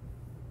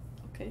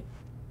 Okay.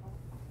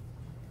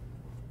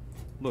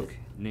 Look,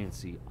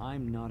 Nancy,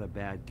 I'm not a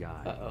bad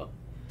guy. Uh-oh.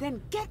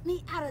 Then get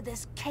me out of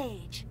this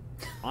cage.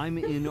 I'm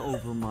in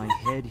over my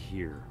head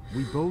here.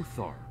 We both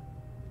are.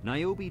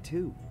 Niobe,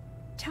 too.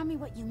 Tell me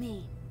what you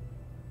mean.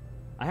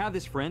 I have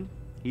this friend.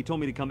 He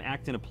told me to come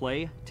act in a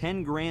play,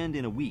 10 grand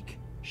in a week.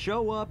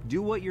 Show up,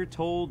 do what you're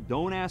told,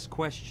 don't ask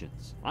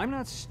questions. I'm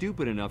not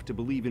stupid enough to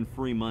believe in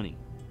free money.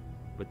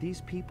 But these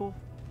people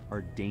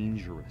are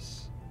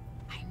dangerous.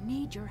 I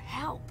need your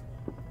help.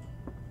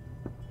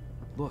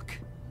 Look,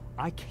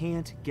 I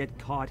can't get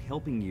caught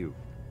helping you.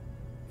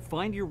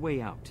 Find your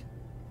way out.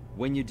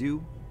 When you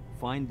do,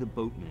 find the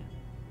boatman.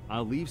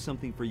 I'll leave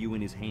something for you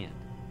in his hand.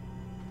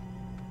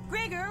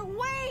 Gregor,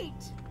 wait!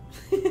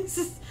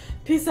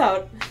 Peace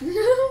out.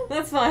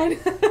 That's fine.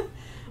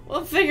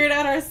 We'll figure it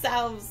out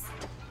ourselves.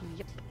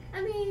 Yep.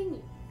 I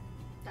mean,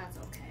 that's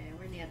okay.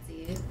 We're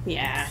Nancy.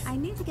 Yeah. I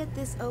need to get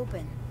this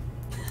open.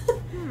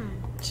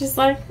 She's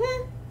like,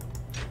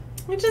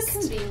 we just...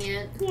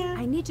 Convenient. Yeah.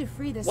 I need to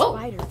free the Whoa.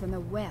 spider from the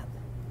web.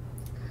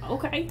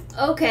 Okay.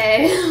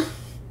 Okay.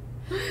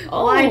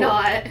 Oh. Why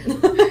not?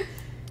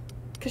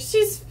 Because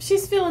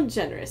she's feeling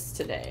generous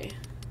today.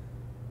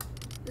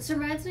 This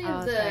reminds me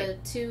of the Okay.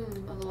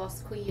 Tomb of the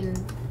Lost Queen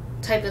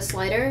type of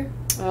slider.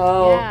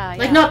 Oh. Yeah,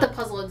 Like, yeah. not the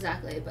puzzle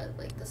exactly, but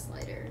like the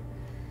slider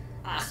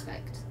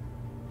aspect.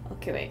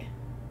 Okay, wait.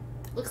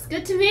 Looks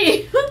good to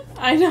me.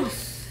 I know.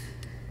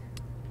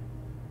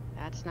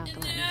 That's not the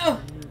No.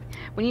 one.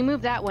 When you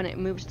move that one, it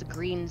moves the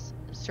green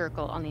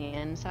circle on the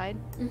inside.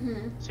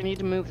 Mm-hmm. So you need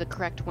to move the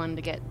correct one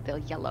to get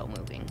the yellow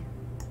moving.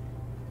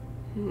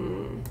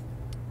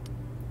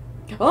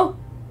 Oh.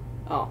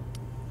 Oh.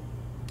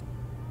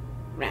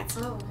 Rats.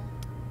 Oh.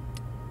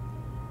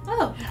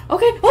 Oh.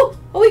 Okay. Oh.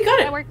 Oh, we got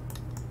That it. worked.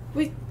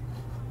 We.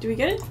 Do we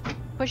get it?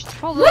 Push the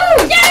pull. Woo!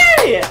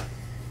 Yay!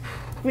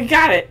 We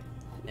got it.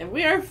 And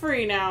we are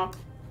free now.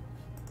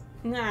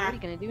 What Nah. are you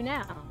gonna do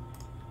now?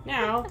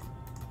 Now.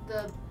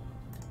 The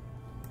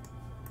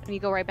And you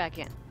go right back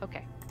in.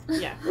 Okay.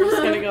 Yeah. We're just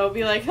gonna go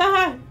be like,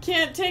 haha,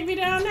 can't take me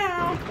down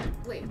now.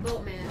 wait,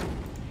 boatman.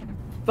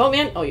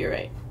 Boatman? Oh, you're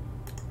right.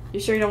 You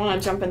sure you don't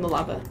want to jump in the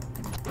lava?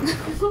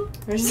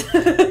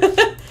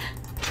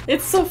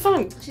 It's so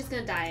fun. She's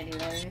gonna die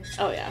anyway.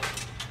 Oh, yeah.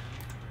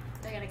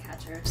 They're gonna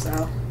catch her,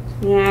 so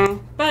Yeah.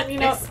 But, you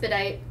know,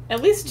 expedite.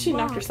 at least she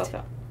knocked Locked. herself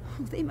out.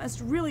 Oh, they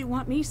must really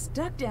want me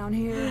stuck down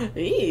here.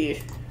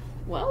 Eee.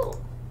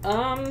 Well,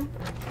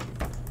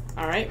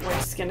 alright, we're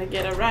just gonna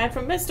get a ride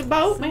from Mr.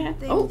 Boatman.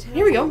 Something Oh, tells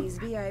here we me go. These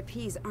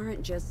VIPs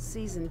aren't just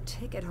season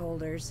ticket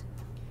holders.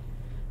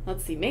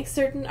 Let's see. Make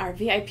certain our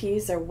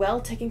VIPs are well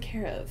taken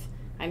care of.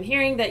 I'm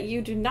hearing that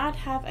you do not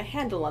have a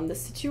handle on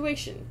this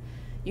situation.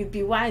 You'd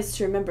be wise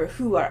to remember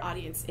who our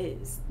audience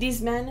is.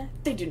 These men,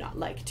 they do not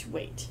like to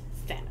wait.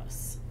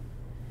 Thanos.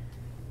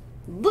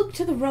 Look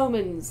to the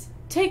Romans.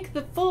 Take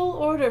the full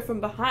order from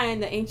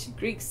behind the ancient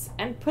Greeks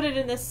and put it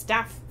in the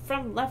staff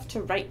from left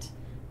to right.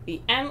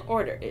 The M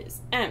order is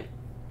M.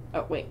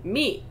 Oh, wait.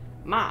 Me.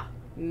 Ma.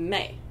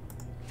 Me.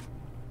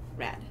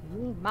 Rad.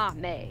 Ma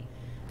May.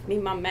 Me,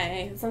 ma, me.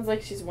 It sounds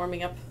like she's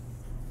warming up.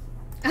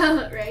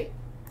 Right?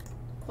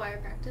 Choir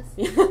practice.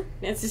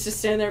 Nancy's just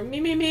standing there.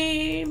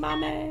 Me, ma,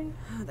 me.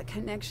 Oh, the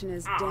connection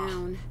is Ah.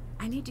 down.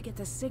 I need to get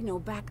the signal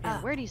back And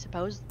up. where do you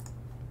suppose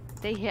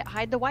they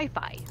hide the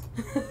Wi-Fi?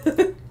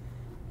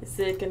 Is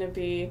it gonna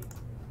be...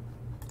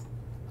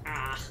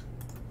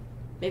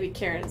 Maybe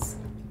Karen's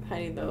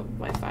hiding the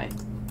Wi-Fi.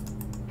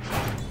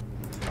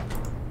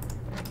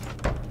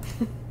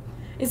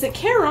 Is it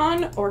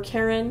Charon or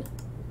Karen?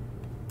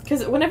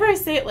 Because whenever I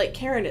say it like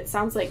Karen, it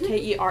sounds like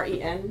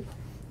Keren.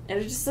 And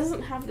it just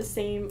doesn't have the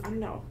same, I don't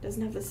know,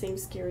 doesn't have the same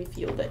scary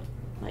feel that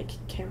like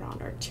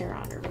Charon or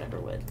Charon or whatever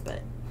would.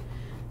 But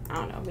I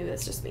don't know, maybe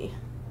that's just me.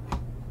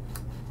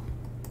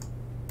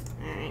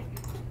 Alright.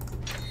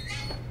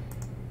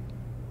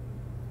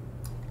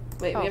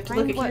 Wait, we have to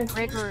look at what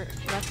grade we're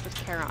left with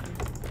Charon.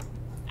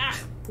 Ah!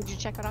 Did you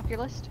check it off your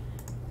list?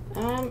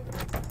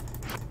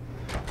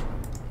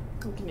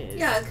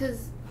 Yeah,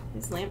 because...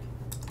 His lamp.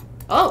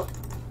 Oh!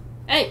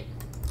 Hey!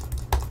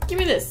 Give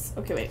me this!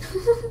 Okay, wait.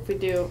 If we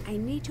do... I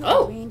need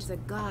to arrange the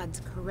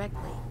gods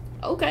correctly.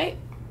 Okay.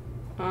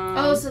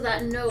 Oh, so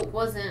that note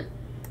wasn't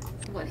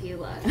what he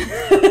left.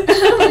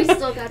 We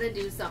still gotta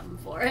do something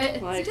for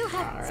it. Like, Did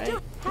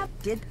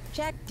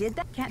that?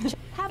 Can't check.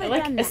 Haven't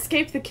like, done that.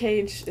 escape the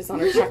cage is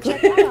on our checklist.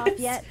 Check that off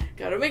yet.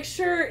 Gotta make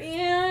sure,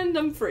 and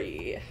I'm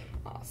free.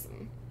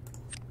 Awesome.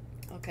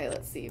 Okay,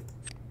 let's see.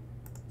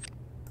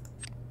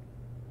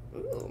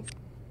 Ooh.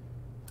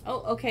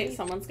 Oh, okay,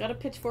 someone's got a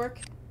pitchfork.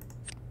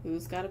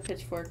 Who's got a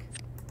pitchfork?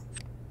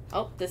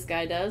 Oh, this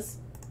guy does.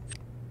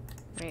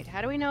 Wait,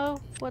 how do we know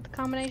what the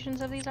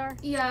combinations of these are?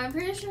 Yeah, I'm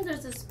pretty sure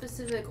there's a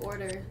specific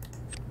order.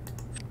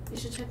 You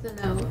should check the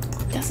note.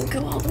 It doesn't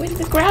go all the way to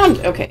the ground.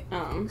 Okay,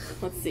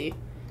 let's see.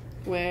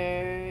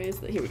 Where is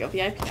the... Here we go,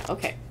 VIP now.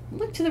 Okay,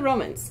 look to the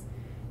Romans.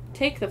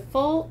 Take the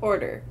full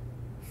order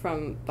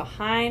from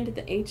behind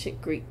the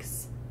ancient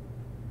Greeks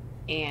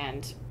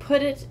and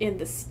put it in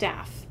the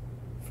staff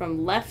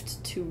from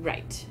left to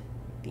right.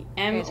 The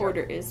M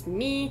order is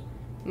me,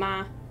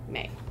 ma,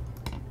 me.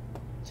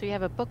 So you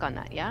have a book on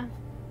that, yeah?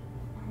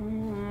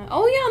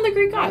 Oh yeah, on the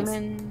Greek gods.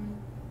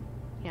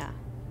 Yeah.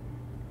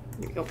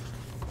 Here we go.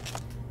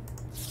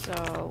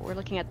 So we're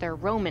looking at their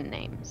Roman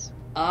names.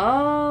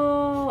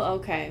 Oh,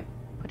 okay.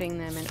 Putting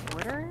them in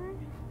order.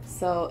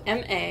 So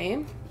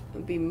MA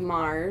would be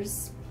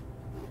Mars,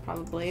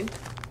 probably.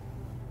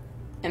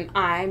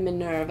 MI,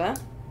 Minerva,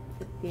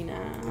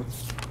 Athena,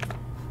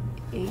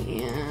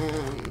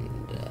 and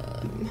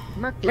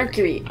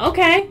Mercury.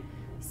 Okay.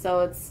 So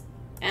it's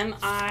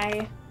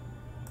MI.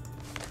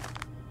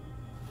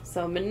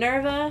 So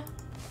Minerva,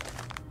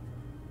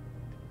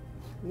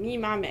 me,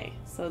 ma, me.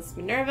 So it's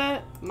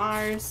Minerva,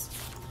 Mars,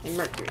 and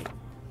Mercury.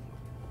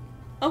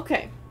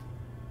 Okay.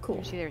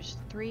 Cool. See, there's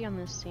 3 on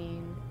this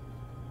scene.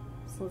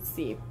 So let's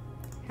see.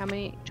 How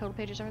many total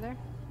pages are there?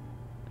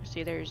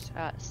 See, there's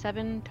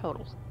 7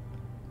 total.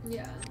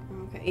 Yeah.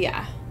 Okay.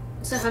 Yeah.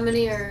 So how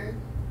many are...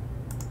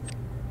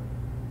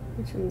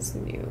 Which one's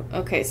new?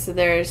 Okay, so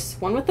there's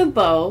one with the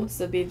bow,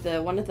 so it'd be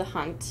the one with the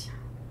hunt.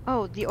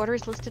 Oh, the order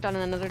is listed on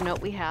another note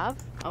we have.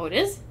 Oh, it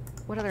is?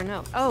 What other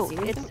note? Oh,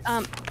 it's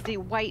the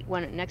white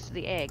one next to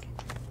the egg.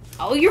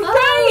 Oh, you're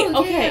right! Yeah.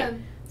 Okay.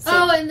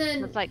 So and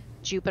then... It's like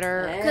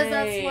Jupiter. Because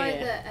that's why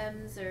the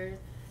M's are...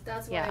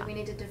 That's why we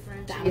need to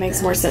differentiate. That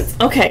makes more sense.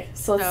 Okay,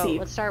 so let's see.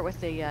 Let's start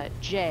with the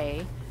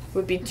J.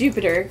 Would be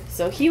Jupiter,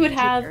 so he would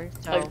have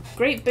a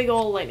great big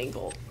old lightning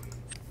bolt.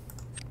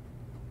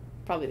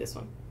 Probably this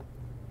one.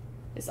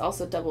 This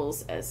also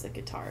doubles as a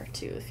guitar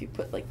too. If you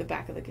put like the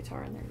back of the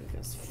guitar in there, it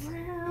goes.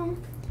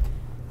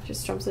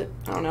 Just strums it.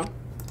 I don't know.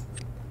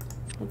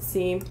 Let's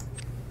see.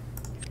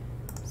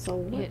 So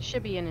what? It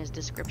should be in his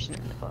description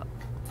in the book.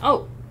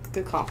 Oh,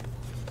 good call.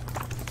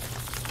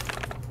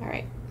 All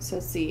right. So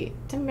let's see.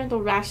 Temperamental,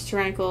 rash,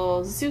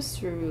 tyrannical, Zeus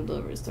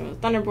delivers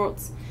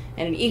thunderbolts,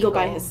 and an eagle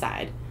by his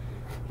side.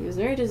 He was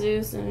married to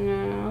Zeus and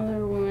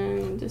another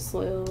woman,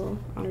 disloyal,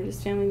 honored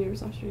his family, never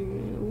saw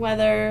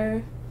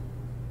weather.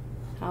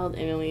 Held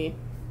Emily.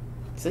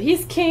 So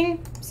he's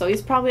king, so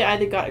he's probably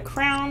either got a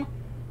crown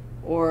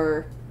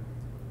or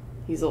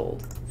he's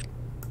old.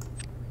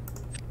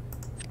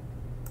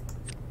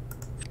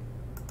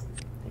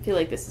 I feel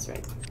like this is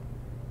right.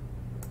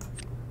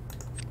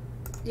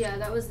 Yeah,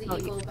 that was the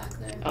eagle back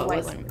there. Oh,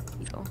 white one.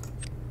 Eagle.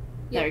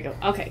 There we go.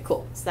 Okay,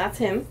 cool. So that's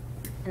him.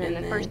 And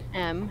then the first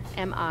M,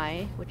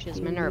 M-I, which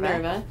is Minerva.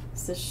 Minerva.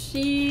 So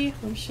she,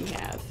 what does she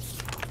have?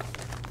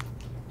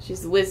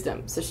 She's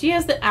wisdom. So she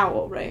has the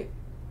owl, right?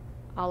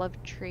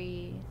 Olive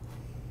tree.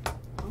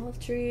 Olive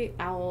tree,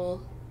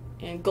 owl,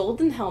 and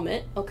golden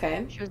helmet.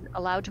 Okay. She was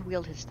allowed to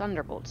wield his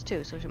thunderbolts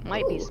too, so it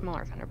might be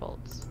smaller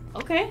thunderbolts.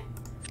 Okay.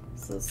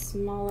 So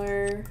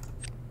smaller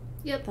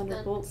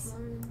thunderbolts.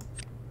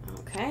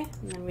 Okay.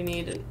 And then we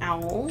need an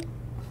owl.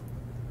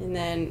 And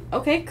then,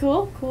 okay,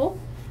 cool, cool.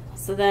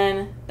 So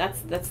then,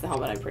 that's the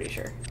helmet, I'm pretty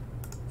sure.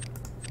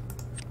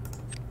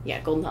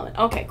 Yeah, golden helmet.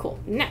 Okay, cool.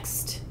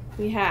 Next,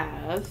 we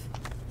have...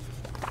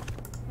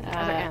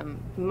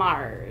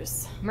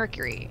 Mars.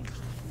 Mercury.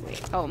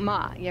 Wait. Oh,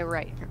 Ma. Yeah,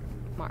 right.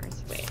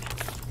 Mars. Wait.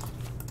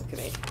 Okay,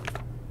 wait.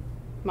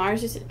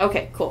 Mars is...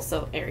 Okay, cool.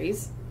 So,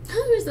 Aries.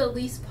 Who's the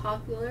least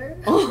popular?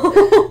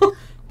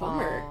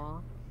 Bummer.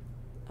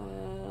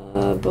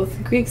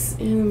 Both Greeks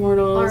and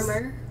immortals.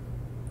 Armor.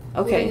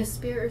 Okay. Holding a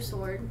spear or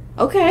sword.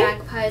 Okay.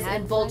 Magpies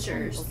and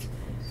vultures.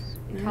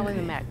 Probably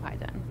the magpie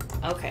then.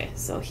 Okay,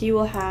 so he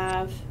will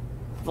have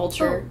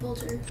vulture. Oh,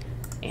 vulture.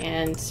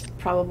 And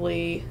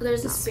probably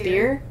There's the a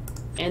spear.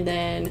 And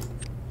then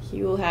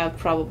He will have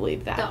probably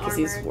that because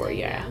he's armor 4. thing,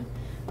 Yeah.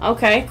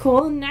 Okay,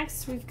 cool.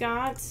 Next we've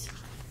got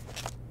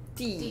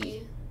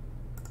D.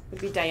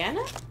 Would be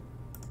Diana?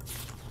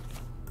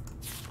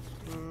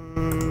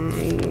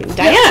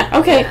 Diana!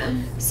 Okay. Yeah.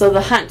 So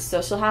the hunt.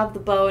 So she'll have the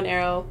bow and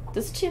arrow.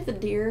 Doesn't she have the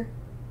deer?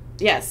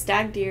 Yeah,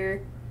 stag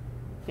deer.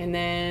 And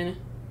then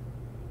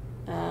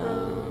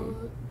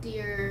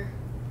Deer.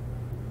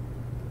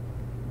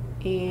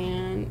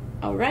 And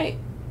alright.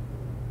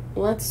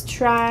 Let's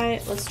try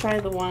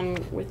the one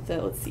with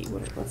the, let's see,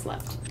 what's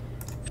left.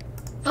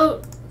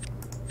 Oh,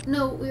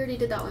 no, we already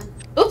did that one.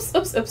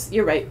 Oops.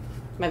 You're right.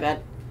 My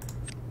bad.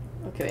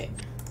 Okay, wait.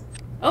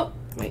 Oh,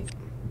 wait.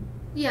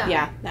 Yeah.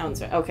 Yeah, that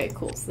one's right. Okay,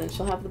 cool. So then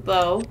she'll have the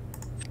bow.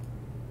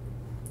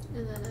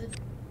 And then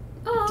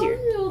oh, Deer.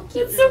 little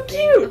cute. It's so little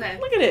thing. cute. Okay.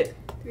 Look at it.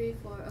 3,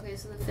 4. Okay,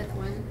 so the 5th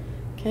one.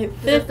 Okay, Is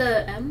 5th. that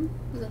the M?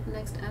 Is that the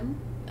next M?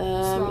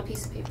 Small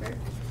piece of paper.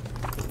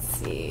 Let's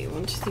see.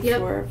 1, 2, 3, Yep.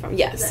 4, 5.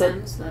 Yeah, The so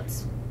M, so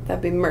that's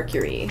that'd be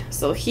Mercury.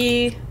 So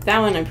that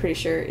one I'm pretty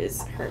sure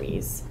is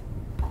Hermes.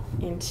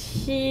 And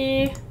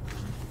here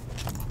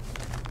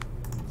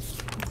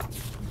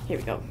we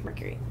go,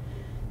 Mercury.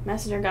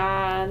 Messenger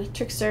God,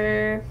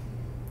 Trickster.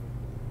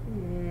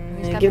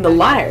 He's got Give the back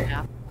liar.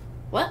 now.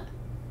 What?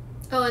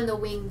 Oh, and the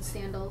winged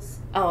sandals.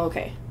 Oh,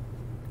 okay.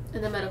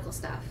 And the medical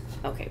staff.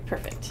 Okay,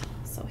 perfect.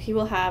 So he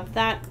will have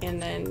that,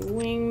 and then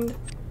winged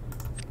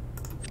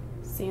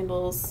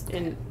sandals.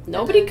 And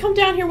nobody come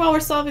down here while we're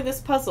solving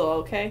this puzzle,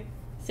 okay?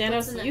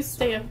 Thanos, you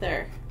stay up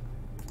there.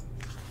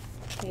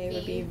 Okay, it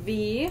would be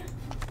V.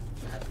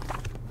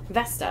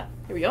 Vesta.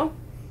 Here we go.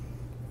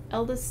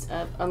 Eldest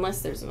of,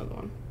 unless there's another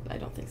one. I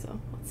don't think so.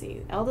 Let's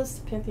see. Eldest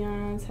of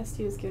Pantheons.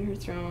 Hestia was given her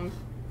throne.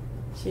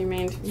 She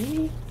remained.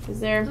 Maybe? Is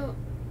there? Oh.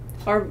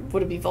 Or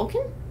would it be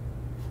Vulcan?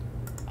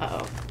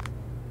 Uh-oh.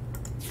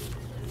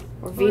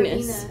 Or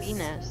Venus.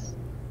 Venus.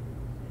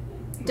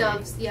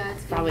 Doves. Yeah,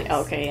 it's Probably. Venus.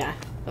 Oh, okay, yeah.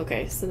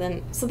 Okay, so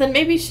then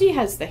maybe she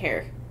has the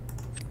hair.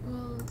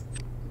 Well,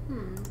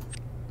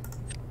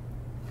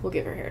 We'll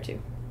give her hair too.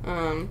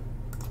 And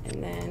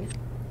then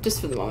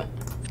just for the moment.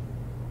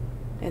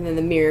 And then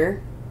the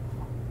mirror.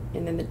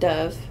 And then the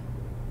dove.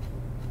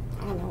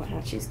 I don't know what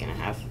hat she's gonna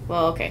have.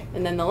 Well, okay.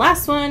 And then the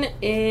last one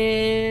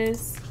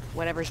is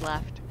Whatever's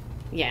left.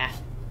 yeah.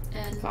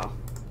 And Call.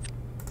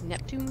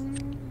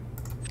 Neptune.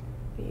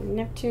 Be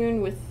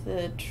Neptune with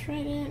the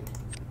trident.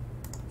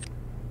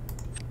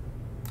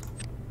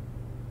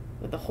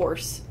 With the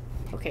horse.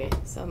 Okay,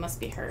 so it must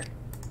be her.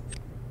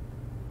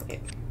 Okay.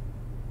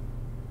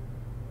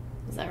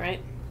 Is that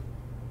right?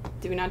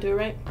 Did we not do it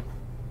right?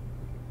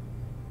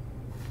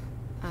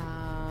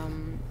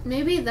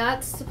 maybe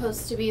that's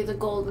supposed to be the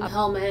golden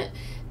helmet,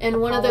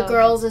 and one of the Apollo.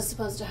 girls is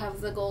supposed to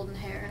have the golden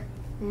hair.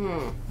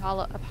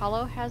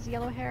 Apollo has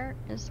yellow hair,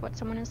 is what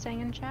someone is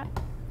saying in chat.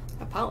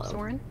 Apollo.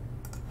 Soren.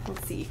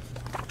 Let's see.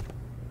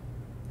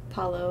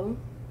 Apollo.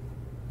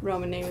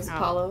 Roman name is Oh,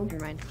 Apollo.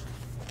 never mind.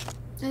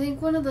 I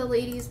think one of the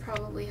ladies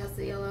probably has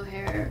the yellow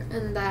hair,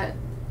 and that,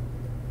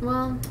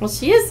 well,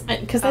 She is,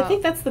 because I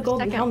think that's the the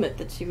golden second- helmet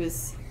that she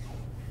was.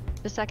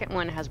 The second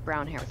one has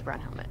brown hair with a brown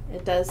helmet.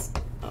 It does.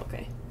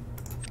 Okay.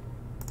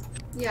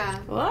 yeah.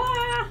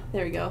 Ah,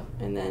 there we go.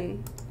 And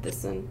then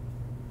this one.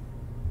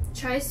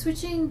 Try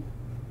switching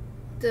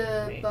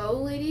the Wait. bow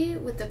lady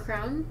with the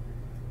crown,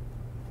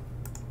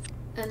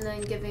 and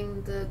then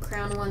giving the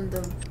crown one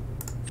the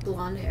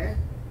blonde hair.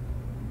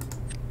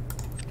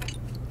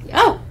 Yeah.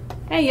 Oh!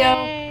 Hey,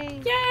 yo!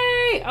 Yay!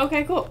 Yay!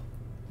 Okay, cool.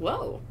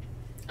 Whoa.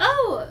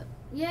 Oh!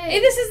 Yay! Hey,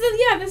 this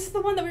is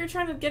the one that we were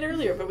trying to get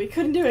earlier, but we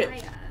couldn't do it.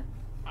 Yeah.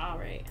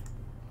 Alright.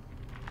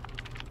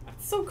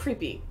 That's so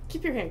creepy.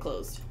 Keep your hand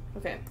closed.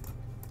 Okay.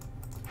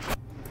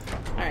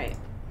 Alright.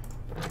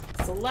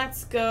 So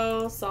let's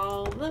go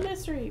solve the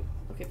mystery.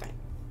 Okay,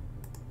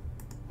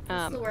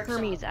 fine. the workshop.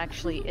 Hermes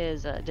actually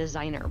is a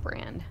designer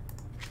brand.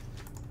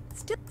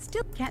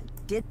 Still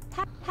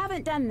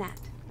haven't done that.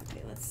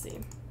 Okay, let's see.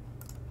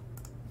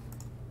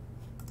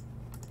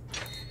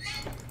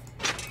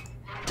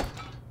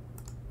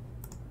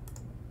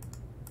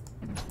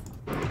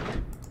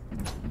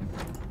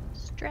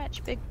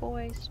 Stretch, big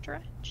boy,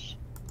 stretch.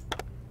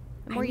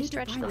 The I more you need to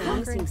stretch, find the the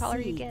longer and missing taller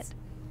you get. seeds.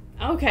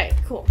 Okay,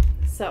 cool.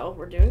 So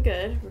we're doing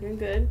good. We're doing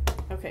good.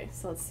 Okay,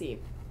 so let's see.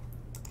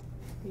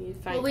 We need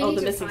to find Well, we need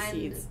the to missing find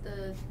seeds.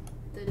 the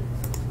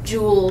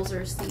jewels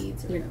or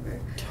seeds or You're whatever.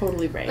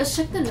 Totally right. Let's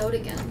check the note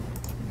again.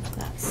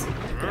 That's a good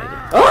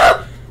idea.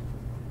 Oh!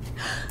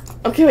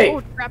 Okay, wait.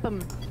 Oh, trap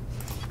him.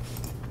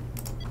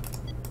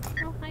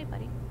 Oh, hi,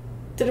 buddy.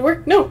 Did it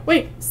work? No,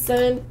 wait.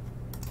 7,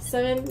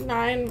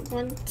 9,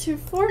 1, 2,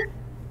 4.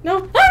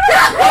 No.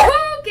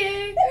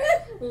 Okay.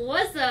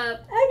 What's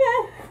up?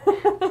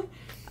 Okay.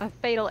 A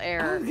fatal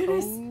error. Oh,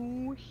 goodness.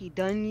 Oh, he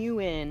done you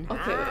in.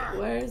 Okay, wait.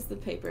 Where's the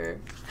paper?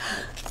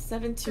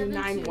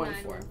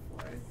 72914.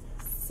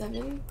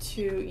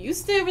 72. You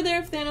stay over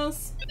there,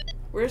 Thanos.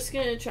 We're just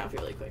gonna trap you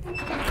really quick.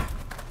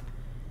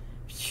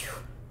 Phew.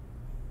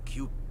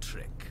 Cute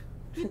trick.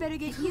 You better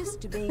get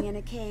used to being in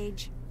a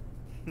cage.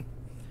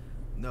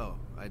 No,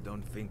 I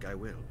don't think I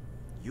will.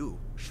 You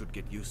should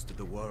get used to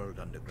the world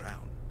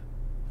underground.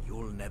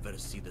 you'll never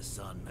see the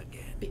sun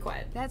again. Be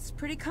quiet. That's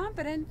pretty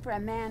confident for a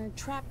man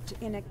trapped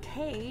in a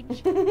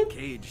cage.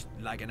 Caged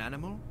like an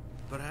animal,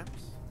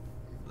 perhaps?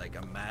 Like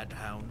a mad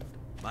hound?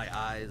 My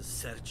eyes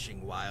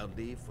searching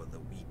wildly for the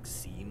weak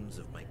seams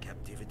of my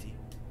captivity?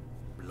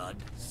 Blood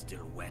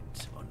still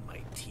wet on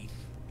my teeth?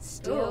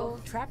 Still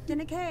trapped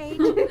in a cage.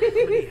 How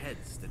many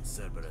heads did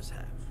Cerberus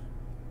have?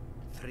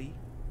 3?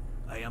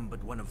 I am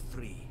but one of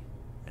 3,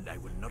 and I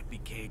will not be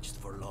caged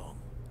for long.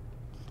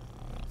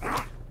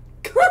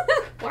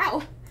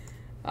 Wow.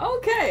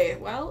 Okay,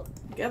 well,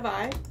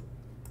 goodbye.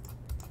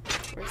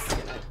 We're just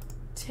gonna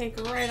take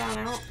right on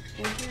out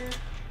in here.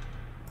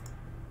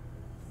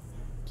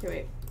 Okay,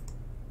 wait.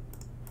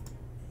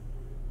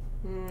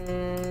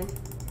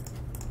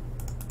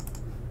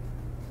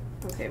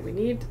 Okay, we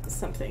need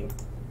something.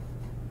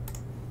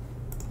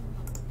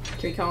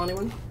 Can we call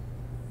anyone?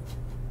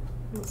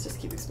 Let's just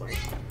keep exploring.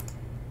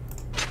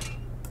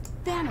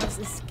 Thanos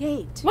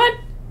escaped. What?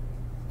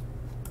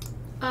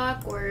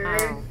 Awkward.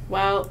 Oh.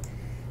 Well,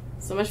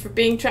 so much for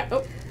being trapped.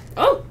 Oh!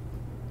 Oh!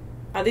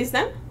 Are these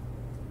them?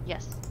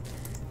 Yes.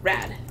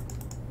 Rad.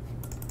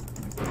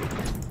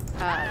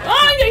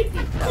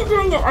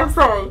 Oh, I'm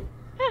sorry.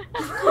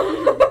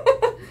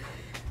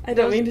 I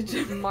don't mean to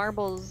jump.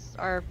 Marbles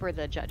are for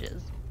the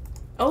judges.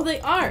 Oh, they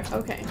are.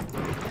 Okay.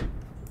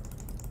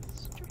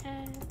 Stretch.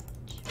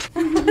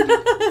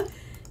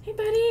 Hey,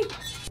 buddy.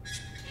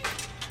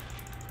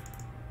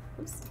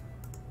 Oops.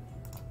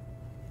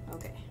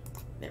 Okay.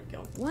 There we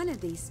go. One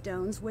of these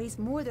stones weighs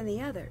more than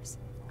the others.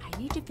 I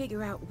need to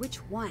figure out which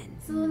one.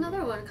 So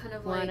another one kind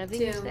of like One of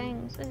these Tomb.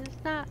 things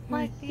is not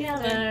like the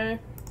other.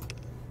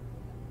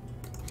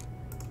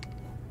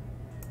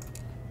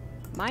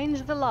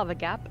 Mine's the lava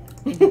gap.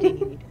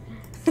 Indeed.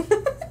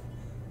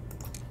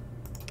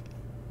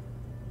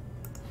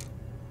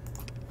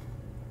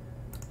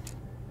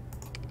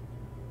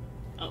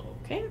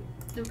 Okay.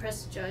 And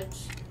press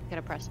judge.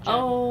 Gotta press jump.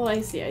 Oh,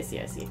 I see, I see,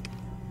 I see.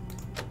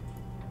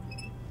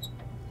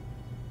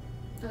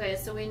 Okay,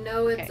 so we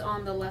know it's Okay.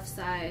 on the left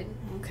side.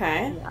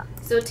 Okay. Yeah.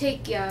 So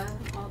take,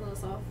 all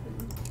those off.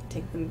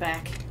 Take them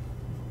back.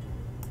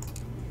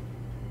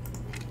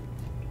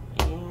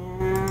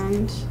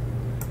 And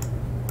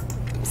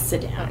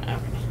sit down.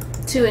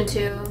 Okay. 2 and 2.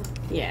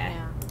 Yeah.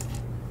 Yeah.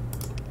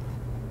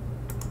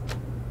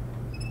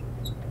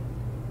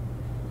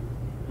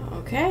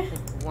 Okay.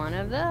 One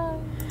of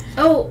those.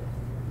 Oh!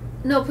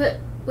 No, put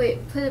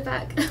it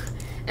back.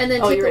 And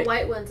then Oh, take you're the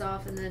right. white ones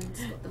off and then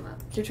split them up.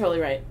 You're totally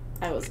right.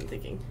 I wasn't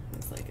thinking.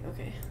 It's like,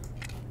 okay.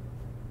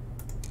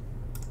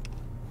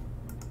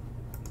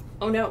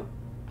 Oh no.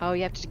 Oh,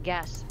 you have to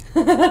guess.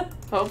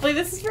 Hopefully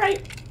this is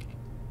right.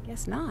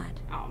 Guess not.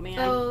 Oh man.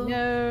 Oh.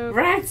 No.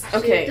 Rats! Shoot.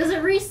 Okay. Does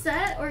it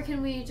reset or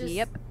can we just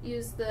Yep.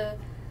 use the...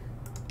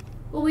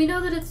 Well, we know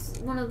that it's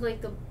one of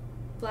like the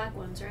black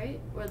ones, right?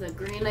 Or the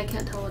green, I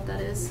can't tell what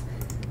that is.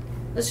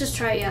 Let's just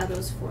try,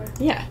 those 4.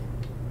 Yeah.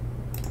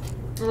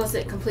 Unless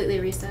it completely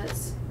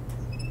resets.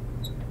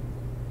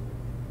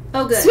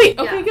 Oh, good. Sweet!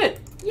 Okay, Yeah. good.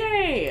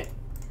 Yay!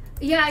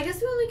 Yeah, I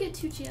guess we only get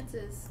 2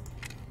 chances.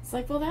 It's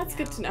like, well, that's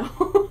good to know.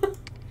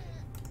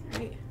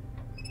 Right.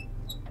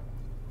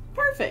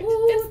 Perfect.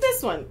 Ooh. It's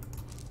this one.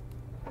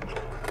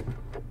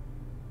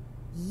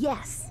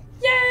 Yes.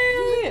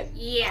 Yay!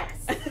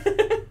 Yes!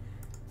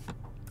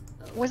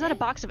 Was that a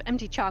box of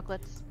empty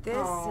chocolates? This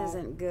Aw.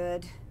 isn't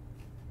good.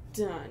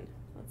 Done.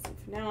 Let's see.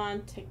 From now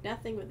on, take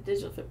nothing with a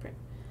digital footprint.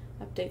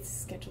 Updates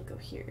schedule go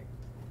here.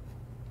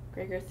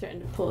 Gregor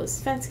threatened to pull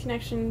his fence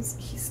connections.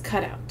 He's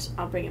cut out.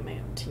 I'll bring in my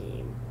own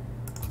team.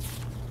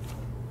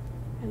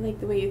 I like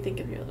the way you think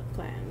of your little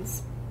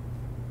plans.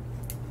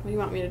 What do you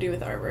want me to do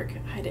with artwork?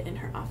 Hide it in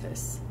her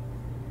office.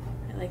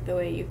 I like the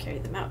way you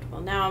carried them out.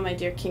 Well, now, my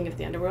dear king of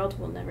the underworld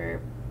will never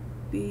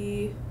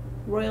be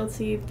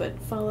royalty, but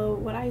follow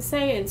what I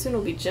say, and soon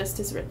will be just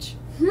as rich.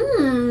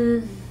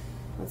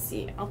 Let's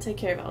see. I'll take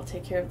care of it. I'll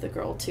take care of the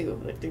girl,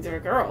 too. Like, there's a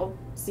girl.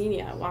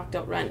 Xenia. Walk,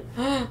 don't run.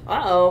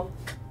 Uh-oh.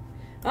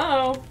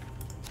 Uh-oh.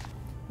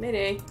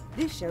 Mayday.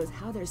 This shows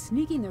how they're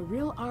sneaking the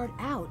real art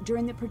out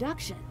during the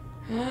production.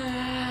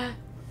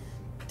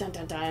 Dun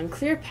dun dun.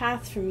 Clear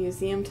path from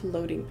museum to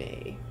loading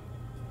bay.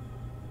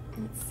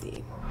 Let's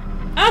see.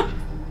 Ah!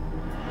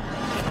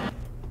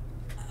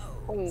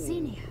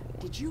 Xenia,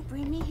 did you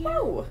bring me here?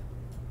 Oh!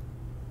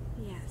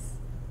 Yes,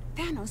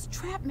 Thanos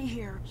trapped me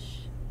here.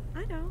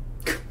 I know.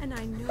 And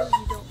I know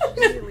you don't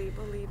really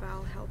believe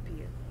I'll help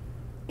you.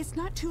 It's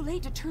not too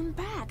late to turn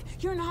back.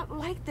 You're not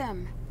like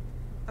them.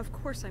 Of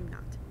course I'm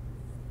not.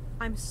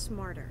 I'm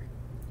smarter.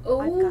 Oh.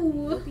 I've got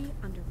Ruby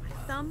under my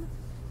thumb,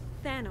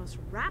 Thanos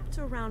wrapped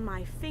around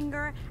my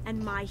finger,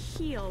 and my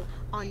heel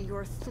on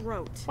your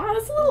throat. Wow,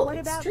 that's a little What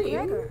about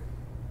extreme. Gregor?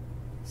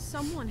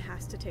 Someone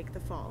has to take the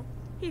fall.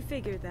 He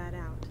figured that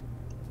out.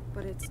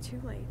 But it's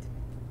too late.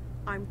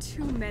 I'm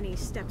too many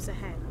steps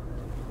ahead.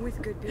 With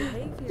good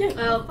behavior. Yeah.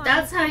 Oh, find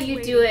that's how you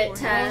waiting do it, for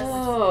Tess. him.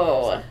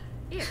 Oh.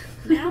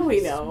 If Now we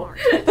he's know.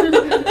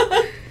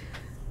 smart.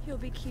 He'll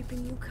be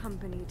keeping you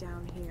company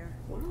down here.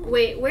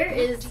 Wait, where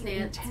is Do you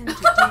Nance? intend to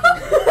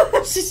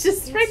do? She's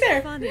just right It's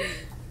there. funny.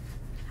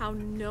 how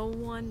no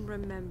one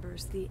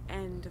remembers the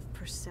end of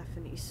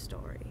Persephone's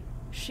story.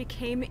 She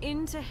came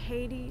into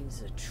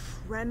Hades a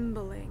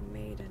trembling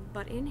maiden,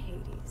 but in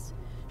Hades,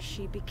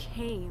 she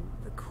became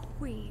the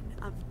queen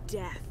of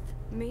death.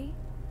 Me?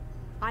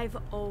 I've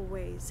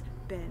always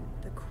been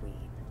the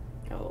queen.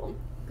 Oh.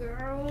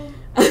 Girl.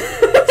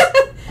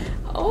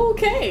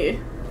 Okay.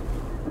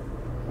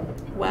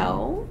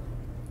 Well,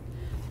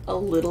 a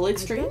little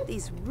extreme. I bet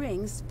these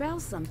rings spell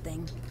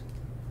something.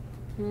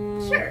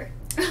 Sure.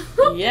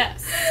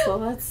 Yes. Well,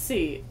 let's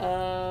see.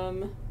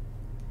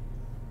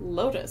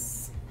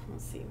 Lotus.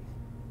 Let's see.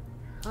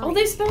 Oh,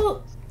 they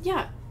spell...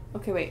 Yeah.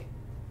 Okay, wait.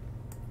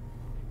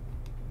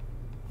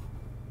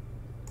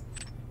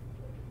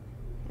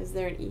 Is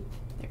there an E?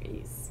 There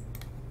is.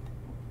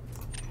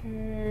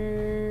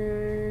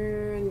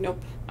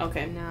 Nope.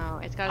 Okay. No,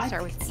 it's got to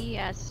start with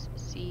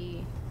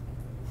E-S-C-M.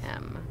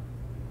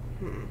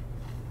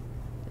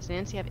 Does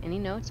Nancy have any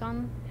notes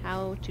on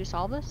how to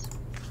solve this?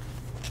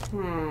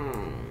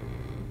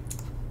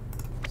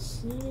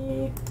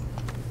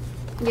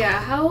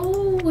 Yeah, how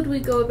would we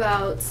go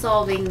about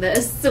solving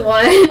this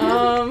one?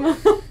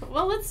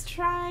 Well, let's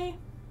try.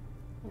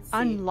 Let's see.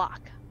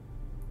 Unlock.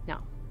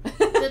 No.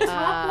 The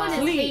top one is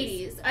Please.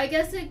 Hades. I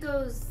guess it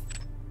goes...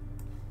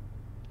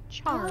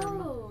 Charm.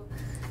 Oh.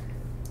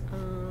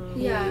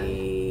 Yeah.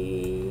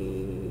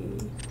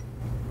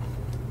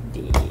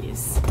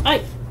 These.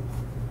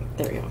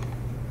 There we go.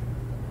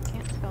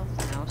 Can't spell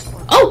mouse.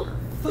 Oh!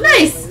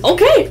 Nice!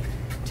 Okay!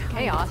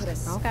 Chaos. Put a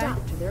Okay.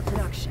 stop to their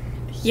production.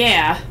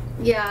 Yeah.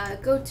 Yeah,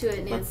 go to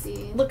it,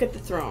 Nancy. Look at the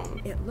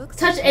throne. It looks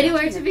Touch like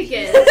anywhere matching to a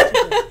begin. piece to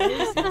the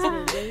vases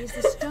will raise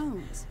the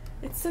stones.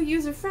 It's so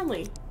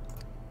user-friendly.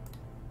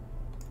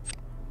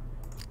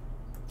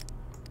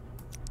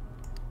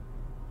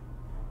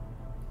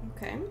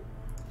 Okay.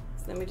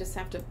 So then we just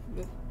have to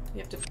move.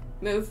 You have to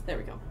move. There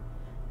we go.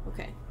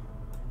 Okay.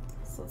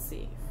 So let's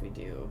see if we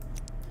do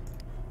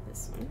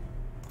this one.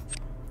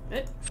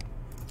 Good.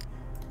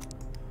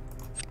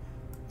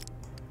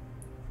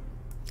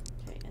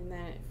 Okay, and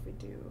then if we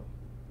do...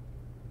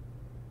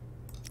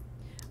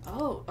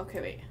 Oh,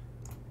 okay, wait.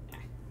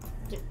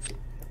 Yeah.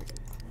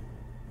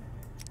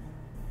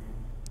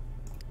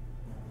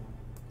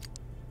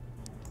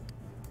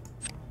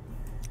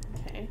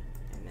 Okay,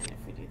 and then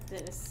if we do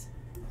this...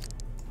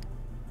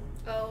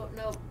 Oh,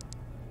 no.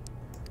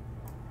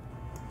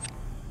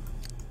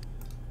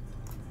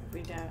 If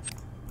we do...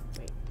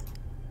 Wait.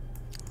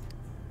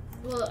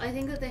 Well, I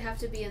think that they have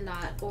to be in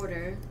that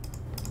order.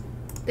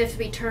 They have to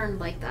be turned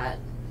like that.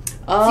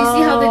 Oh. So you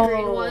see how the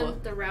green one,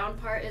 the round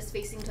part, is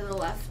facing to the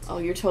left? Oh,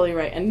 you're totally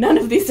right. And none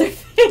of these are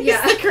facing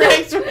the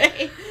correct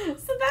way.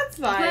 So that's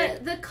fine.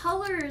 But the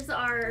colors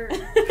are...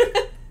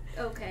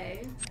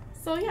 okay.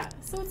 So yeah,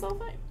 so it's all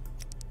fine.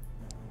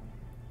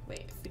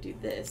 Wait, if we do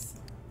this...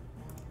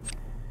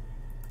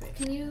 Wait.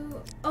 Can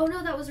you... Oh,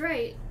 no, that was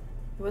right.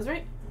 It was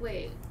right?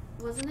 Wait,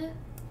 wasn't it?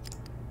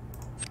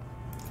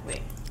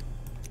 Wait.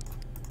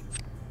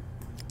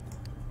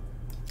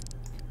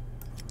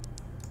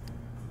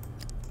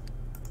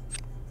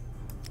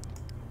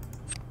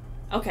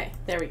 Okay,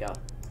 there we go.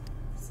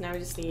 So now we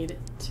just need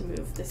to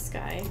move this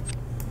guy.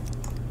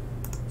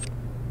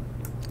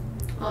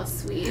 Oh,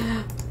 sweet.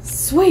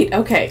 Sweet,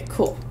 okay,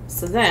 cool.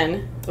 So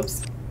then,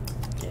 oops,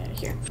 get out of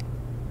here.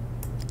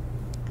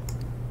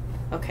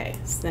 Okay,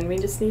 so then we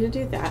just need to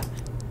do that,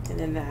 and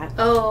then that,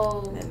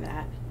 Oh. and then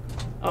that.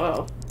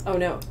 Oh, oh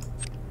no.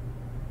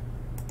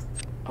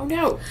 Oh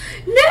no!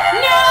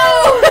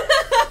 No!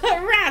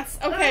 Rats!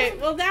 Okay,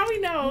 well now we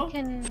know.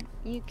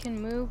 You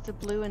can move the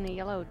blue and the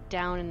yellow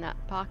down in that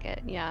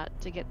pocket, yeah,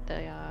 to get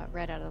the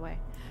red out of the way.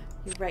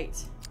 You're right.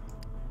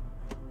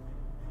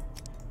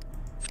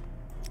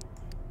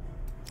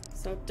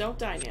 So don't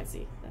die,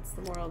 Nancy. That's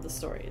the moral of the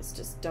story, is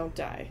just don't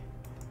die.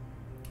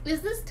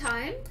 Is this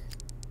timed?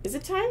 Is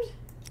it timed?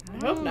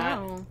 I hope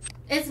not. No.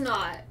 It's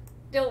not.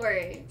 Don't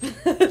worry.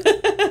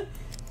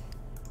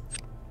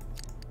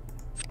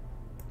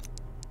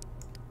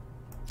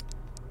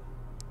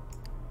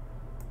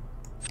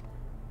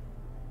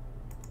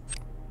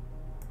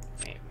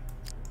 Wait.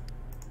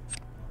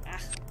 Ah,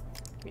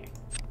 come here.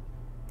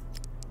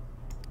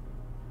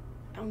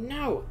 Oh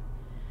no!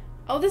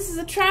 Oh, this is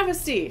a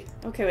travesty!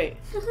 Okay, wait.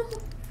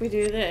 If we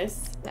do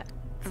this... Yeah.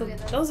 So Okay,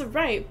 then. those are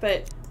right,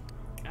 but...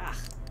 Ah.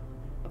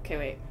 Okay,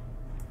 wait.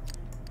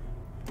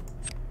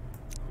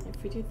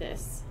 If we do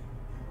this...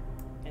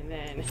 And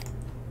then...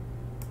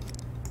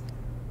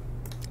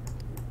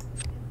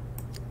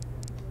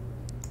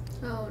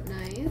 Oh,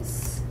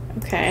 nice.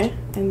 Okay,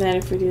 and then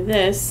if we do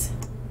this...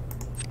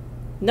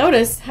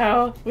 Notice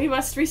how we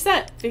must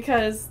reset,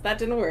 because that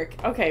didn't work.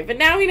 Okay, but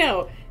now we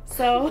know!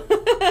 So...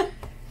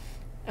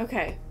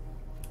 Okay.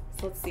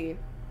 So let's see.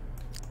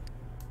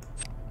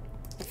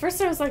 At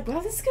first I was like,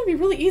 wow, this is gonna be a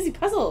really easy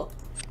puzzle!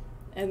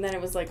 And then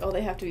it was like, oh,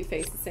 they have to be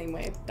faced the same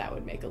way. That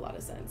would make a lot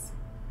of sense.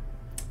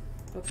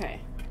 Okay.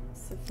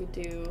 So if we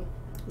do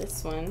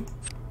this one...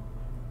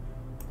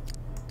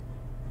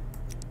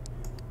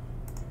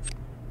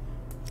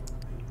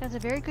 That's a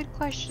very good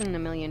question, A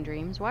Million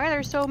Dreams. Why are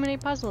there so many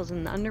puzzles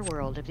in the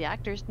underworld if the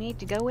actors need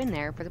to go in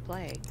there for the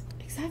play?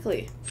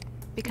 Exactly.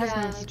 Because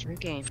Yeah. Nancy Drew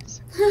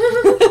games.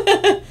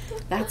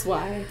 That's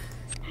why.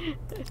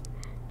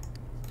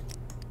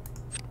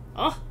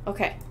 Oh,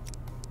 okay.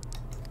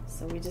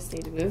 So we just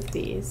need to move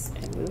these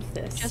and move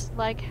this. Just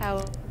like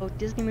how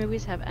Disney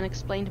movies have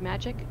unexplained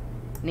magic,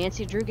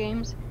 Nancy Drew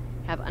games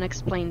have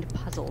unexplained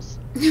puzzles.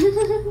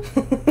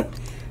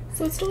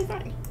 So it's totally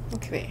fine.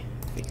 Okay, wait.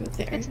 If we go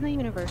there. It's in the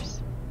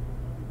universe.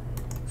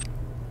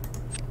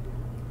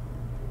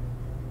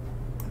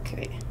 Okay,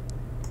 wait.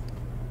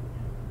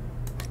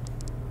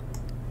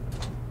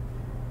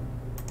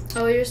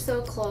 Oh, you're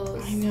so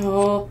close. I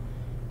know.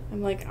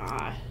 I'm like,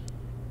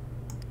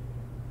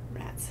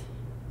 rats.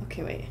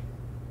 Okay, wait.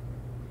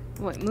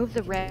 Wait, move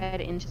the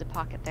red into the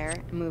pocket there,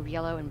 and move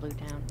yellow and blue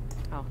down.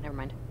 Oh, never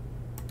mind.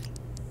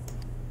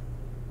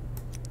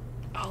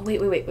 Oh,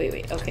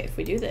 wait. Okay, if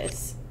we do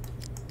this.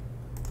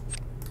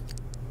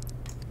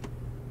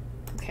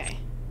 Okay.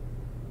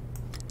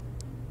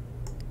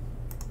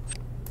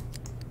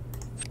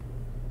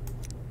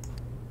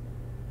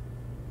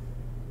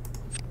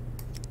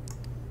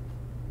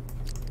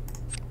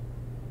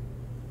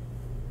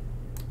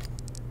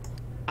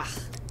 Ah.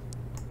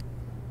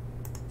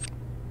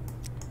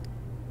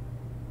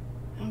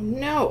 Oh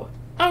no!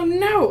 Oh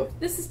no!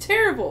 This is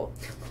terrible!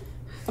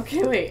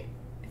 Okay, wait.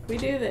 If we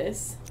do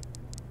this.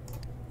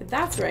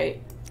 That's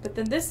right, but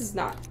then this is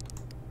not.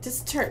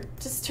 Just turn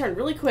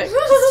really quick.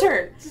 Just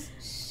turn.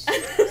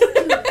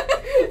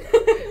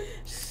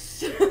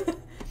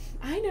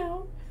 I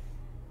know.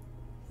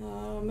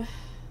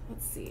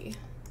 Let's see.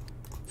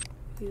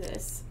 Do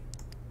this.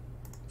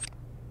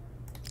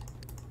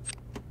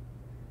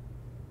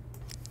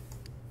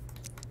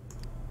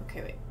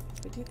 Okay, wait.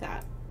 We do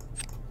that,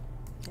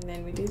 and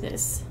then we do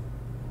this.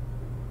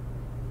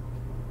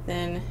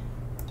 Then,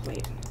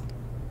 wait.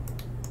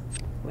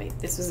 Wait,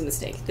 this was a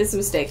mistake. This is a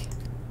mistake.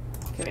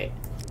 Okay, wait.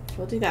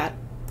 We'll do that.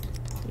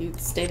 You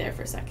stay there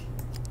for a sec.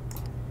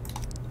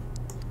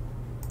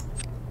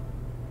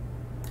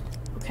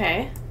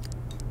 Okay.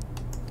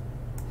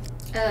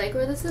 I like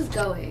where this is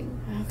going.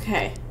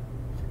 Okay.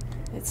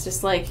 It's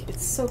just like,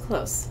 it's so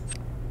close.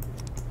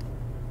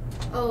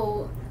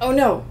 Oh. Oh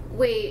no!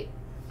 Wait.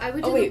 I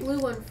would do the blue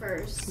one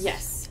first.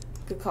 Yes.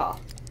 Good call.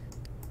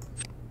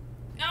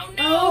 Oh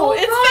no! Oh,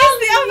 It's facing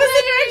the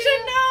opposite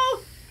direction!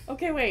 No!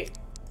 Okay, wait.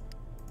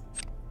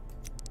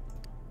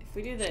 If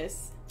we do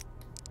this,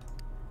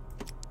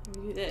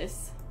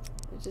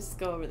 we'll just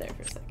go over there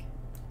for a sec.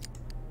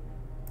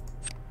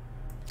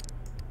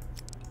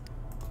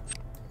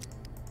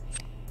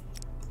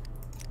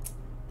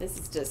 This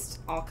is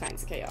just all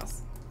kinds of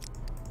chaos.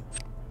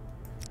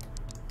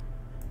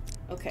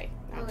 Okay,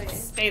 now Okay.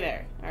 stay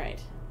there. Alright.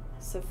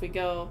 So if we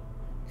go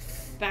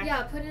back.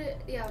 Yeah, put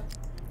it. Yeah.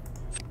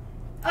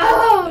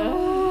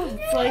 Oh!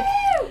 It's like,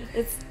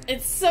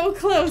 it's so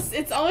close.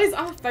 It's always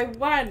off by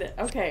one.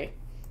 Okay.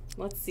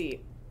 Let's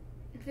see.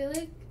 I feel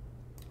like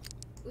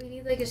we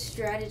need like a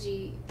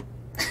strategy.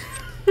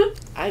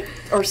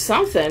 Or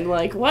something.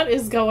 Like, what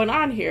is going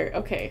on here?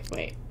 Okay,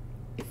 wait.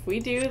 If we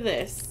do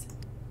this,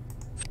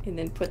 and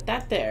then put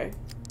that there,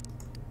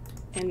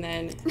 and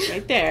then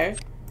right there,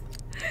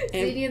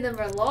 Xenia and them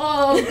are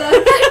long.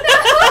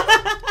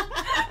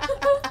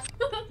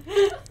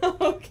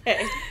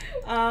 Okay.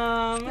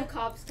 The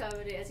cops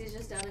coming as he's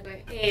just down there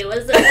going, "Hey,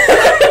 what's up?"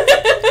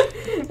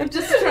 I'm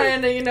just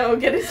trying to,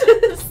 get into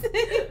this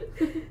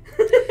thing.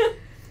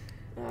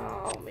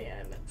 Oh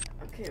man.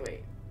 Okay,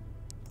 wait.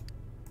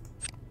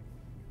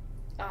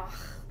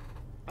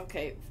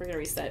 Okay, we're gonna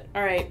reset.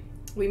 Alright.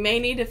 We may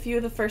need a few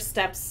of the first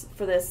steps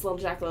for this little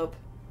jackalope.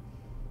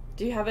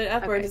 Do you have it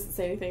up or does it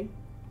say anything?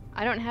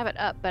 I don't have it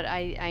up, but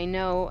I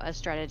know a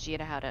strategy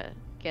to how to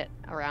get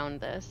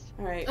around this.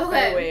 Alright, Okay.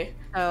 fire away.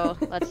 So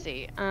let's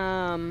see.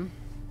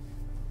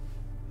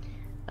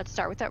 Let's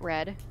start with that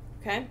red.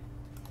 Okay.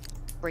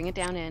 Bring it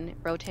down in,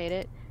 rotate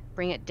it,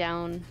 bring it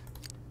down.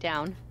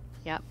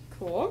 Yep.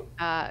 Cool.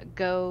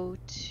 Go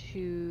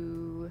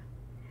to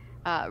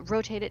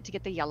rotate it to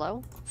get the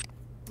yellow.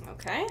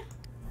 Okay.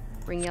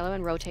 Bring yellow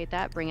and rotate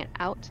that. Bring it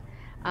out.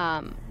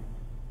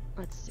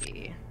 Let's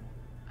see.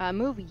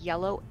 Move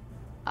yellow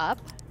up.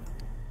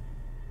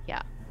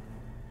 Yeah.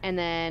 And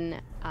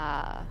then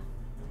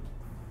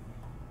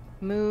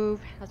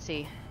move. Let's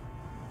see.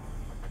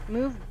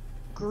 Move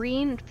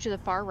green to the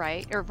far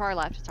right or far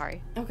left.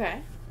 Sorry.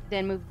 Okay.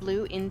 Then move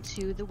blue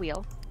into the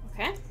wheel.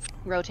 Okay.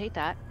 Rotate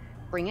that.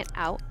 Bring it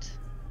out.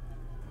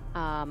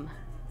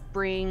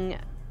 Bring.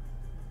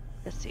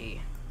 Let's see.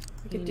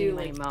 We could do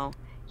like.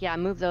 Yeah,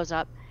 move those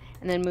up,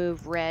 and then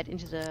move red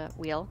into the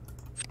wheel.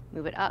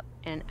 Move it up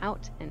and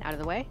out of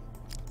the way.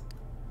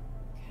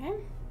 Okay.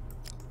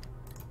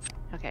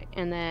 Okay,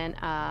 and then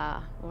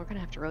well, we're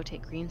gonna have to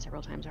rotate green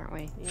several times, aren't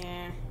we?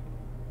 Yeah.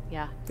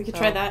 Yeah. We could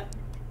try that.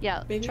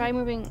 Yeah. Maybe? Try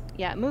moving.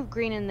 Yeah, move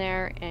green in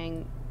there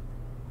and.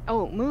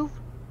 Oh, move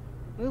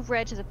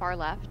red to the far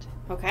left.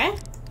 Okay.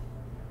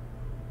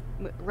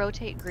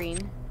 Rotate green.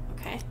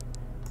 Okay.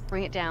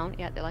 Bring it down.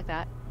 Yeah, they're like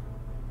that.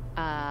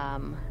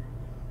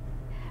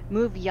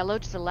 Move yellow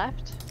to the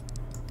left.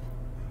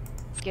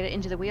 Get it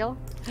into the wheel.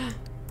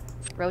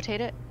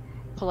 Rotate it.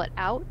 Pull it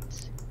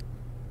out.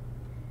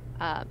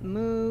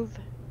 Move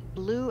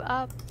blue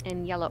up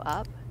and yellow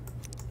up.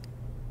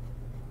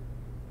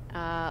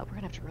 We're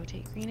gonna have to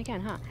rotate green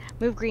again, huh?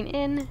 Move green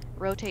in,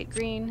 rotate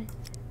green,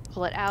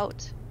 pull it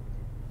out.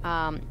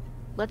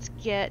 Let's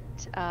get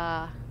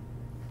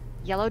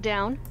yellow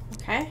down.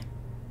 Okay.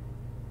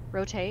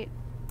 Rotate.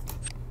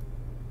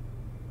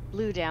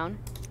 Blue down.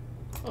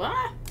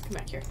 Ah, come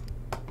back here.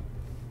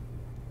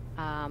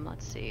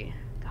 Let's see.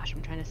 Gosh,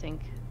 I'm trying to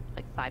think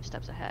like 5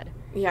 steps ahead.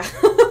 Yeah.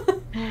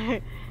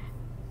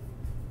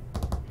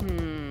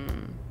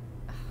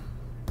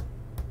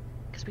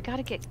 Because we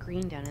gotta get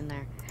green down in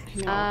there.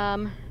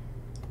 No.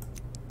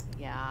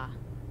 Yeah.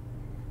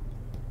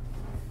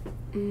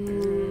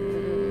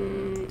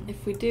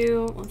 If we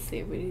do, let's see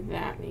if we do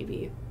that,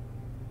 maybe.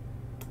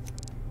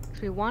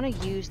 Because we want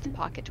to use the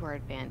pocket to our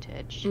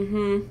advantage.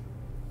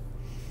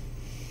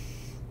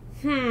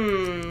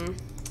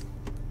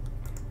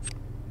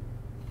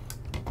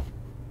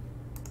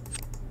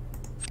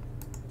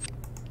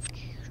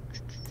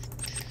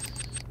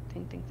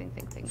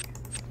 Think.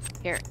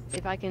 Here,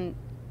 if I can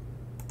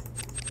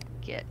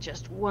get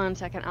just 1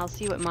 second, I'll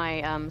see what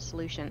my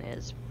solution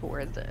is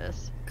for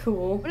this.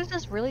 Cool. What is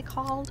this really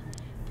called?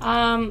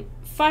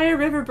 Fire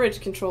river bridge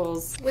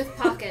controls. With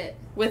pocket.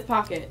 With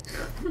pocket.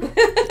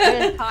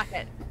 With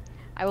pocket.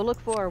 I will look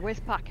for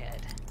with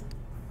pocket.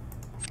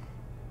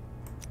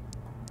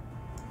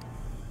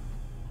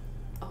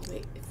 Oh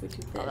wait, if we do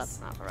this. Oh, that's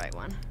not the right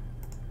one.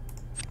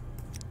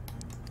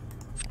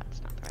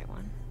 That's not the right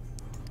one.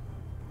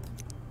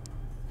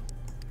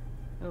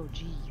 Oh,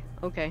 gee.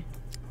 Okay.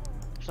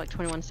 There's like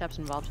 21 steps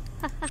involved.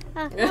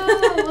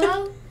 Oh,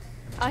 well.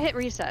 I'll hit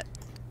reset.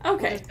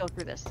 Okay. We'll just go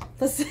through this.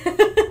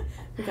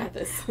 We got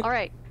this.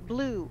 Alright,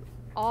 blue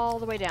all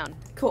the way down.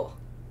 Cool.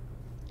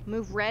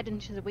 Move red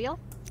into the wheel.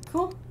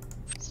 Cool.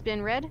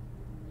 Spin red.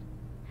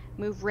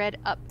 Move red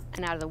up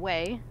and out of the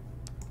way.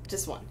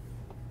 Just 1.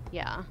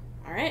 Yeah.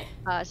 Alright.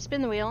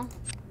 Spin the wheel.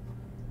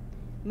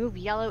 Move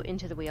yellow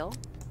into the wheel.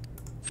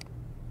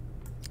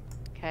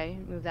 Okay,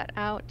 move that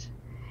out.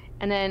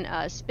 And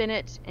then spin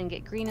it and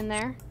get green in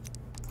there.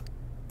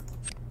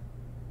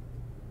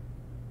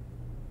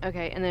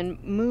 Okay, and then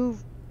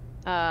move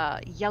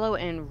yellow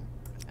and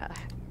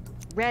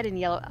red and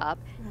yellow up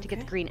to get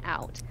the green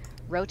out.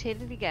 Rotate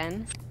it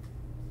again.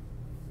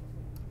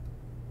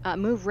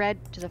 Move red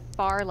to the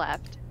far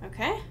left.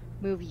 Okay.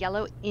 Move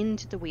yellow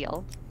into the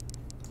wheel.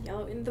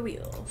 Yellow in the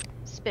wheel.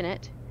 Spin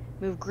it.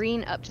 Move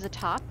green up to the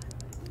top.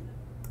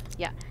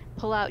 Yeah.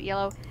 Pull out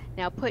yellow.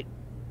 Now put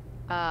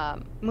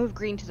move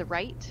green to the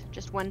right,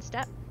 just 1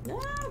 step.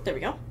 Ah, there we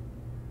go.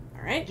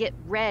 All right. Get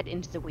red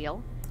into the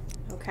wheel.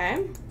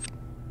 Okay.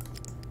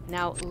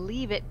 Now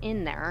leave it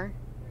in there.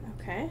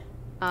 Okay.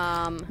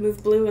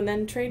 Move blue and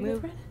then trade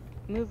move with red?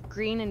 Move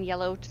green and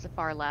yellow to the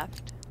far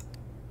left.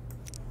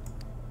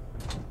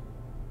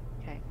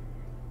 Okay.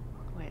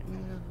 Wait.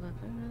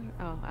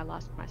 Oh, I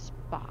lost my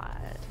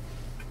spot.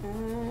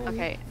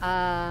 Okay.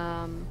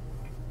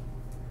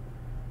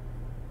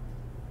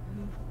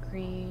 Move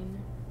green,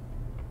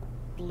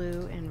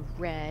 blue, and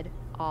red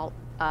all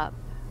up.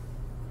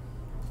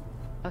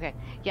 Okay.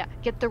 Yeah.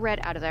 Get the red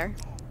out of there.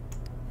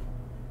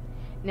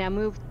 Now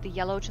move the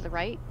yellow to the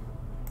right.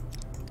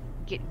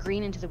 Get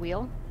green into the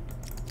wheel.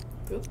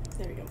 Oop,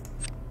 there we go.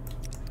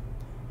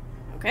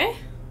 Okay.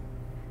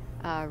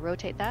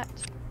 Rotate that.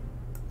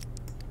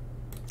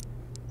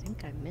 I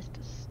think I missed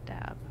a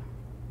step.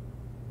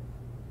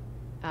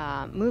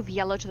 Move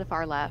yellow to the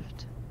far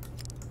left.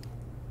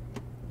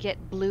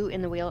 Get blue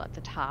in the wheel at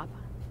the top.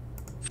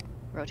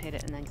 Rotate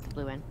it and then get the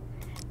blue in.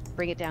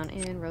 Bring it down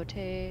in,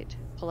 rotate,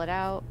 pull it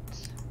out.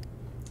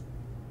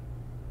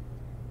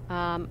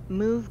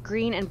 Move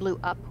green and blue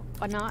up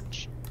a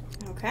notch.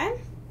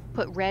 Okay.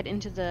 Put red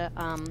into the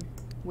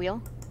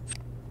wheel.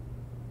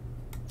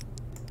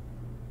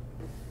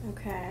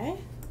 Okay.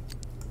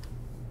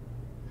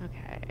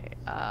 Okay.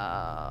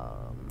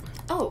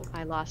 Oh.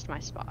 I lost my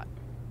spot.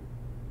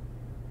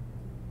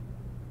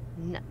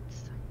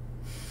 Nuts.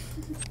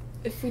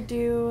 If we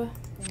do...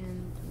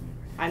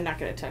 I'm not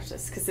going to touch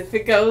this, because if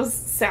it goes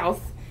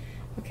south...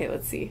 Okay,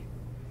 let's see.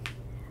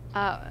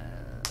 No,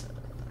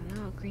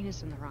 green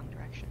is in the wrong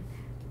direction.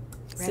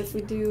 Red So if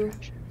we do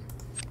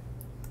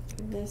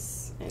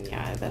this, and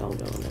yeah, that'll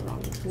go in the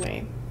wrong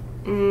way.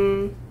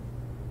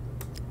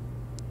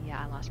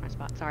 Yeah, I lost my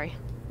spot. Sorry.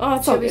 Oh,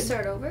 it's all Should we good.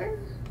 start over?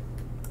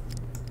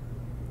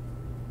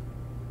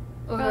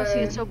 Oh,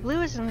 see, so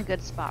blue is in a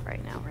good spot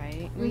right now,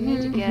 right? We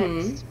need to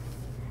get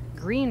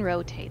green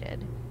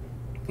rotated.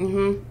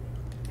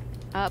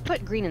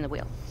 Put green in the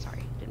wheel.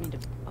 Sorry, didn't mean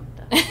to bump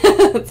that.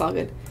 It's all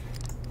good.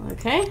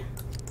 Okay.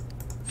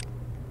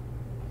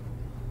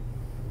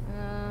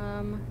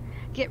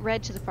 Get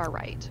red to the far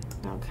right.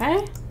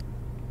 Okay.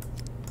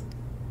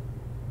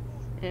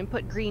 And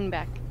put green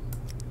back.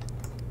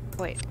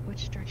 Wait,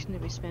 which direction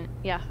did we spin?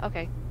 Yeah,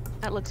 okay.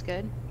 That looks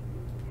good.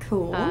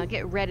 Cool.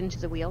 Get red into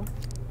the wheel.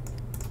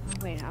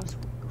 Oh, wait, I was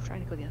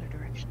trying to go the other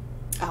direction.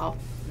 Oh.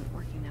 Isn't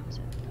working now, is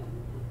it?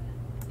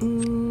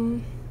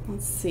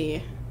 Let's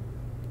see.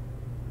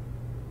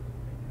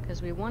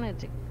 Because we wanted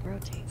to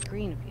rotate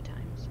green a few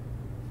times.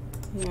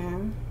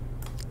 Yeah.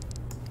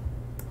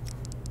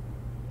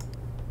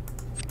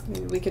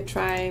 Maybe we could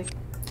try.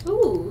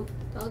 Ooh,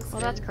 that looks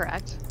Well, good. that's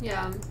correct.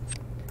 Yeah.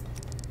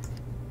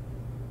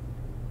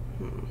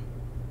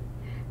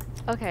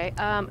 Okay,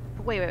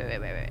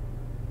 wait.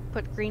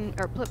 Put green,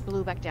 or put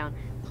blue back down.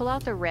 Pull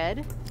out the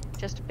red,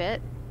 just a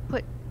bit.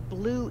 Put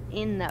blue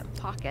in that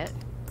pocket,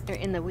 or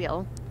in the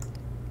wheel.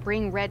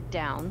 Bring red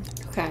down.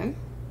 Okay.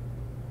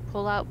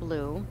 Pull out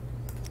blue.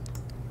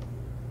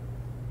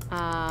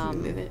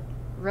 Move it.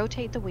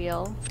 Rotate the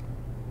wheel.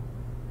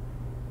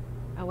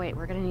 Oh wait,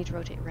 we're gonna need to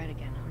rotate red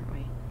again, aren't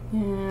we?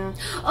 Yeah.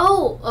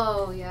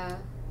 Oh, yeah.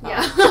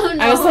 Yeah. Oh.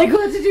 No. I was like,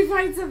 what, did you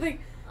find something?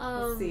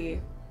 Let's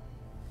see.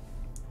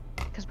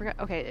 Because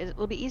okay,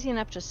 it'll be easy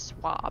enough to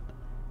swap.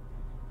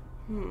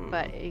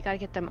 But you gotta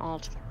get them all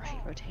to the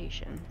right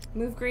rotation.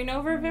 Move green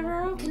over,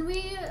 Vivero? Can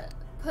we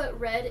put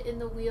red in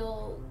the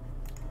wheel?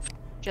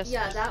 Just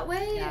that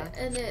way? Yeah.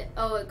 And it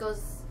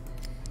goes...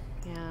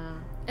 Yeah.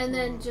 And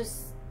then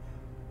just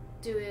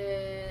do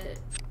it...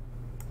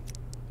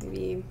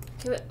 Maybe...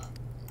 Can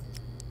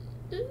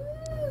we...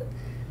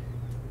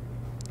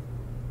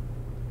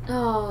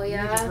 Oh, You need to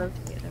yeah.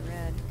 rotate the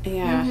red.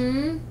 Yeah.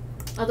 Mm-hmm.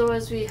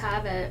 Otherwise we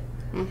have it.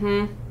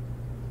 Mm-hmm.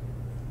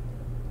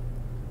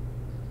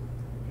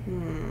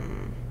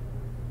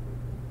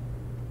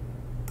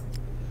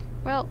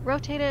 Well,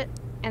 rotate it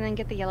and then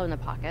get the yellow in the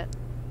pocket.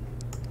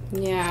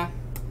 Yeah.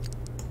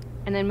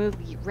 And then move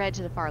red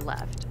to the far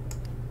left.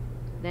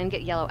 Then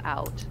get yellow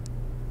out.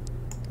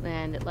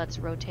 And let's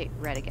rotate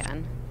red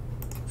again.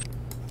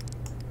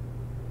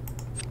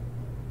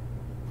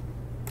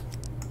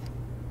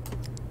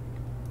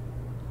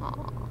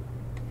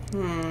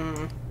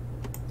 Aw.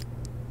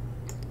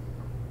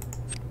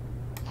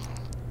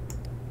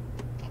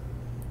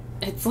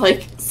 It's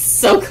like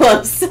so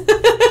close.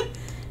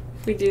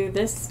 If we do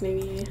this,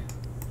 maybe.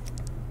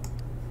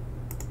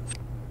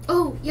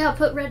 Oh, yeah,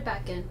 put red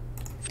back in.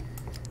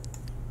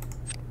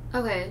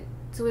 Okay,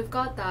 so we've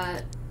got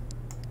that.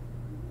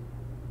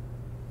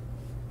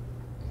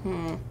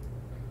 Let's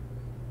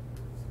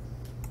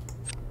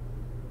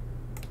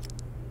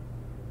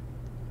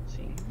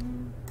see.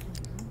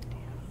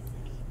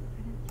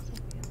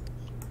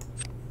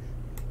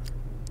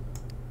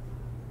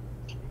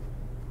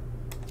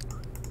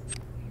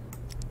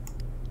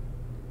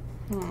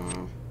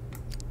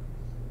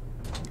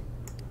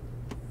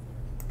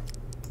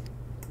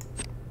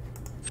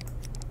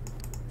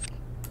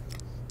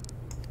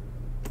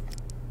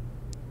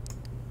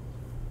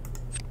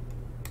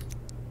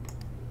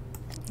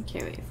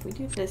 Okay, wait, if we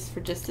do this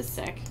for just a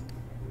sec.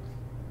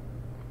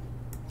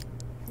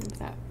 Move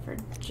that for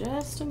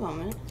just a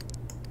moment.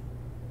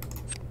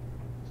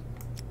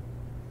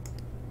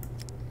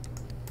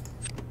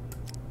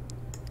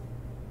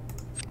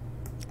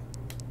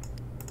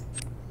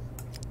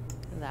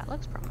 That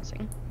looks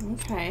promising.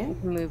 Okay. We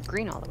can move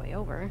green all the way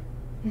over.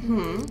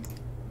 Mm-hmm.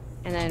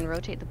 And then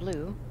rotate the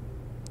blue.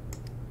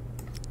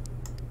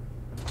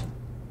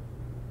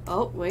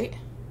 Oh, wait.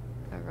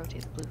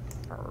 Rotate the blue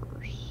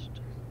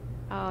first.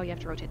 Oh, you have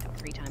to rotate that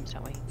 3 times,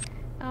 don't we?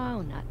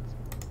 Oh, nuts.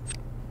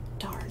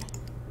 Darn.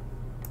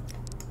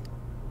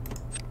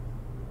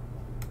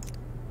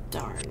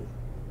 Darn.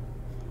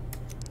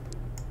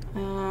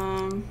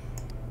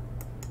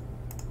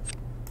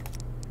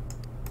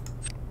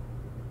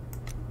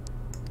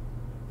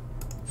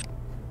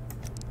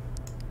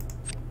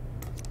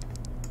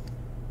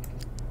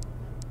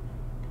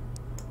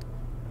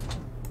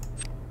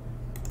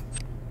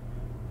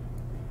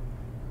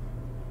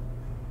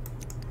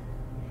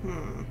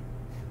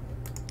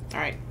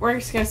 Alright, we're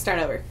just gonna start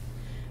over.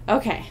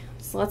 Okay,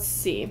 so let's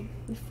see.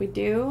 If we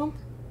do...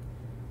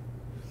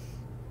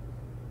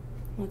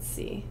 Let's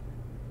see.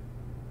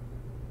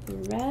 The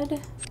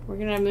red, we're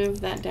gonna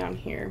move that down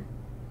here.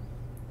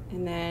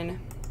 And then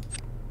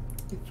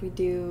if we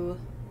do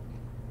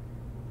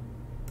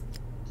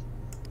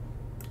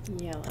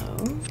yellow,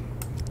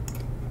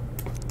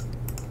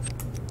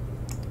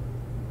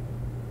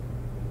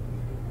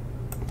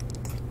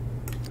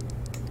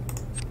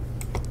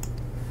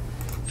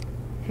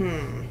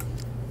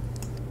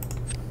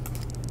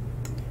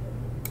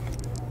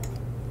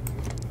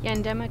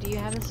 Yandema, do you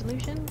have the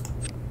solution?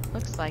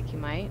 Looks like you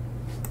might.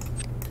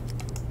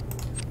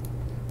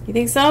 You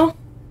think so?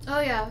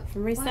 Oh, yeah.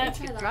 From Why don't reset?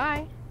 we try that?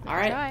 Try.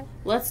 Alright, Try.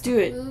 let's do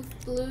it.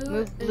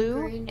 Move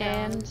blue,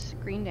 and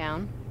green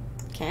down.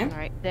 Okay.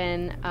 Alright,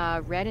 then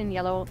red and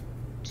yellow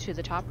to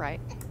the top right.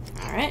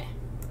 Alright.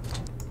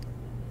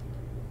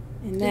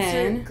 And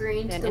then insert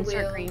green to the insert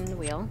wheel. green in the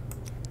wheel.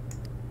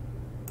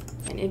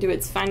 and into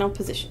its final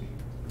position.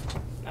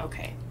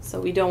 Okay, so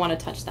we don't want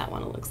to touch that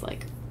one, it looks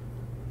like.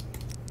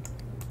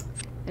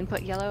 And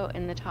put yellow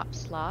in the top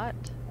slot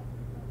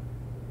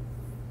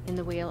in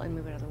the wheel and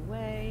move it out of the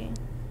way.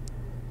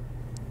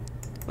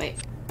 Wait.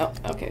 Oh,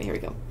 okay, here we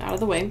go. Out of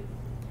the way.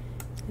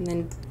 And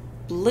then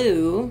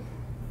blue.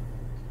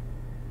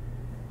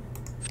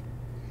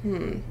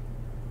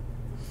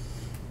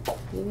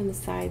 Blue in the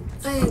side.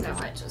 I think I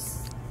might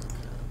just.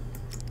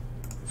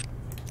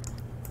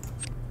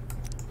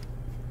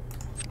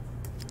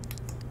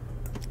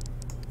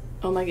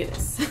 Oh my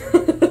goodness.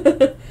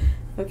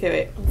 Okay,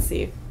 wait. Let's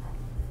see.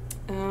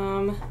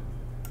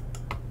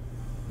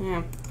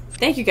 Yeah.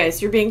 Thank you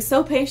guys. You're being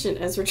so patient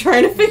as we're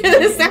trying to figure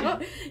this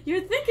out.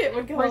 You'd think it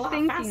would go a lot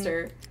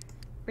faster.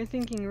 We're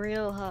thinking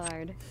real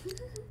hard.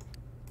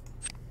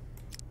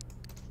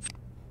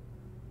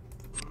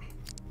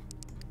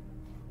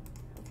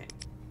 Okay.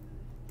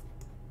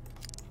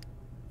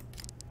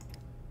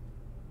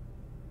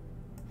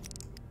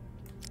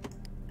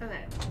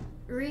 Okay.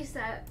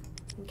 Reset.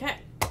 Okay.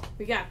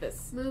 We got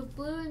this. Move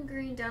blue and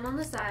green down on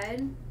the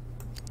side.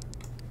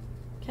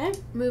 Okay.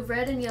 Move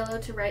red and yellow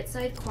to right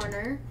side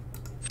corner.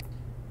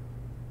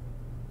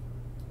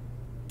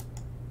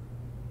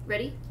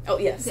 Ready? Oh,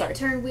 yeah, Okay, sorry.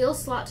 turn wheel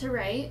slot to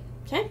right.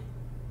 Okay.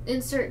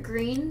 Insert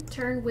green,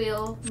 turn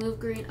wheel, move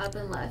green up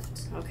and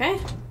left. Okay.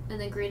 And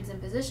then green's in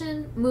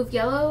position. Move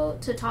yellow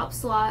to top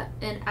slot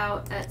and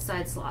out at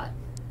side slot.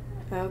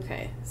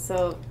 Okay.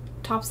 So,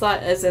 top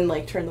slot as in,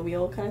 like, turn the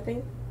wheel kind of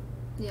thing?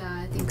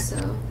 Yeah, I think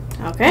so.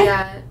 Okay.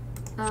 Yeah.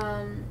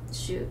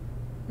 Shoot.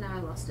 Now I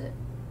lost it.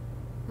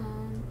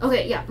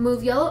 Okay, yeah.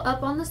 Move yellow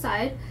up on the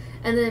side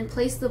and then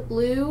place the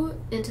blue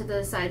into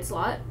the side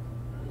slot.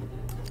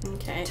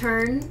 Okay.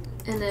 Turn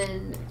and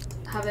then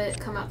have it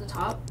come out the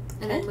top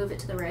and then move it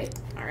to the right.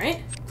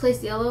 Alright.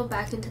 Place yellow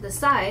back into the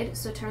side,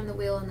 so turn the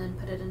wheel and then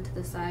put it into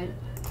the side.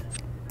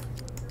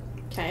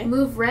 Okay.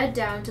 Move red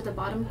down to the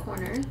bottom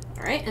corner.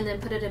 Alright. And then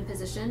put it in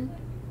position.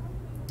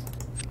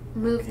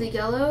 Move the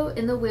yellow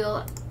in the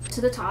wheel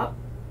to the top.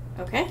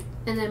 Okay.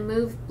 And then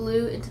move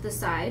blue into the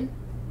side.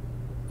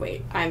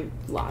 Wait, I'm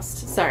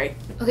lost. Sorry.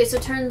 Okay, so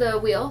turn the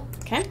wheel.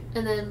 Okay.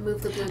 And then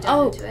move the blue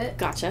down into it.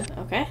 Gotcha.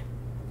 Okay.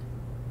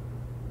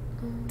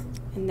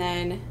 And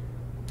then...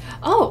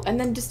 Oh, and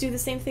then just do the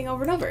same thing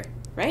over and over,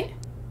 right?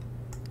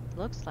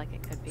 Looks like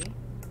it could be.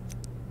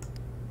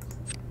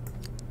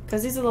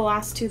 Because these are the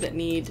last two that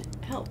need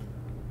help.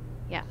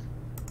 Yeah.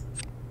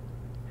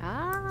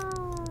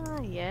 Ah,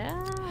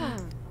 yeah.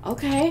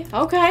 Okay,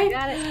 okay.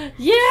 Got it.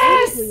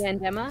 Yes! Thank you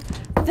again, Emma.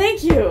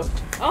 Thank you.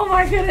 Oh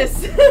my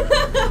goodness.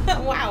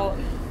 Wow.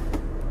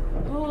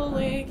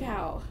 Holy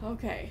cow.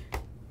 Okay.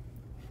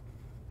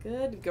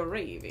 Good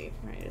gravy.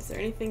 Alright, is there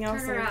anything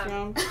else Turn on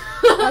around. the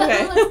throne?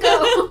 Okay. Let's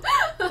go.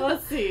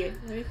 Let's see.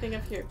 Anything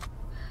up here?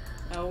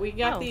 Oh, we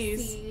got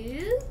these.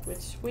 These?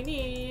 Which we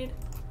need.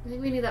 I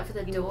think we need that for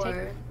the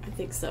door. I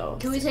think so.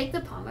 Can we take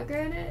the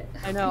pomegranate?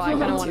 I know, I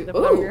kind of wanted the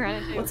Ooh,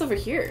 pomegranate too. what's over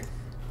here?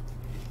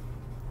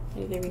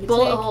 Anything we can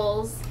Bullet take?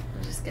 holes.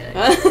 I'm just kidding.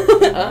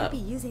 They might be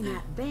using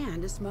that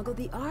van to smuggle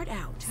the art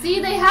out. See,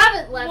 they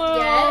haven't left Whoa.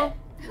 yet.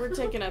 We're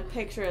taking a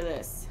picture of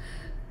this.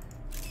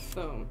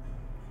 Boom.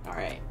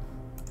 Alright.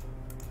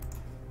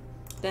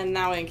 Then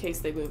now in case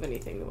they move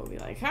anything, then we'll be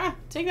like,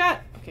 take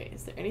that. Okay,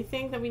 is there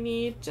anything that we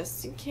need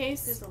just in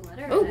case? There's a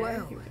letter Oh, in there.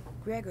 Whoa.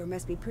 Gregor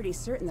must be pretty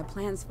certain the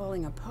plan's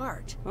falling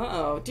apart.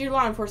 Uh-oh. Dear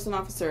law enforcement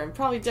officer, I'm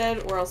probably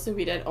dead or I'll soon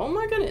be dead. Oh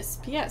my goodness.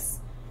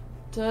 P.S.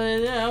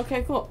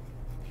 Okay, cool.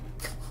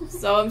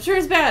 So I'm sure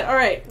it's bad.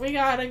 Alright, we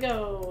gotta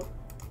go.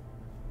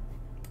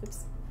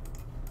 Oops.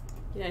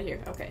 Get out of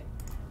here. Okay.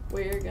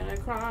 We're gonna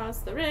cross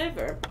the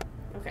river.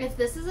 Okay. If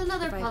this is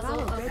another If I puzzle,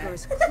 follow okay.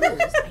 Gregor's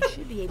clues, I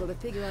should be able to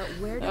figure out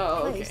where to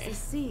place okay. the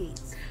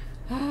seeds.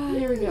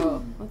 Here we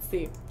go. Let's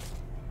see.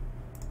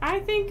 I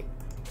think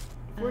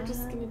we're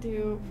just gonna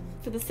do,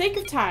 for the sake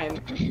of time,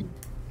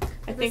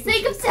 I think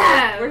sake of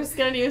time! we're just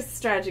gonna use the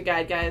strategy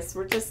guide, guys.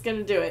 We're just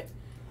gonna do it.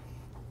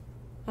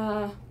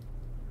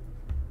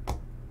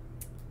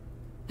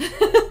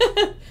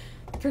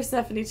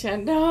 Persephone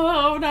Chen.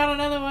 No, not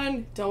another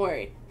one. Don't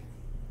worry.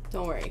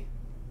 Don't worry.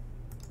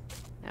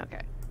 Okay.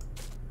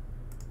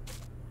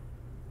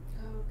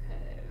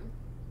 Okay.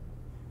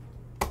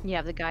 You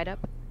have the guide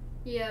up?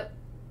 Yep.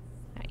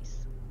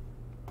 Nice.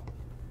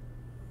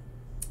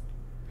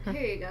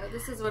 Here you go.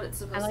 This is what it's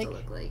supposed to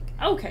look like.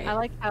 Okay. I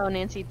like how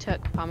Nancy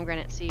took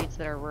pomegranate seeds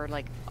that were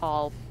like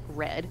all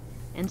red,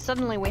 and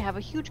suddenly we have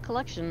a huge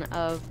collection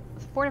of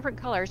 4 different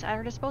colors at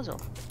our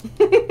disposal.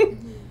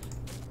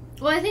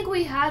 Well, I think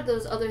we had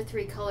those other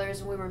 3 colors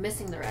and we were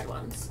missing the red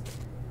ones.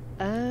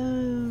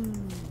 Oh.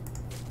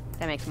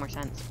 That makes more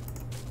sense.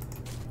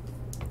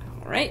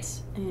 Alright.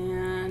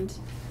 And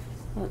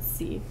let's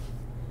see.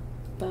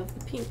 Above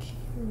the pink,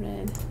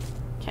 red.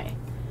 Okay.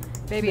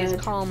 Baby Red.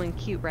 is calm and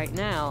cute right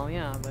now,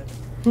 yeah, but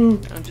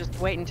I'll just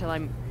wait until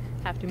I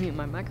have to mute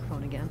my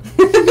microphone again.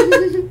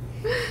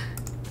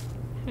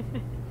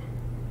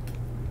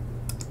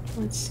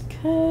 Which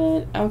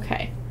could...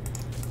 Okay.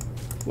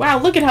 Wow,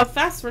 look at how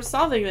fast we're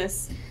solving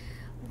this.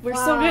 We're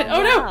so good.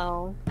 Oh, no!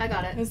 Wow. I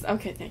got it.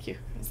 Okay, thank you.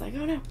 I was like,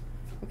 oh, no.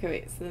 Okay,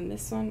 wait. So then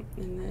this one,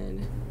 and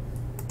then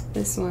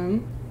this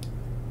one.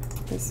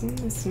 This one,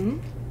 this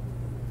one.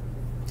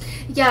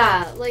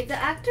 Yeah, like the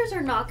actors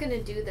are not going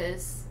to do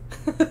this.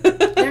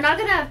 They're not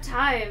going to have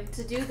time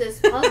to do this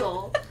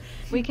puzzle.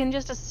 We can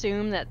just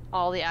assume that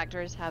all the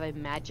actors have a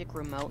magic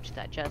remote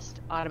that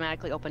just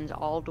automatically opens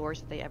all doors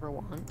that they ever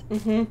want.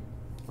 Mm-hmm.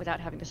 without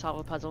having to solve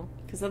a puzzle.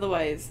 Because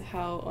otherwise,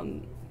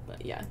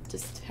 yeah,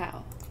 just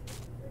how?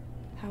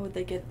 How would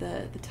they get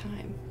the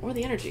time or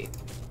the energy?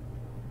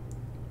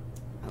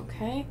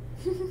 Okay,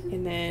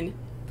 and then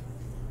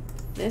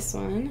this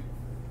one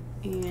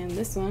and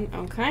this one.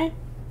 Okay,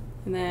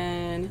 and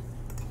then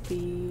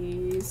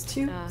these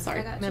two.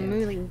 Sorry,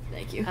 Mamuli.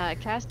 Thank you.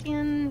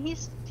 Castian,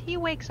 he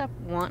wakes up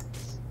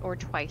once or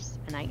twice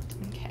a night.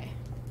 Okay,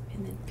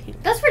 and then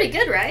pink. That's pretty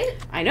good, right?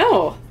 I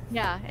know.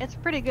 Yeah, it's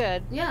pretty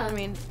good. Yeah. I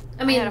mean,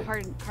 I had a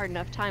hard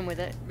enough time with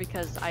it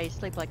because I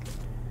sleep like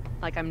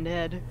I'm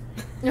dead.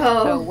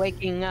 Oh. So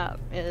waking up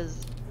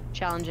is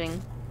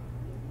challenging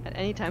at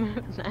any time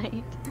of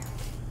night.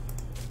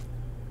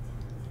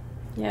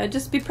 Yeah, it'd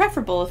just be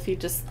preferable if you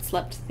just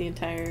slept the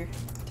entire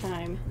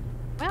time.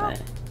 Well,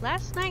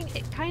 last night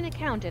it kind of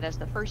counted as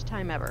the first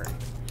time ever.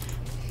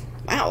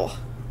 Wow.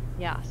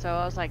 Yeah, so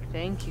I was like,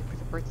 thank you for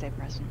the birthday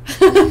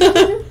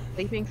present.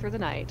 Sleeping through the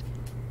night.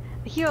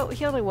 He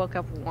only woke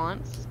up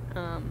once,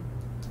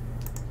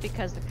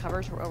 because the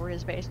covers were over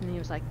his face, and he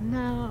was like,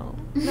 no.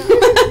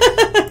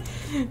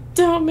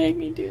 Don't make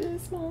me do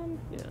this, Mom.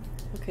 Yeah.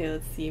 Okay,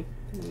 let's see.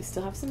 And then we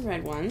still have some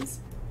red ones.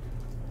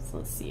 So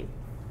let's see.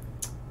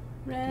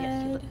 Red.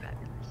 Yes, you look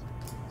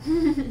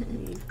fabulous.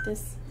 Need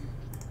this.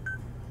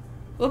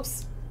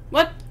 Oops.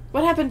 What?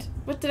 What happened?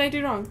 What did I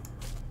do wrong?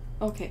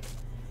 Okay.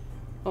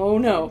 Oh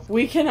no.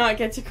 We cannot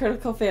get to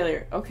critical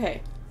failure.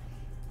 Okay.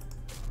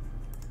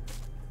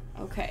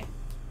 Okay.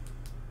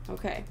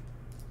 Okay.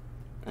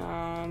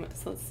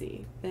 So let's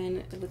see.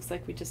 Then it looks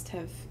like we just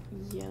have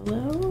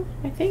yellow,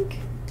 I think.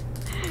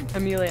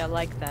 Amelia, I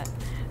like that.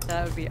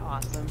 That would be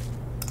awesome.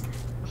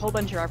 A whole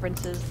bunch of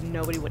references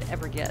nobody would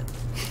ever get.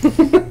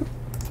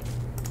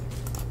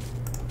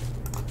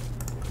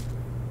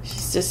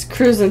 She's just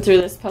cruising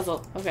through this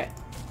puzzle. Okay.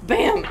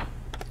 Bam!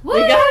 Woo! We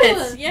got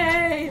it!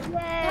 Yay!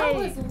 That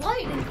was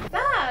light and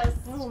fast.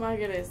 Oh my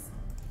goodness.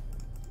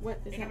 What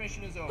is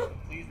Intermission is over.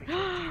 Please return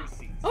to your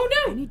seats. Oh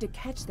no! I need to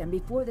catch them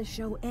before the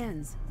show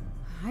ends.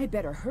 I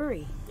better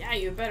hurry. Yeah,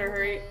 you better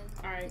hurry.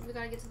 Alright. We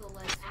gotta get to the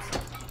left.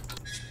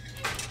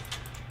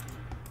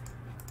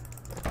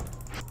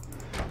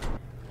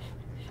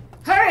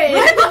 Hurry!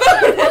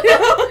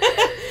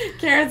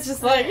 Karen's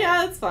just like,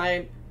 yeah, that's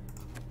fine.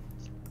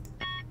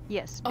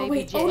 Yes, Oh, baby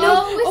wait. J. Oh,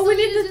 no. we still we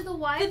need need to the- do the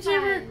Wi-Fi. the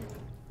jammer.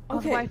 Oh, the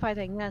Okay. Wi-Fi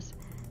thing, yes.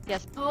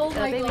 Yes, Oh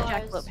my baby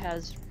gosh. Jackalope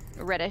has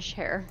reddish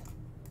hair.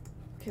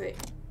 Okay, wait.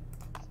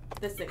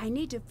 This thing. I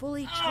need to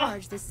fully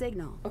charge the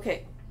signal.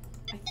 Okay.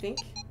 I think.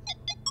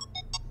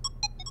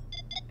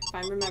 If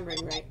I'm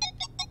remembering right.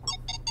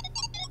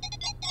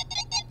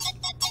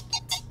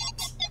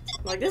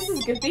 Like, this is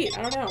a good beat.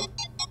 I don't know.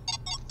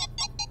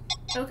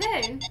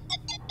 Okay.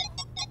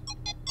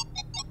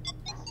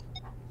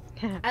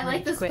 I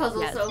like this Quit,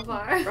 puzzle yes. so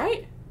far.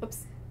 Right?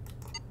 Oops.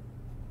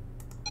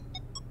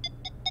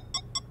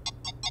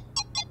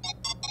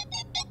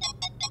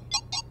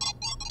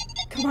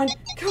 Come on.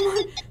 Come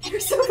on. You're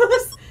so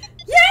close.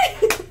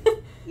 Yay!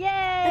 Yay!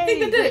 I think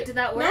that did Wait, it. did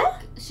that work? No?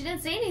 She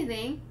didn't say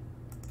anything.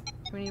 Do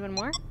we need one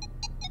more?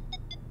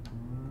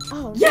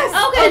 Oh, Yes!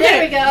 Okay,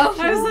 there we go.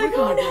 I was like,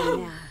 oh no.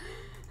 no.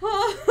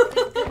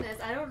 Thank goodness.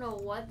 I don't know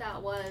what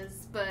that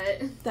was,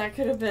 but That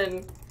could have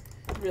been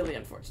really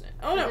unfortunate.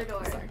 Oh no. Other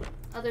door. Sorry.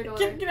 other door.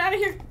 Get out of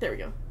here. There we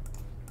go.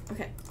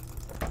 Okay.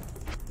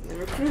 And then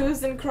we're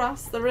cruising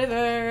across the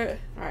river.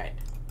 Alright.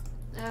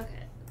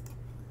 Okay.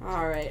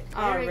 Alright.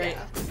 There we Alright.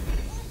 go.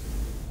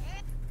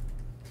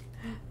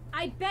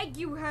 I beg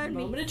you heard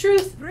me. Moment of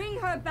truth. Bring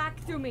her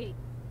back to me.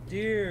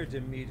 Dear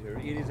Demeter,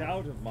 it is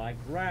out of my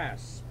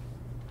grasp.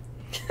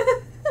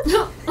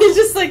 He's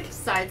just like,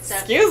 Sidestep.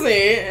 excuse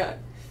me.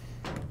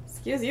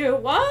 Excuse you.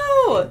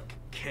 Whoa!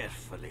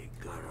 Carefully,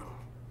 girl.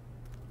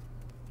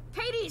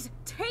 Hades,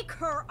 take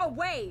her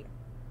away!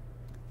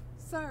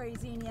 Sorry,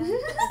 Xenia.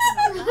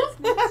 It's my last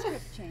minute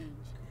script change.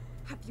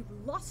 Have you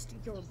lost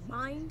your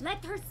mind?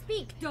 Let her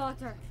speak,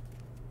 daughter.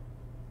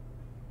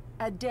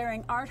 A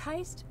daring art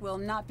heist will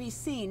not be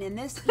seen in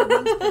this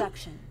evening's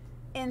production.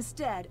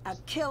 Instead, a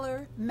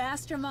killer,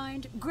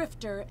 mastermind,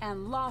 grifter,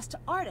 and lost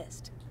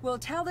artist will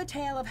tell the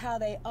tale of how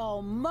they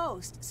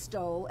almost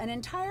stole an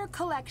entire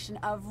collection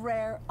of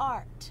rare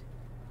art.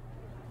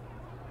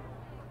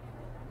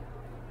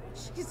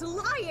 She's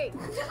lying!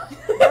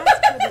 That's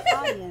for the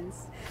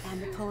audience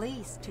and the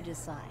police to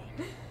decide.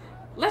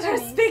 Let her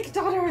Honey, speak,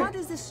 daughter. How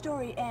does the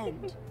story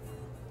end?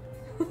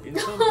 In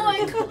some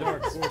versions, the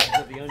dark forces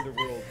of the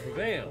underworld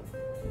prevail.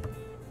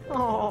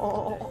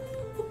 Oh.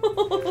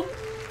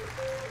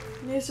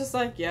 He's just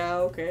like, yeah,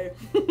 okay.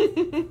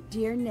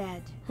 Dear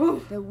Ned,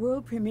 the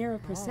world premiere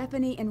of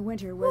Persephone in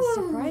Winter was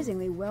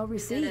surprisingly well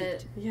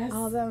received. Yes.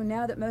 Although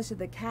now that most of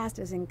the cast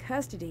is in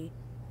custody,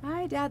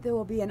 I doubt there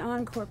will be an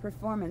encore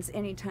performance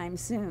anytime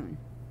soon.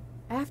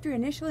 After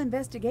initial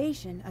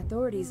investigation,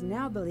 authorities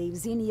now believe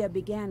Xenia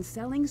began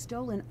selling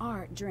stolen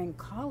art during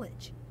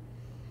college.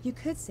 You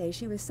could say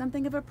she was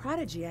something of a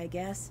prodigy, I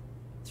guess.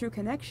 Through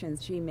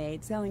connections she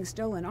made selling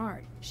stolen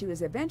art, she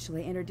was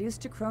eventually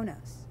introduced to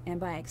Kronos, and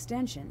by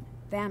extension,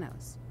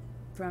 Thanos.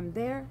 From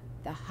there,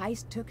 the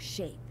heist took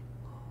shape.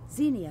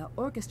 Xenia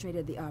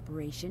orchestrated the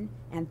operation,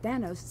 and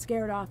Thanos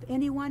scared off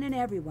anyone and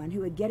everyone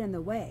who would get in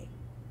the way.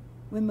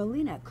 When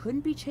Melina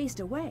couldn't be chased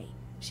away,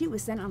 she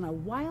was sent on a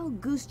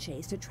wild goose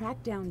chase to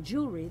track down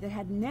jewelry that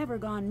had never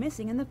gone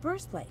missing in the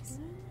first place.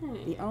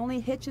 The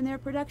only hitch in their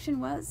production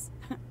was,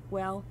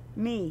 well,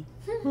 me.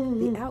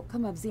 The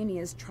outcome of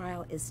Xenia's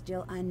trial is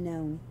still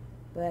unknown,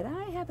 but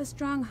I have a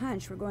strong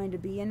hunch we're going to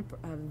be in for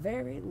a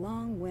very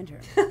long winter.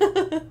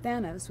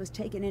 Thanos was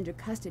taken into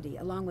custody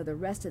along with the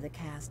rest of the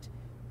cast,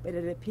 but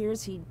it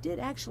appears he did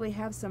actually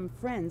have some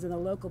friends in the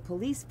local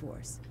police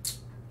force.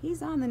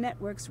 He's on the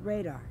network's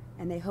radar,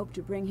 and they hope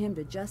to bring him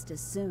to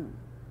justice soon.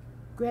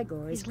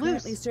 Gregor is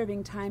currently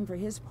serving time for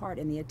his part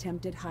in the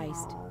attempted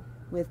heist.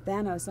 With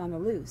Thanos on the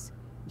loose,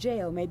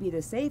 jail may be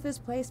the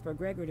safest place for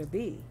Gregor to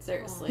be.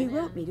 Seriously. He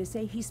wrote me to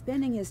say he's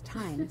spending his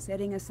time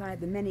setting aside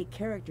the many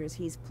characters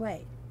he's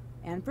played,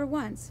 and for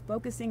once,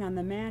 focusing on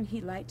the man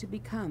he'd like to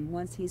become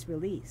once he's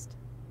released.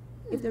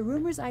 If the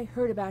rumors I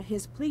heard about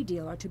his plea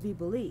deal are to be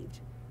believed,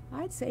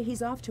 I'd say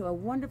he's off to a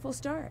wonderful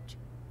start.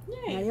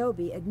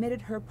 Niobe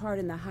admitted her part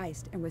in the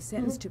heist and was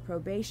sentenced to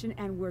probation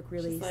and work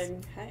release.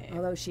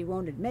 Although she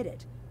won't admit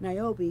it,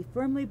 Niobe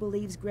firmly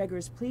believes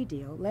Gregor's plea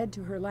deal led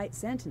to her light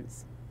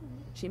sentence.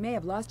 She may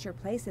have lost her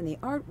place in the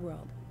art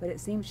world, but it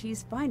seems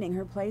she's finding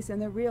her place in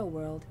the real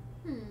world.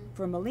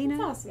 For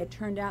Melina, it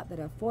turned out that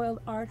a foiled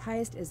art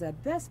heist is the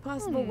best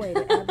possible way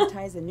to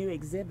advertise a new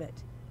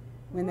exhibit.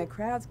 When the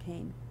crowds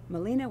came,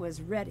 Melina was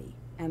ready,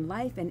 and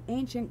life in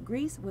ancient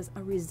Greece was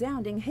a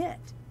resounding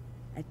hit.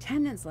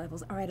 Attendance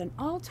levels are at an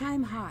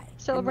all-time high.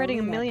 Celebrating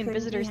a million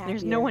visitors, and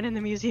there's no one in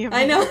the museum.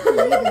 I know.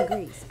 In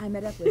Greece, I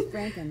met up with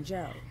Frank and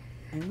Joe,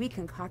 and we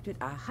concocted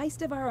a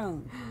heist of our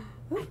own.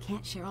 I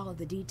can't share all of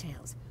the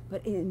details,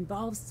 but it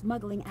involves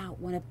smuggling out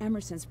one of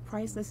Emerson's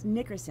priceless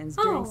Nickersons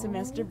during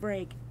semester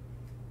break.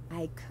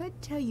 I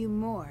could tell you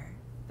more,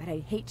 but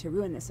I'd hate to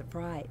ruin the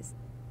surprise.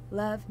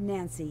 Love,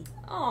 Nancy.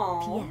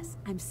 P.S.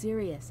 I'm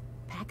serious.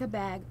 Pack a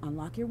bag,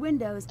 unlock your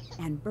windows,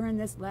 and burn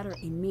this letter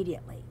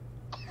immediately.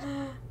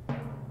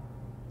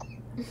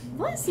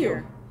 Bless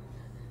you.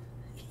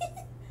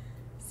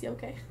 Is he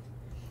okay?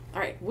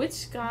 Alright,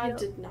 which god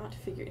did not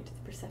figure into the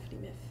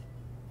Persephone myth?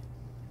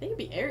 I think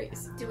it'd be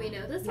Ares. Do we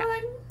know this one?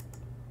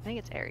 I think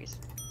it's Ares.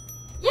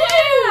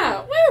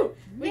 Yeah! Woo!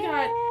 We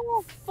got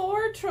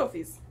 4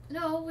 trophies.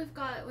 No, we've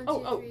got 1, 2,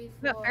 3, 4. We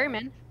got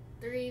Ferryman.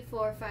 3,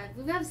 4, 5.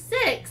 We have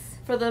 6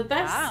 For the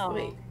best. Wow.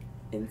 Wait.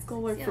 In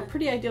school work for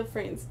pretty ideal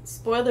friends.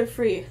 Spoiler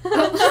free.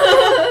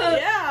 Oh.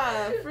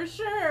 Yeah, for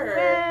sure.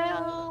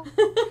 Well.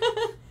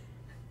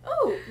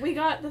 Oh, we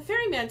got the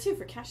ferryman too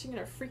for cashing in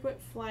our frequent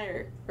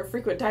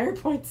dire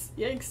points.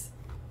 Yikes.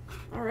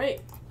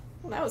 Alright.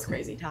 Well, that was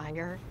crazy.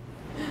 Dire.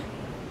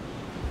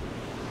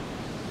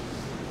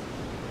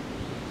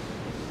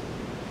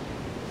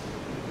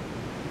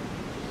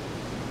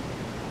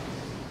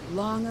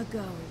 Long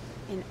ago,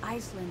 in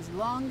Iceland's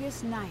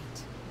longest night,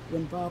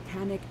 when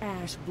volcanic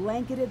ash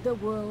blanketed the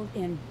world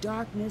in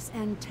darkness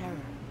and terror,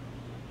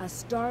 a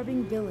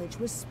starving village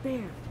was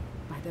spared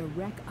by the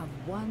wreck of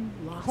one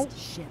lost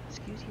ship.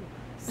 Excuse you.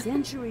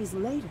 Centuries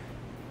later,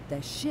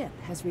 the ship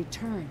has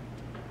returned,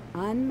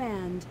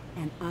 unmanned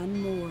and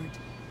unmoored,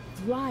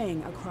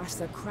 flying across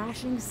the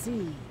crashing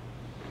sea.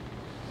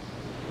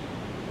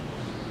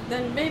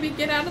 Then maybe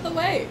get out of the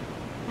way.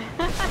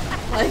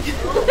 Like,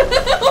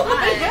 oh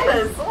my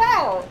goodness,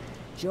 wow.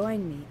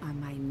 Join me on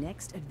my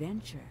next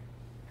adventure.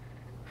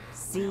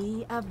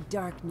 Sea of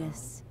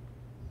Darkness.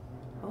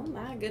 Oh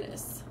my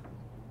goodness.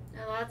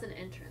 Oh, that's an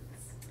entrance.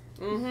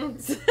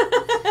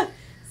 Mm-hmm.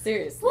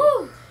 Seriously.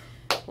 Woo!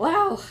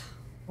 Wow.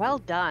 Well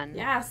done.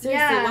 Yeah,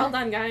 seriously, well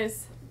done,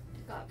 guys.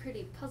 It got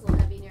pretty puzzle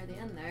heavy near the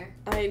end there.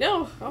 I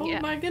know. Oh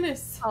my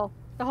goodness. Oh,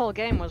 the whole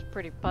game was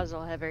pretty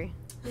puzzle heavy.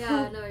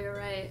 Yeah, no, you're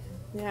right.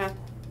 Yeah.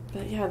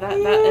 But yeah, that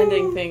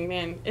ending thing,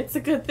 man. It's a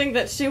good thing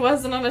that she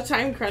wasn't on a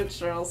time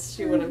crunch, or else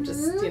she would have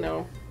just, you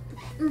know,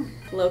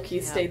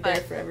 low-key stayed there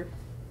forever.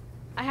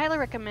 I highly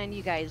recommend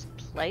you guys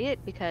play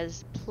it,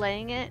 because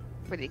playing it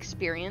for the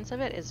experience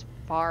of it is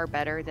far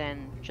better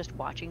than just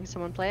watching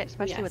someone play it,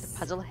 especially with a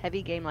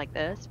puzzle-heavy game like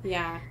this.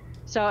 Yeah.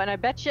 So, and I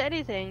bet you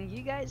anything,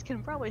 you guys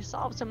can probably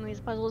solve some of these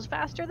puzzles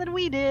faster than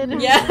we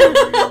did. Yeah.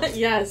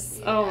 Yes.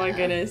 Yeah. Oh my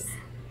goodness.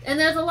 And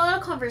there's a lot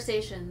of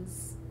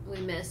conversations we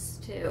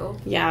missed too.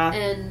 Yeah.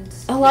 And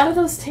a lot of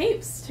those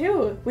tapes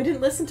too. We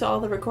didn't listen to all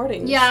the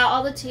recordings. Yeah,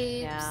 all the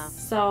tapes. Yeah.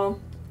 So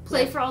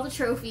play for all the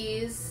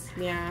trophies.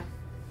 Yeah.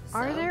 So.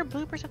 Are there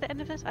bloopers at the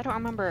end of this? I don't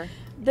remember if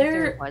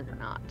there was or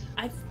not.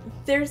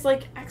 There's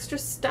like extra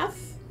stuff.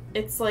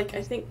 It's like,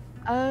 I think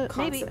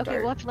maybe. Okay,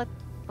 we'll have to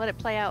let it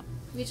play out.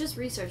 We just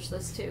researched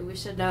this too. We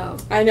should know.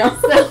 I know.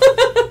 So.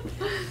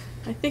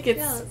 I think it's.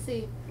 Yeah, let's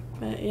see.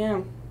 But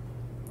yeah.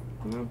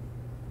 Well,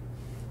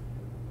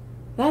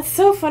 that's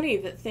so funny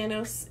that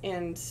Thanos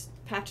and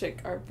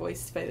Patrick are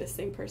voiced by the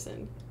same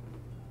person.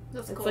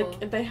 That's it's cool.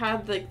 Like they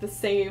had like the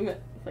same,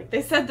 like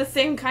they said the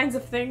same kinds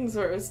of things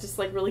where it was just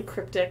like really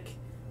cryptic,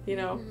 you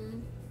know. Mm-hmm.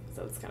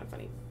 So it's kind of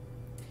funny.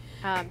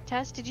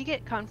 Tess, did you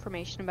get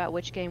confirmation about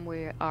which game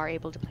we are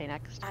able to play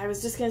next? I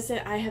was just going to say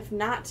I have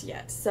not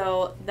yet.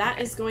 So that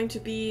is going to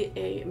be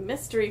a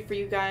mystery for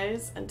you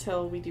guys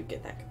until we do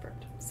get that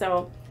confirmed.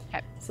 So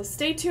so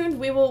stay tuned.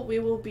 We'll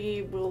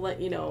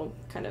let you know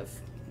kind of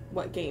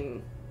what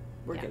game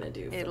we're going to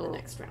do for the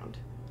next round.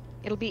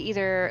 It'll be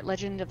either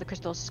Legend of the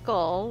Crystal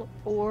Skull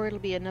or it'll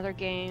be another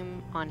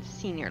game on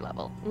senior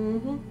level.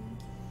 Mm-hmm.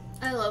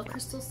 I love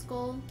Crystal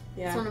Skull.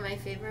 Yeah. It's one of my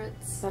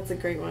favorites. That's a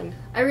great one.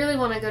 I really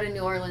want to go to New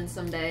Orleans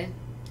someday.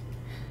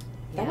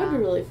 That would be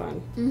really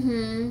fun.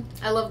 Mm-hmm.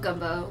 I love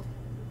gumbo.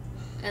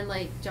 And,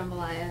 like,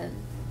 jambalaya.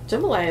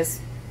 Jambalaya is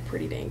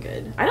pretty dang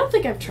good. I don't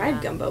think I've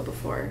tried gumbo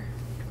before.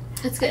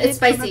 It's good. It's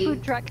spicy. From a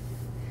food truck.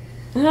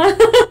 That's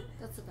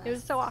the best. It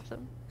was so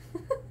awesome.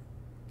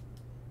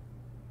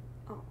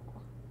 Oh.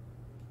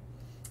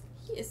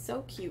 He is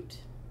so cute.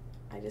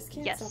 I just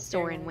can't stop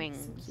Soaring staring.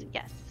 Wings. So cute.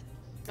 Yes.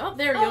 Oh,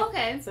 there we go.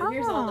 Okay. So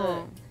here's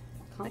all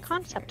the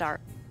concept art.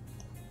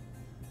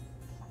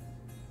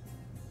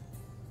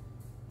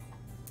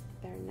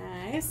 Very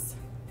nice.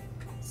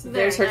 So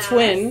Very there's her nice.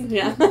 twin.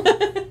 Yeah.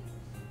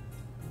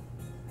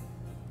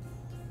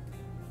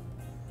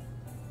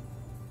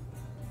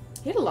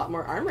 He had a lot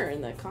more armor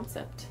in the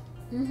concept.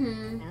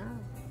 Mm-hmm. Yeah.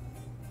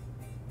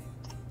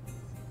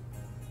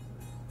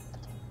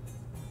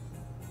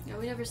 Yeah,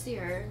 we never see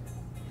her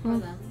or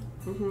them.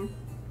 Mm-hmm.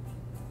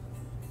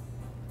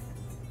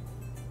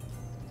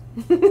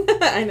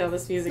 I know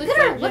this music. Look is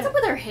at her. like, What's up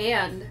with her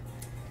hand?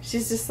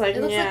 She's just like,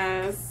 It looks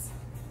yes.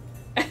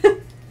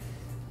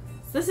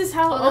 This is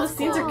how all the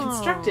scenes are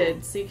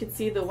constructed. So you can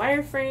see the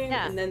wireframe,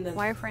 and then the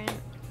wireframe,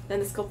 then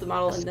the sculpted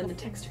model, and then the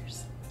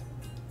textures.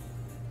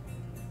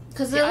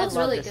 Because Yeah, it I looks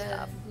love really this good.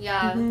 stuff.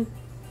 Yeah. Mm-hmm.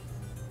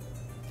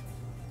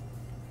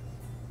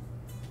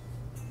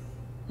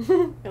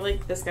 I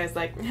like this guy's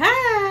like,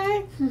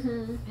 hi!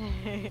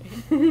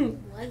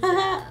 What's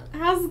up?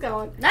 How's it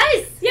going?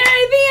 Nice! Yay,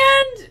 the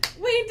end!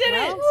 We did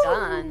it! Well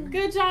done.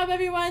 Good job,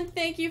 everyone.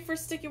 Thank you for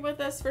sticking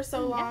with us for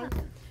so long.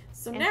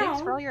 So And now...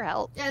 thanks for all your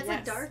help. Yeah, it's like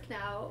Yes. dark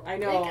now. I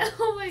know. Like,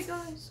 oh my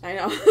gosh. I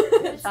know.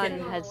 The It's sun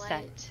getting has light.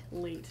 set.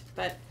 late.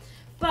 But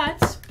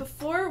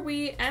before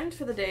we end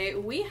for the day,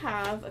 we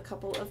have a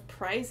couple of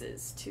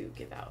prizes to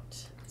give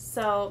out.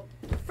 So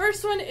the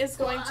first one is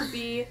going to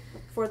be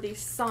for the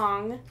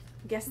song,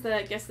 guess the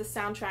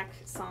soundtrack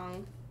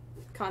song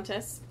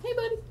contest. Hey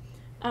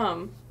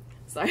bud.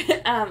 Sorry.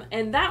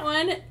 And that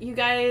one, you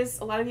guys,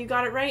 a lot of you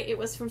got it right. It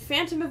was from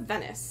Phantom of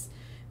Venice.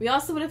 We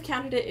also would have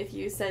counted it if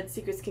you said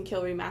Secrets Can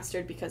Kill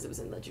Remastered because it was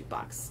in the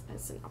jukebox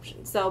as an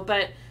option. So,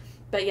 but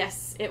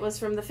yes, it was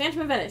from the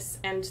Phantom of Venice,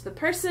 and the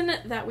person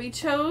that we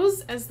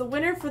chose as the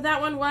winner for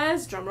that one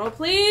was, drumroll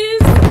please,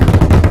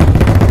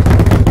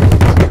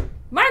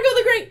 Margot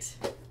the Great.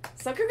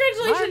 So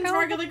congratulations,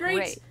 Margot the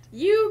Great.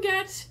 You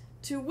get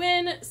to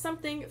win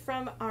something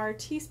from our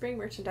Teespring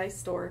merchandise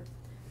store.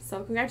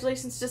 So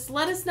congratulations. Just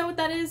let us know what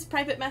that is.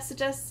 Private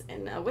message us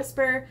in a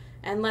whisper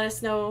and let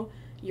us know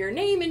your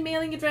name and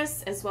mailing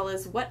address, as well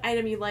as what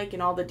item you like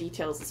and all the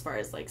details as far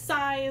as like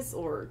size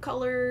or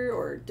color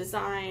or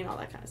design, all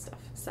that kind of stuff.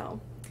 So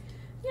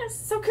yes,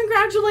 so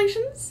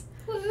congratulations.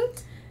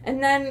 Woot.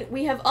 And then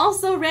we have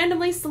also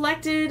randomly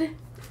selected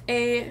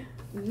a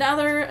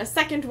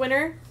second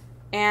winner,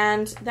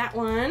 and that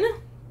one,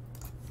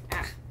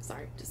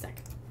 sorry, just a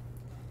second.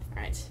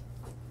 All right.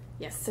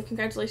 Yes, so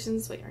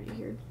congratulations. Wait, are you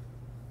here?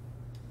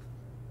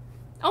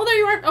 Oh, there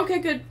you are. Okay,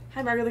 good.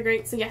 Hi, Margot the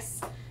Great. So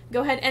yes,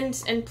 go ahead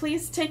and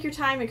please take your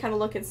time and kind of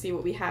look and see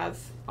what we have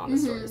on the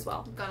store as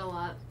well. Got a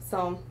lot.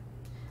 So,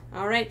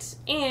 all right.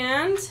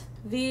 And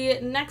the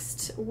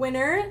next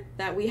winner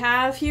that we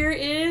have here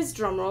is,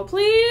 drumroll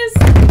please,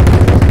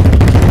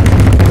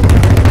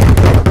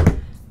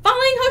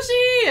 Falling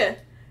Hoshi!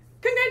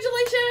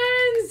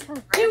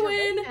 Congratulations! You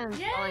win!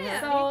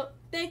 Yeah! So,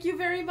 thank you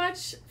very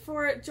much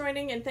for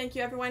joining, and thank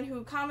you everyone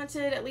who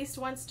commented at least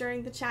once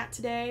during the chat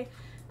today.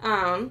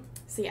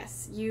 So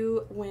yes,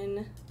 you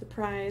win the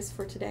prize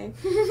for today.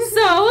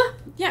 So,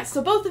 yeah,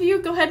 so both of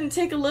you go ahead and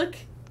take a look.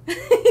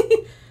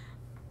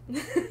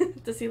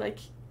 Does he like...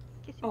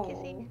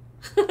 Kissy.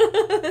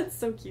 That's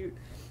so cute.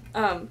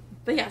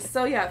 But yeah,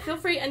 so yeah, feel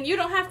free, and you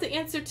don't have to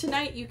answer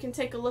tonight. You can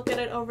take a look at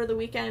it over the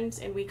weekend,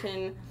 and we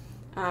can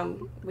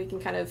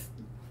kind of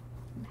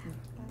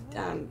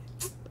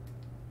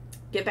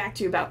get back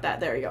to you about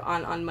that. There you go,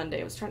 on Monday.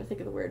 I was trying to think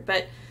of the word,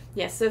 but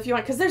yeah, so if you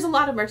want, because there's a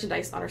lot of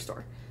merchandise on our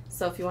store,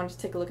 so if you wanted to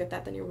take a look at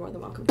that, then you're more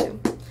than welcome to.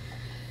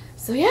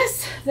 So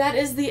yes, that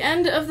is the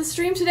end of the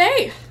stream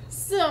today.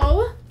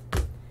 So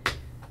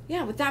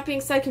yeah, with that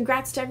being said,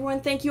 congrats to everyone.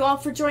 Thank you all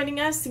for joining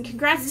us, and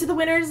congrats to the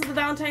winners of the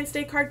Valentine's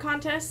Day card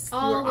contest.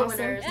 All the awesome.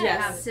 winners we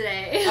Yes. have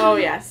today. Oh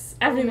yes,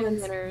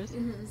 everyone's winners.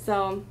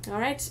 So, all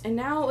right, and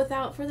now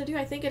without further ado,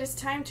 I think it is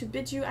time to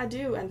bid you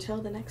adieu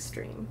until the next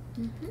stream.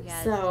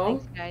 Yes, So,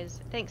 thanks, guys.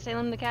 Thanks,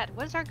 Salem the Cat.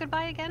 What is our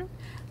goodbye again?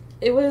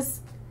 it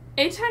was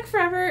ATAC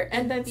forever,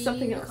 and then Be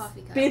something the else.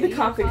 coffee cup. Be the Be the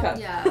coffee cup.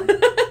 Yeah.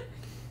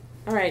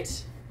 All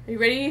right, are you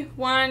ready?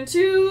 1,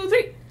 2,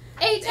 3.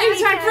 ATAC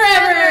ATAC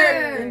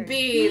forever, and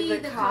be the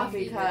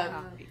coffee cup.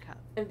 Coffee cup.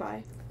 And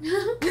bye.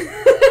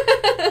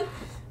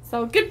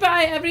 So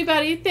goodbye,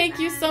 everybody. Thank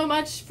you so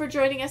much for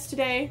joining us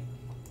today.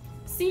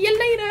 See you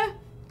later.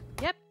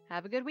 Yep.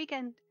 Have a good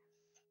weekend.